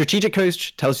 A strategic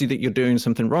coach tells you that you're doing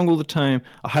something wrong all the time.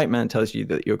 A hype man tells you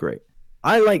that you're great.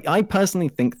 I personally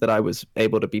think that I was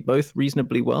able to be both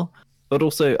reasonably well, but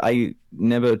also I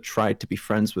never tried to be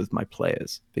friends with my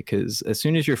players because as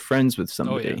soon as you're friends with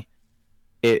somebody,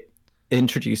 it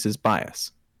introduces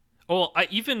bias. Well, I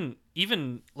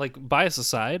even like bias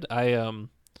aside,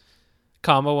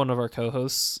 Kama, one of our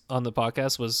co-hosts on the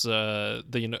podcast, was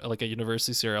like a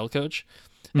university CRL coach,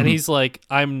 and he's like,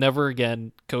 I'm never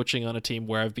again coaching on a team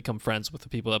where I've become friends with the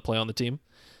people that play on the team.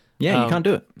 Yeah, you can't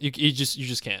do it. You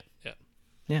just can't. Yeah.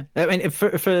 Yeah, I mean, for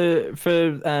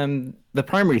the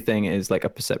primary thing is like a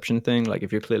perception thing. Like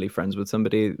if you're clearly friends with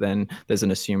somebody, then there's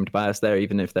an assumed bias there,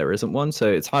 even if there isn't one.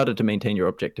 So it's harder to maintain your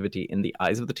objectivity in the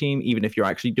eyes of the team, even if you're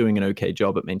actually doing an okay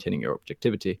job at maintaining your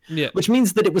objectivity. Yeah. Which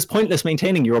means that it was pointless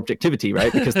maintaining your objectivity,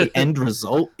 right? Because the end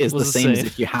result is the same as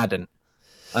if you hadn't.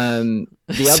 The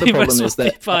other problem is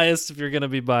that biased if you're gonna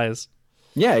be biased.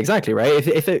 Yeah, exactly, right.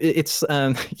 If it's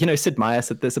Sid Meier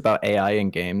said this about AI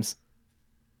in games.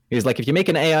 He was like, if you make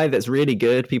an AI that's really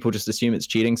good, people just assume it's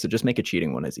cheating, so just make a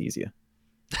cheating one. It's easier.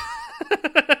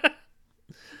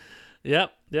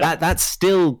 Yep. That's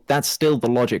still the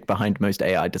logic behind most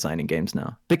AI designing games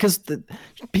now, because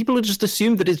people have just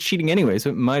assumed that it's cheating anyway, so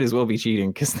it might as well be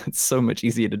cheating because that's so much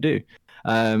easier to do.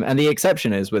 And the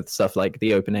exception is with stuff like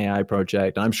the OpenAI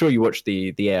project. And I'm sure you watched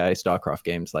the AI StarCraft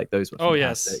games, like those were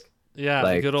fantastic. Oh yes. Yeah,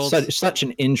 like good old... such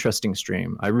an interesting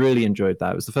stream. I really enjoyed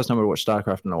that. It was the first time I watched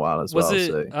StarCraft in a while as well.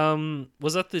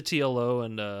 Was that the TLO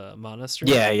and Mana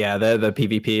stream? Yeah, the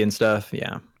PvP and stuff.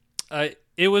 Yeah.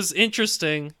 It was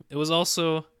interesting. It was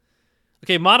also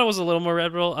okay. Mana was a little more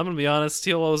red roll. I'm gonna be honest.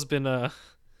 TLO has been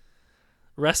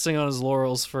resting on his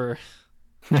laurels for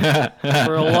a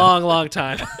long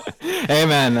time. Hey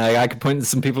man, I could point to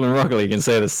some people in Rocket League and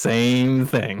say the same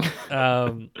thing.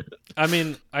 I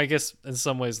mean, I guess in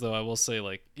some ways though, I will say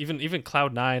like even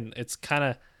Cloud9, it's kind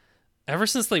of ever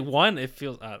since they won, it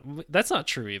feels that's not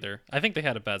true either. I think they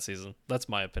had a bad season. That's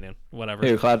my opinion. Whatever.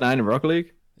 Who, Cloud9 in Rocket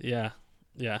League? Yeah.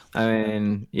 I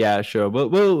mean, yeah, sure.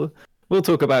 We'll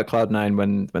talk about Cloud9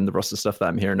 when the roster stuff that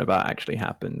I'm hearing about actually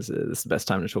happens. This is the best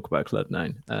time to talk about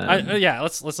Cloud9.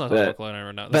 Let's not talk about Cloud9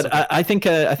 right now. That's but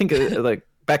okay. I think like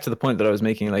back to the point that I was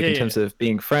making, like in terms of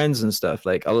being friends and stuff.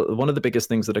 Like one of the biggest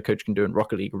things that a coach can do in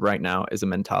Rocket League right now is a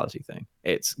mentality thing.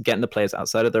 It's getting the players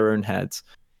outside of their own heads,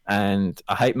 and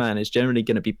a hype man is generally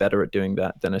going to be better at doing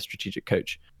that than a strategic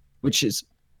coach, which is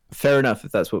fair enough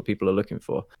if that's what people are looking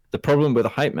for. The problem with a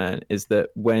hype man is that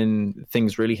when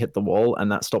things really hit the wall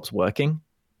and that stops working,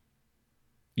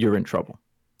 you're in trouble.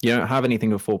 You don't have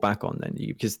anything to fall back on then,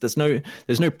 because there's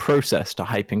no process to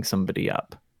hyping somebody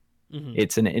up. Mm-hmm.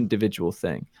 It's an individual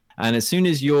thing, and as soon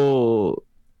as if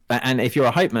you're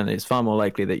a hype man, it's far more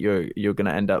likely that you're going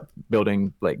to end up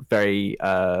building like very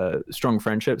strong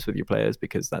friendships with your players,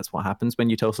 because that's what happens when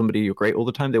you tell somebody you're great all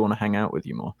the time. They want to hang out with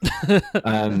you more.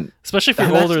 Especially if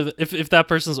you're older. If that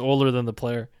person's older than the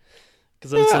player,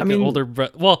 because it's an older.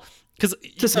 Well, because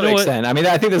to some extent, I mean,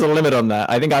 I think there's a limit on that.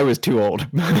 I think I was too old.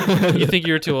 You think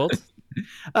you were too old?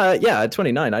 Yeah, at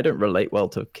 29, I don't relate well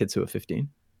to kids who are 15.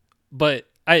 But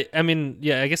I mean,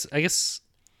 yeah, I guess.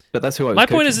 But that's who I was. My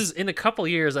coaching. point is in a couple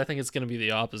of years, I think it's going to be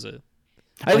the opposite.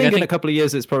 I think in a couple of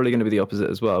years, it's probably going to be the opposite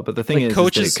as well. But the thing is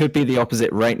that it could be the opposite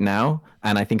right now,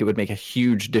 and I think it would make a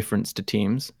huge difference to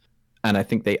teams. And I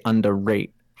think they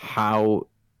underrate how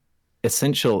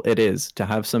essential it is to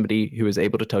have somebody who is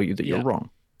able to tell you that you're wrong.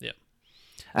 Yeah,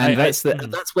 and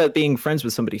that's where being friends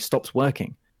with somebody stops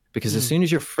working, because as soon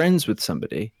as you're friends with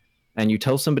somebody and you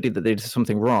tell somebody that they did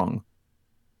something wrong,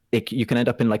 you can end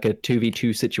up in like a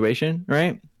 2v2 situation,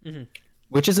 right? Mm-hmm.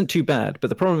 Which isn't too bad. But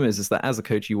the problem is that as a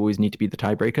coach, you always need to be the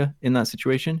tiebreaker in that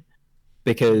situation,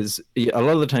 because a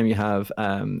lot of the time you have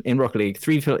in Rocket League,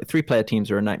 three player teams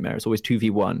are a nightmare. It's always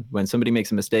 2v1. When somebody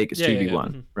makes a mistake, it's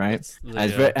 2v1, right?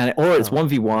 Or it's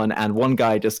 1v1 and one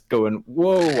guy just going,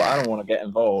 whoa, I don't want to get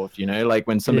involved, like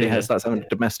when somebody starts having a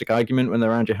domestic argument when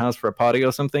they're around your house for a party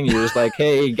or something, you're just like,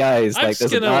 hey guys, like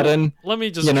there's a garden. Let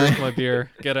me just drink my beer,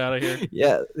 get out of here.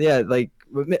 Yeah, like,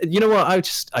 you know what,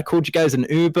 I called you guys an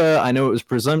Uber. I know it was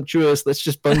presumptuous. Let's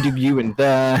just bundle you in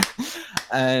there.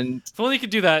 And if only you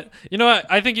could do that. You know what?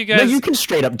 I think you guys. No, you can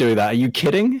straight up do that. Are you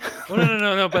kidding?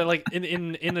 No. But like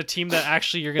in a team that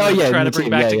actually you're gonna try to bring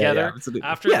back together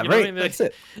after. Yeah, right. That's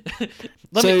it.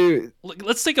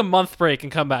 Let's take a month break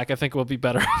and come back. I think we'll be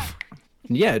better.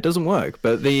 Yeah, it doesn't work.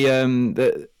 But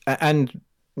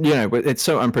it's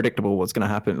so unpredictable what's going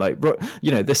to happen. Like,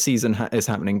 this season is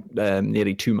happening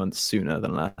nearly 2 months sooner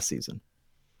than last season.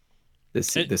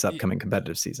 This upcoming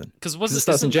competitive season, because it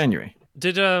starts in January.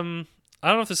 I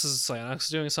don't know if this is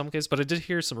Psyonix doing in some case, but I did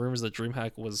hear some rumors that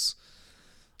DreamHack was,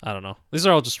 I don't know. These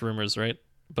are all just rumors, right?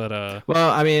 But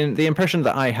Well, I mean, the impression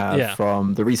that I have yeah,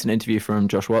 from the recent interview from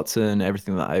Josh Watson,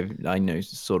 everything that I know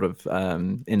sort of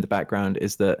in the background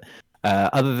is that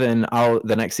other than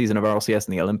the next season of RLCS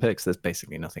and the Olympics, there's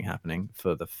basically nothing happening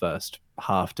for the first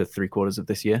half to 3/4 of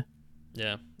this year.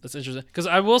 yeah, that's interesting. Because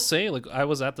I will say, like, I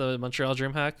was at the Montreal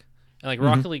DreamHack, and like Mhm.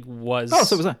 Rocket League Oh, so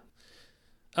was. was I.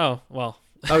 Oh well.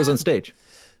 I was on stage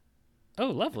Oh,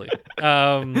 lovely.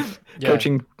 Yeah.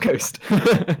 coaching Ghost.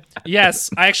 Yes,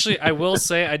 I will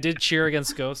say I did cheer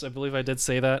against Ghosts. I believe I did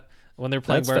say that when they were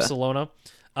playing That's fair. Barcelona,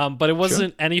 but it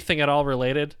wasn't anything at all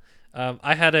related.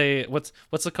 I had a what's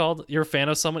it called? You're a fan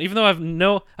of someone, even though I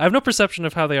have no perception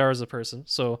of how they are as a person.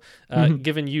 So,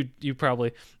 given you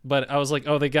probably, but I was like,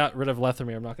 oh, they got rid of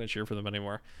Lethamyr. I'm not going to cheer for them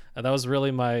anymore. That was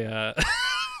really my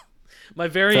my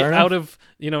very Fair enough. out of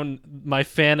my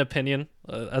fan opinion,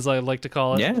 as I like to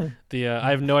call it. Yeah. The I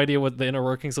have no idea what the inner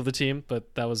workings of the team,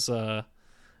 but that was Yeah,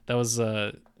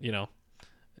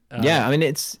 I mean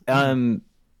it's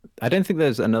I don't think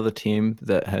there's another team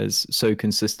that has so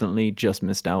consistently just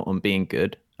missed out on being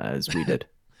good as we did.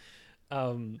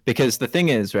 Because the thing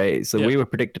is, right, so Yeah. we were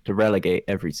predicted to relegate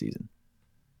every season.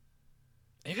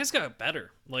 you guys got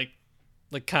better, like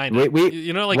kind of,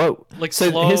 We like like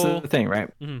so slow. here's the thing, right?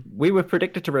 Mhm. We were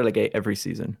predicted to relegate every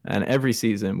season, and every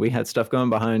season we had stuff going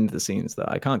behind the scenes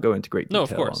that I can't go into great detail No,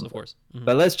 of course, on. of course. Mhm.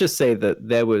 But let's just say that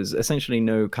there was essentially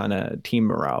no kind of team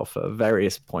morale for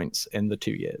various points in the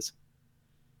 2 years.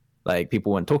 Like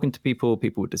people weren't talking to people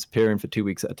were disappearing for 2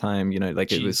 weeks at a time. You know,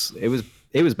 like it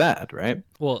was bad, right?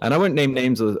 Well, And I won't name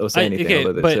names or say anything, okay,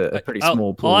 although but it's a pretty I'll,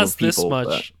 small pool I'll of ask this people.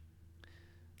 much: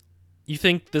 you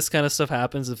think this kind of stuff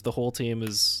happens if the whole team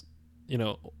is,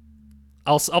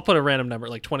 I'll put a random number,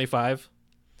 like 25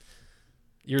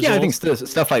 years Yeah, old. I think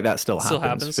stuff like that still Still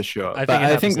happens happens for sure. I think But it I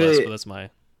happens think less, that but that's my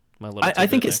little. I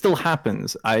think tidbit it still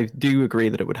happens. I do agree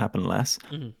that it would happen less.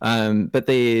 Mhm. But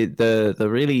the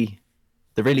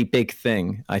really big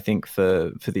thing I think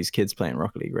for these kids playing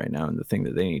Rocket League right now, and the thing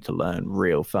that they need to learn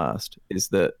real fast is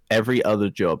that every other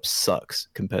job sucks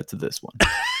compared to this one.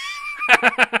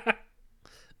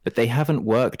 But they haven't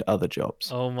worked other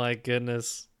jobs. Oh my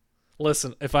goodness!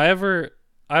 Listen, if I ever,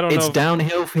 I don't know. It's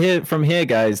downhill from here,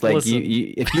 guys. Like Listen.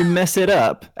 you, if you mess it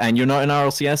up and you're not in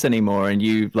RLCS anymore, and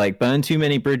you like burn too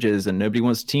many bridges, and nobody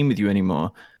wants to team with you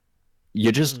anymore,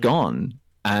 you're just gone.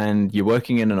 And you're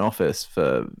working in an office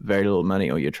for very little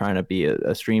money, or you're trying to be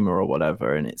a streamer or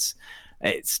whatever, and it's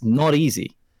not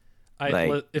easy.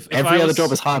 If Every I other was,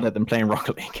 job is harder than playing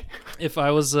Rocket League. If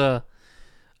I was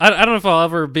I don't know if I'll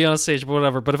ever be on stage, but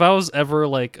whatever. But if I was ever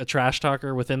like a trash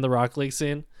talker within the Rocket League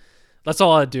scene, that's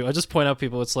all I'd do. I just point out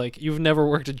people. It's like, you've never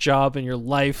worked a job in your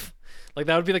life. Like,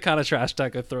 that would be the kind of trash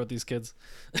talk I'd throw at these kids.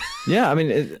 Yeah, I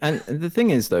mean, and the thing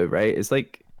is though, right? It's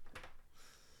like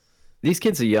these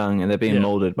kids are young and they're being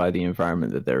molded by the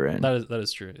environment that they're in. That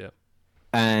is true. Yeah.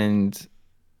 And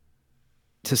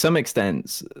to some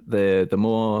extent, the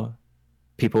more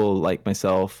people like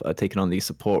myself are taking on these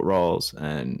support roles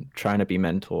and trying to be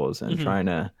mentors and trying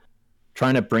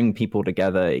to bring people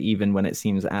together, even when it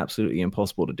seems absolutely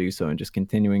impossible to do so, and just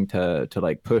continuing to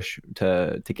like push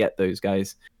to get those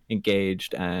guys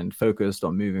engaged and focused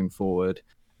on moving forward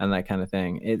and that kind of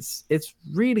thing. It's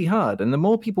really hard, and the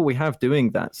more people we have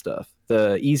doing that stuff,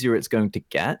 the easier it's going to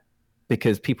get,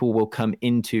 because people will come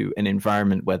into an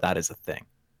environment where that is a thing.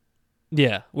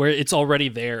 Yeah, where it's already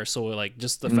there. So like,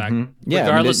 just the fact, Yeah,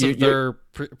 regardless I mean, of their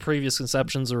previous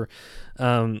conceptions or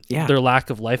their lack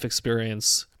of life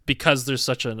experience, because there's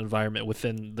such an environment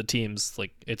within the teams,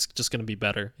 like, it's just going to be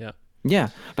better. Yeah. Yeah,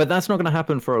 but that's not going to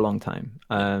happen for a long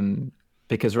time.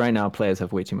 Because right now players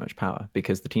have way too much power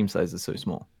because the team size is so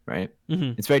small, right?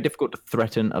 It's very difficult to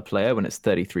threaten a player when it's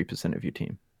 33% of your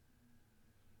team.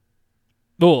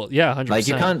 Well, yeah, 100%. Like,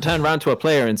 you can't turn around to a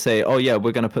player and say, "Oh yeah,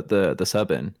 we're going to put the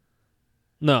sub in."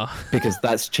 No, because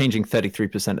that's changing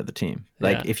 33% of the team.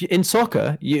 Like, Yeah. if you in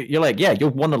soccer, you're like, yeah, you're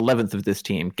 1/11th of this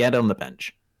team. Get on the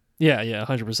bench. yeah,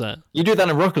 100%. You do that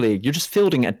in Rocket League, you're just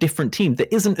fielding a different team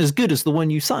that isn't as good as the one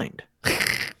you signed.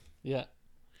 Yeah.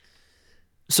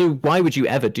 So why would you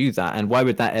ever do that? And why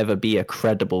would that ever be a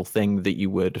credible thing that you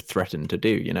would threaten to do?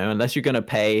 You know, unless you're going to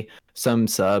pay some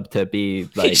sub to be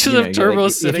like, should have Turbo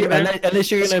sitting there. Unless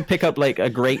you're going to pick up like a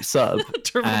great sub.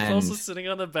 Turbo and, also sitting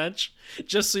on the bench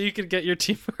just so you could get your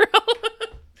team morale.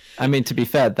 I mean, to be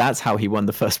fair, that's how he won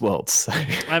the first Worlds. So.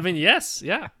 I mean, yes,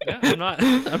 yeah. I'm not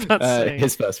saying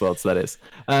his first Worlds, that is.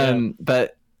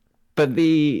 But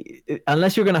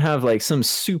unless you're going to have like some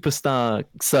superstar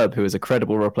sub who is a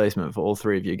credible replacement for all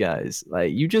three of you guys,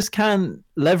 like, you just can't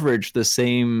leverage the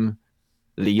same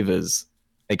levers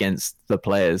against the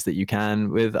players that you can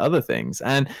with other things.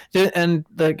 And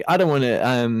like, I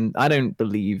don't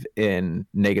believe in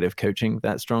negative coaching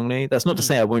that strongly. That's not to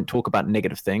say I won't talk about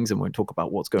negative things and won't talk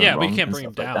about what's going wrong. Yeah, but you can't bring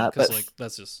them down because like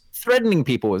that's just threatening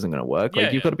people isn't going to work.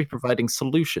 Like you've got to be providing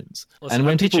solutions. Listen, and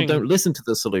when people don't listen to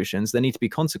the solutions, there need to be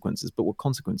consequences. But what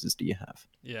consequences do you have?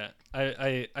 Yeah,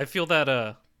 I feel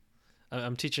that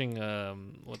I'm teaching a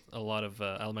lot of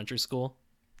elementary school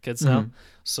kids now,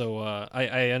 so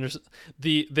I understand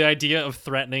the idea of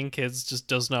threatening kids just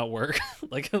does not work.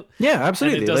 Like, yeah,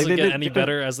 absolutely, and it doesn't get any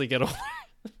better as they get older.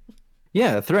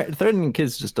 Yeah, threatening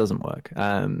kids just doesn't work.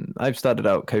 I've started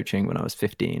out coaching when I was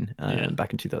 15,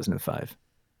 back in 2005,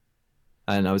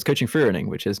 and I was coaching free running,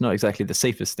 which is not exactly the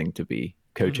safest thing to be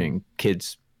coaching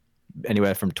kids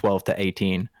anywhere from 12 to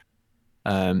 18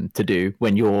 to do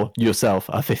when you're yourself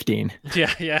are 15.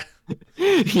 Yeah.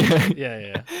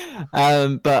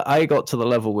 But I got to the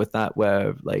level with that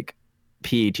where like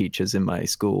PE teachers in my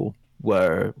school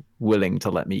were willing to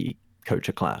let me coach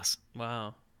a class.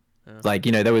 Wow. Yeah. Like,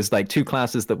 there was like 2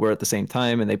 classes that were at the same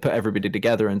time, and they put everybody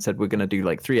together and said, we're going to do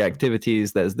like 3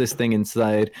 activities. There's this thing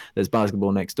inside, there's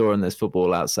basketball next door, and there's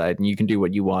football outside, and you can do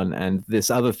what you want. And this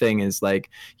other thing is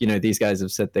like, these guys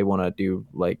have said they want to do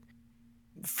like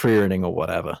free running or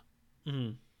whatever.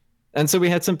 And so we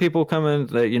had some people come in,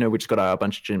 we just got out a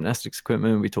bunch of gymnastics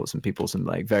equipment. We taught some people some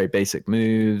like very basic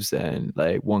moves, and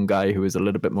like one guy who was a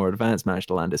little bit more advanced managed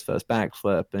to land his first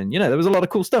backflip. And there was a lot of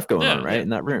cool stuff going on in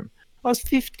that room. I was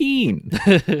 15.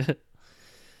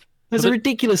 That's a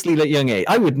ridiculously young age.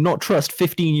 I would not trust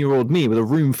 15-year-old me with a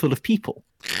room full of people.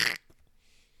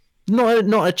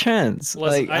 Not a chance.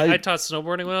 Listen, I taught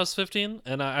snowboarding when I was 15,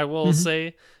 and I will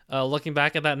say, looking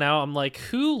back at that now, I'm like,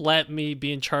 who let me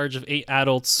be in charge of 8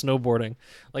 adults snowboarding?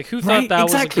 Like, who thought that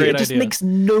was a great idea? It just makes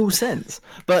no sense.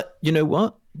 But you know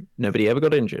what? Nobody ever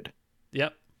got injured.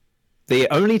 Yep. The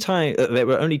only time there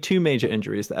were only 2 major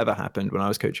injuries that ever happened when I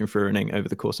was coaching free running over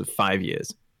the course of 5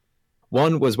 years.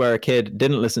 One was where a kid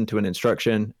didn't listen to an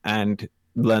instruction and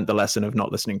learned the lesson of not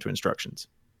listening to instructions.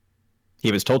 He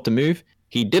was told to move,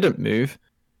 he didn't move,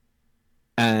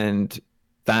 and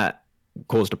that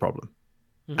caused a problem.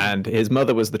 And his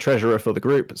mother was the treasurer for the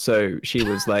group, so she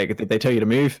was like, did they tell you to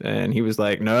move? And he was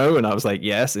like, no. And I was like,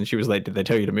 yes. And she was like, did they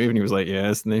tell you to move? And he was like,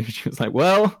 yes. And then she was like,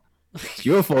 well, it's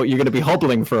your fault. You're going to be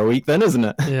hobbling for a week then, isn't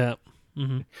it? Yeah.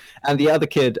 And the other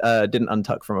kid didn't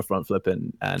untuck from a front flip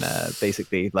and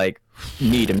basically like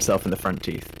kneed himself in the front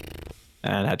teeth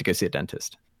and had to go see a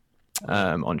dentist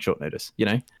on short notice,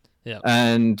 Yeah.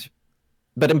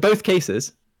 But in both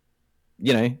cases,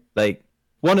 like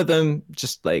one of them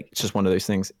just like, it's just one of those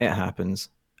things. It happens.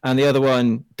 And the other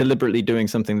one deliberately doing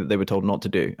something that they were told not to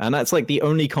do. And that's like the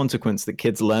only consequence that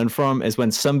kids learn from is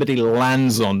when somebody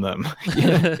lands on them.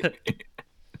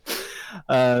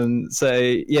 So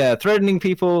yeah, threatening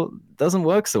people doesn't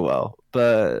work so well.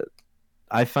 But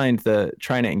I find that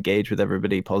trying to engage with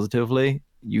everybody positively,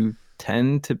 you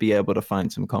tend to be able to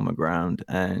find some common ground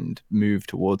and move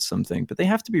towards something, but they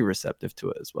have to be receptive to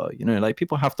it as well. Like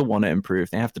people have to want to improve.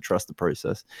 They have to trust the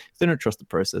process. If they don't trust the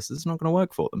process, it's not going to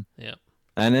work for them. Yeah.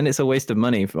 And then it's a waste of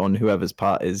money on whoever's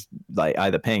part is like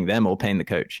either paying them or paying the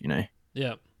coach,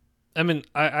 Yeah. I mean,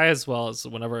 I as well, as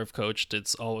whenever I've coached,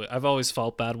 I've always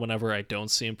felt bad whenever I don't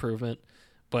see improvement,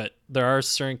 but there are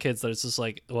certain kids that it's just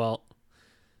like, well,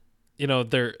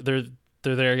 they're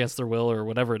there against their will or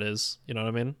whatever it is, you know what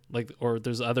I mean? Like, or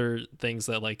there's other things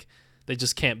that like they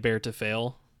just can't bear to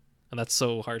fail, and that's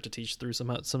so hard to teach through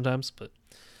sometimes. But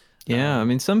yeah, I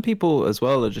mean, some people as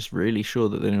well are just really sure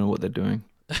that they know what they're doing.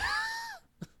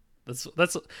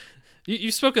 That's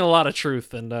you've spoken a lot of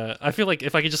truth, and I feel like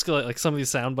if I could just get like some of these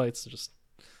sound bites, just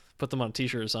put them on a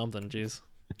t-shirt or something. Jeez.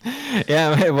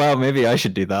 Yeah, well, maybe I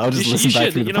should do that. I'll just listen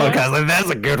back through the podcast. Like, that's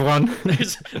a good one.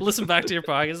 Listen back to your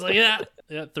podcast. Like,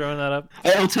 yeah, throwing that up.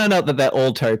 It'll turn out that they're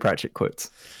all Terry Pratchett quotes.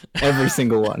 Every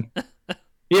single one.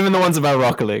 Even the ones about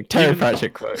Rocket League. Terry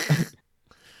Pratchett quote.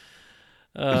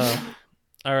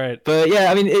 All right. But yeah,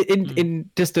 I mean, in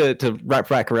just to wrap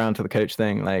back around to the coach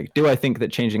thing, like, do I think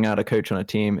that changing out a coach on a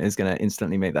team is going to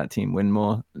instantly make that team win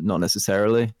more? Not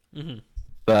necessarily.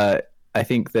 But I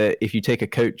think that if you take a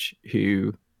coach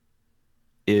who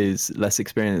is less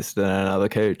experienced than another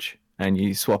coach and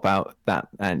you swap out that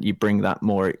and you bring that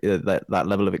more that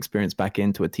level of experience back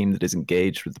into a team that is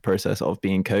engaged with the process of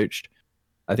being coached,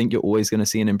 I think you're always going to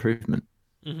see an improvement.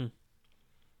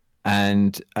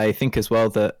 And I think as well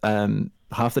that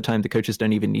half the time the coaches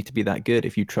don't even need to be that good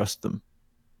if you trust them,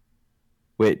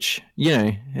 which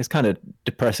is kind of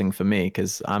depressing for me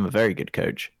because I'm a very good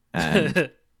coach. And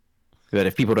but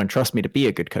if people don't trust me to be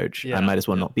a good coach, I might as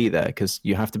well not be there, because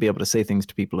you have to be able to say things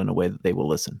to people in a way that they will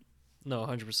listen. No,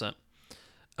 100%.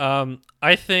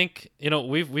 I think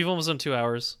we've almost done 2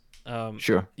 hours.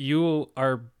 Sure. You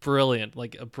are brilliant,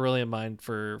 like a brilliant mind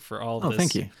for all of Oh, this.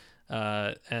 thank you.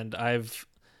 And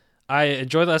I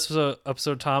enjoyed the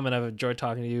episode, Tom, and I've enjoyed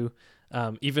talking to you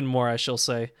even more, I shall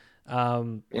say.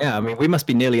 Yeah, I mean, we must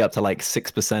be nearly up to like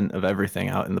 6% of everything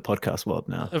out in the podcast world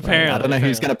now. Apparently, I don't know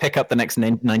who's going to pick up the next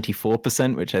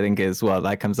 94%, which I think is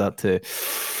that comes out to.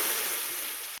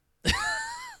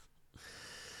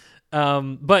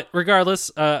 But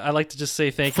regardless, I'd like to just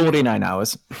say thank you. 49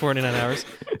 hours. 49 hours.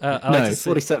 No,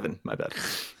 47. My bad.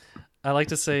 I'd like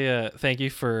to say thank you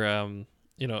for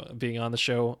being on the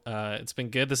show. It's been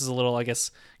good. This is a little, I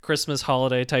guess, Christmas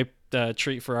holiday type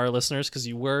treat for our listeners, because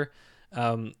you were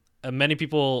many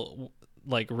people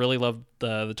like really loved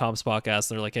the Tom's podcast.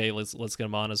 They're like, hey, let's get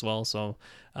him on as well. So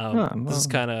this is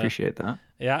kind of appreciate that.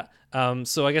 Yeah.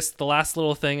 So I guess the last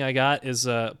little thing I got is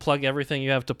plug everything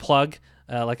you have to plug.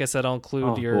 Like I said, I'll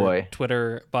include your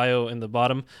Twitter bio in the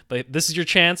bottom. But this is your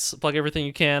chance. Plug everything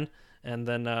you can, and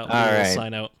then we'll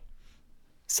sign out.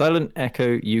 Silent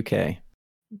Echo UK.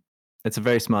 It's a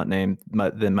very smart name.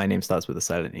 My name starts with a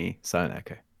silent E. Silent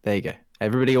Echo. There you go.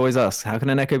 Everybody always asks, how can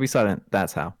an echo be silent?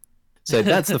 That's how. So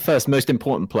that's the first most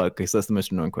important plug, because that's the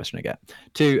most annoying question I get.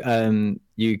 2,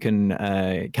 you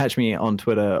can catch me on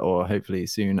Twitter, or hopefully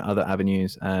soon other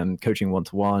avenues, coaching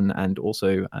 1-to-1, and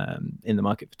also in the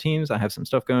market for teams. I have some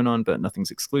stuff going on, but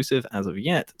nothing's exclusive as of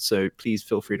yet. So please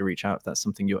feel free to reach out if that's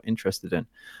something you're interested in.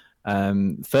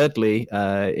 Thirdly,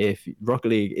 if Rocket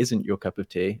League isn't your cup of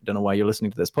tea, don't know why you're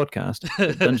listening to this podcast,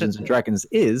 Dungeons and Dragons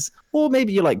is, or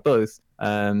maybe you like both.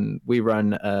 We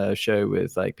run a show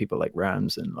with like people like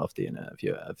Rams and Lofty and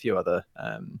a few other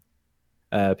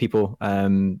people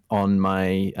on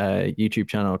my YouTube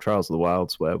channel, Trials of the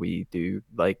Wilds, where we do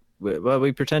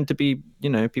we pretend to be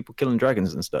people killing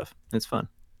dragons and stuff. It's fun.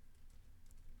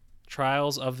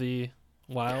 Trials of the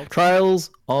Wild?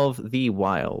 Trials of the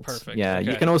Wilds. Perfect. Yeah, okay.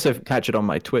 You can also catch it on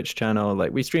my Twitch channel.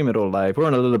 Like, we stream it all live. We're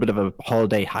on a little bit of a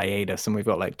holiday hiatus, and we've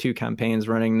got like 2 campaigns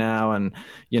running now. And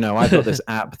I've got this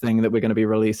app thing that we're going to be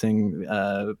releasing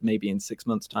maybe in 6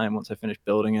 months' time once I finish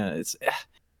building it. It's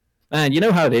man, you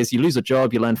know how it is. You lose a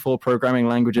job, you learn 4 programming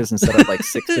languages and set up like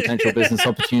 6 potential business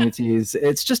opportunities.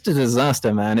 It's just a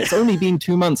disaster, man. It's only been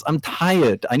 2 months. I'm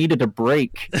tired. I needed a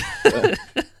break.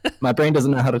 My brain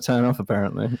doesn't know how to turn off,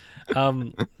 apparently.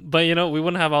 But we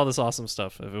wouldn't have all this awesome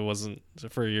stuff if it wasn't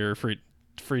for your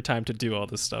free time to do all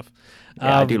this stuff.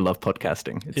 Yeah, I do love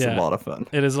podcasting. It's a lot of fun.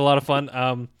 It is a lot of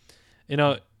fun.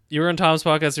 You were in Tom's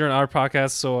podcast, you're in our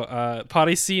podcast, so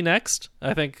Potty C next.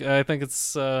 I think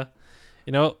it's our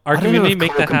community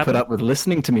make that happen. Put up with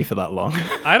listening to me for that long.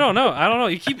 I don't know.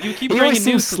 You keep he bringing always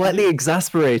news. Seems slightly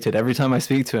exasperated every time I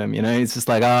speak to him. He's just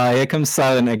like, here comes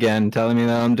Silent again, telling me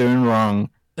that I'm doing wrong.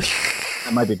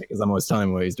 That might be because I'm always telling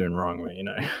him what he's doing wrong, but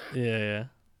Yeah.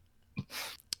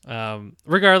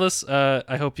 Regardless,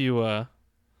 I hope you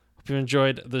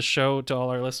enjoyed the show. To all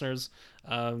our listeners,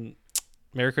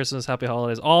 Merry Christmas, Happy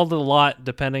Holidays, all the lot,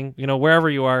 depending, wherever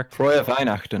you are. Frohe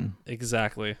Weihnachten.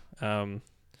 Exactly. I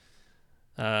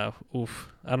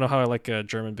don't know how I like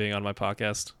German being on my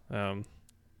podcast. No,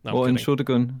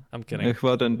 Entschuldigung. I'm kidding. Ich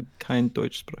werde kein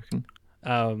Deutsch sprechen.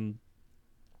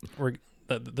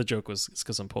 The joke was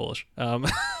because I'm Polish. Anyway,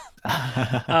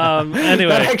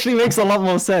 that actually makes a lot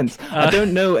more sense. I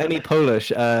don't know any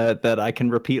Polish that I can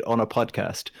repeat on a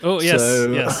podcast. Oh yes,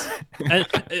 yes. And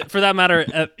for that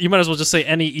matter, you might as well just say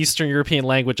any Eastern European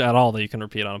language at all that you can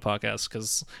repeat on a podcast,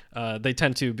 because they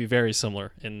tend to be very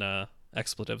similar in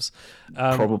expletives.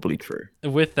 Probably true.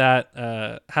 With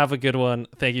that, have a good one.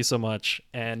 Thank you so much,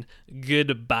 and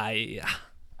goodbye.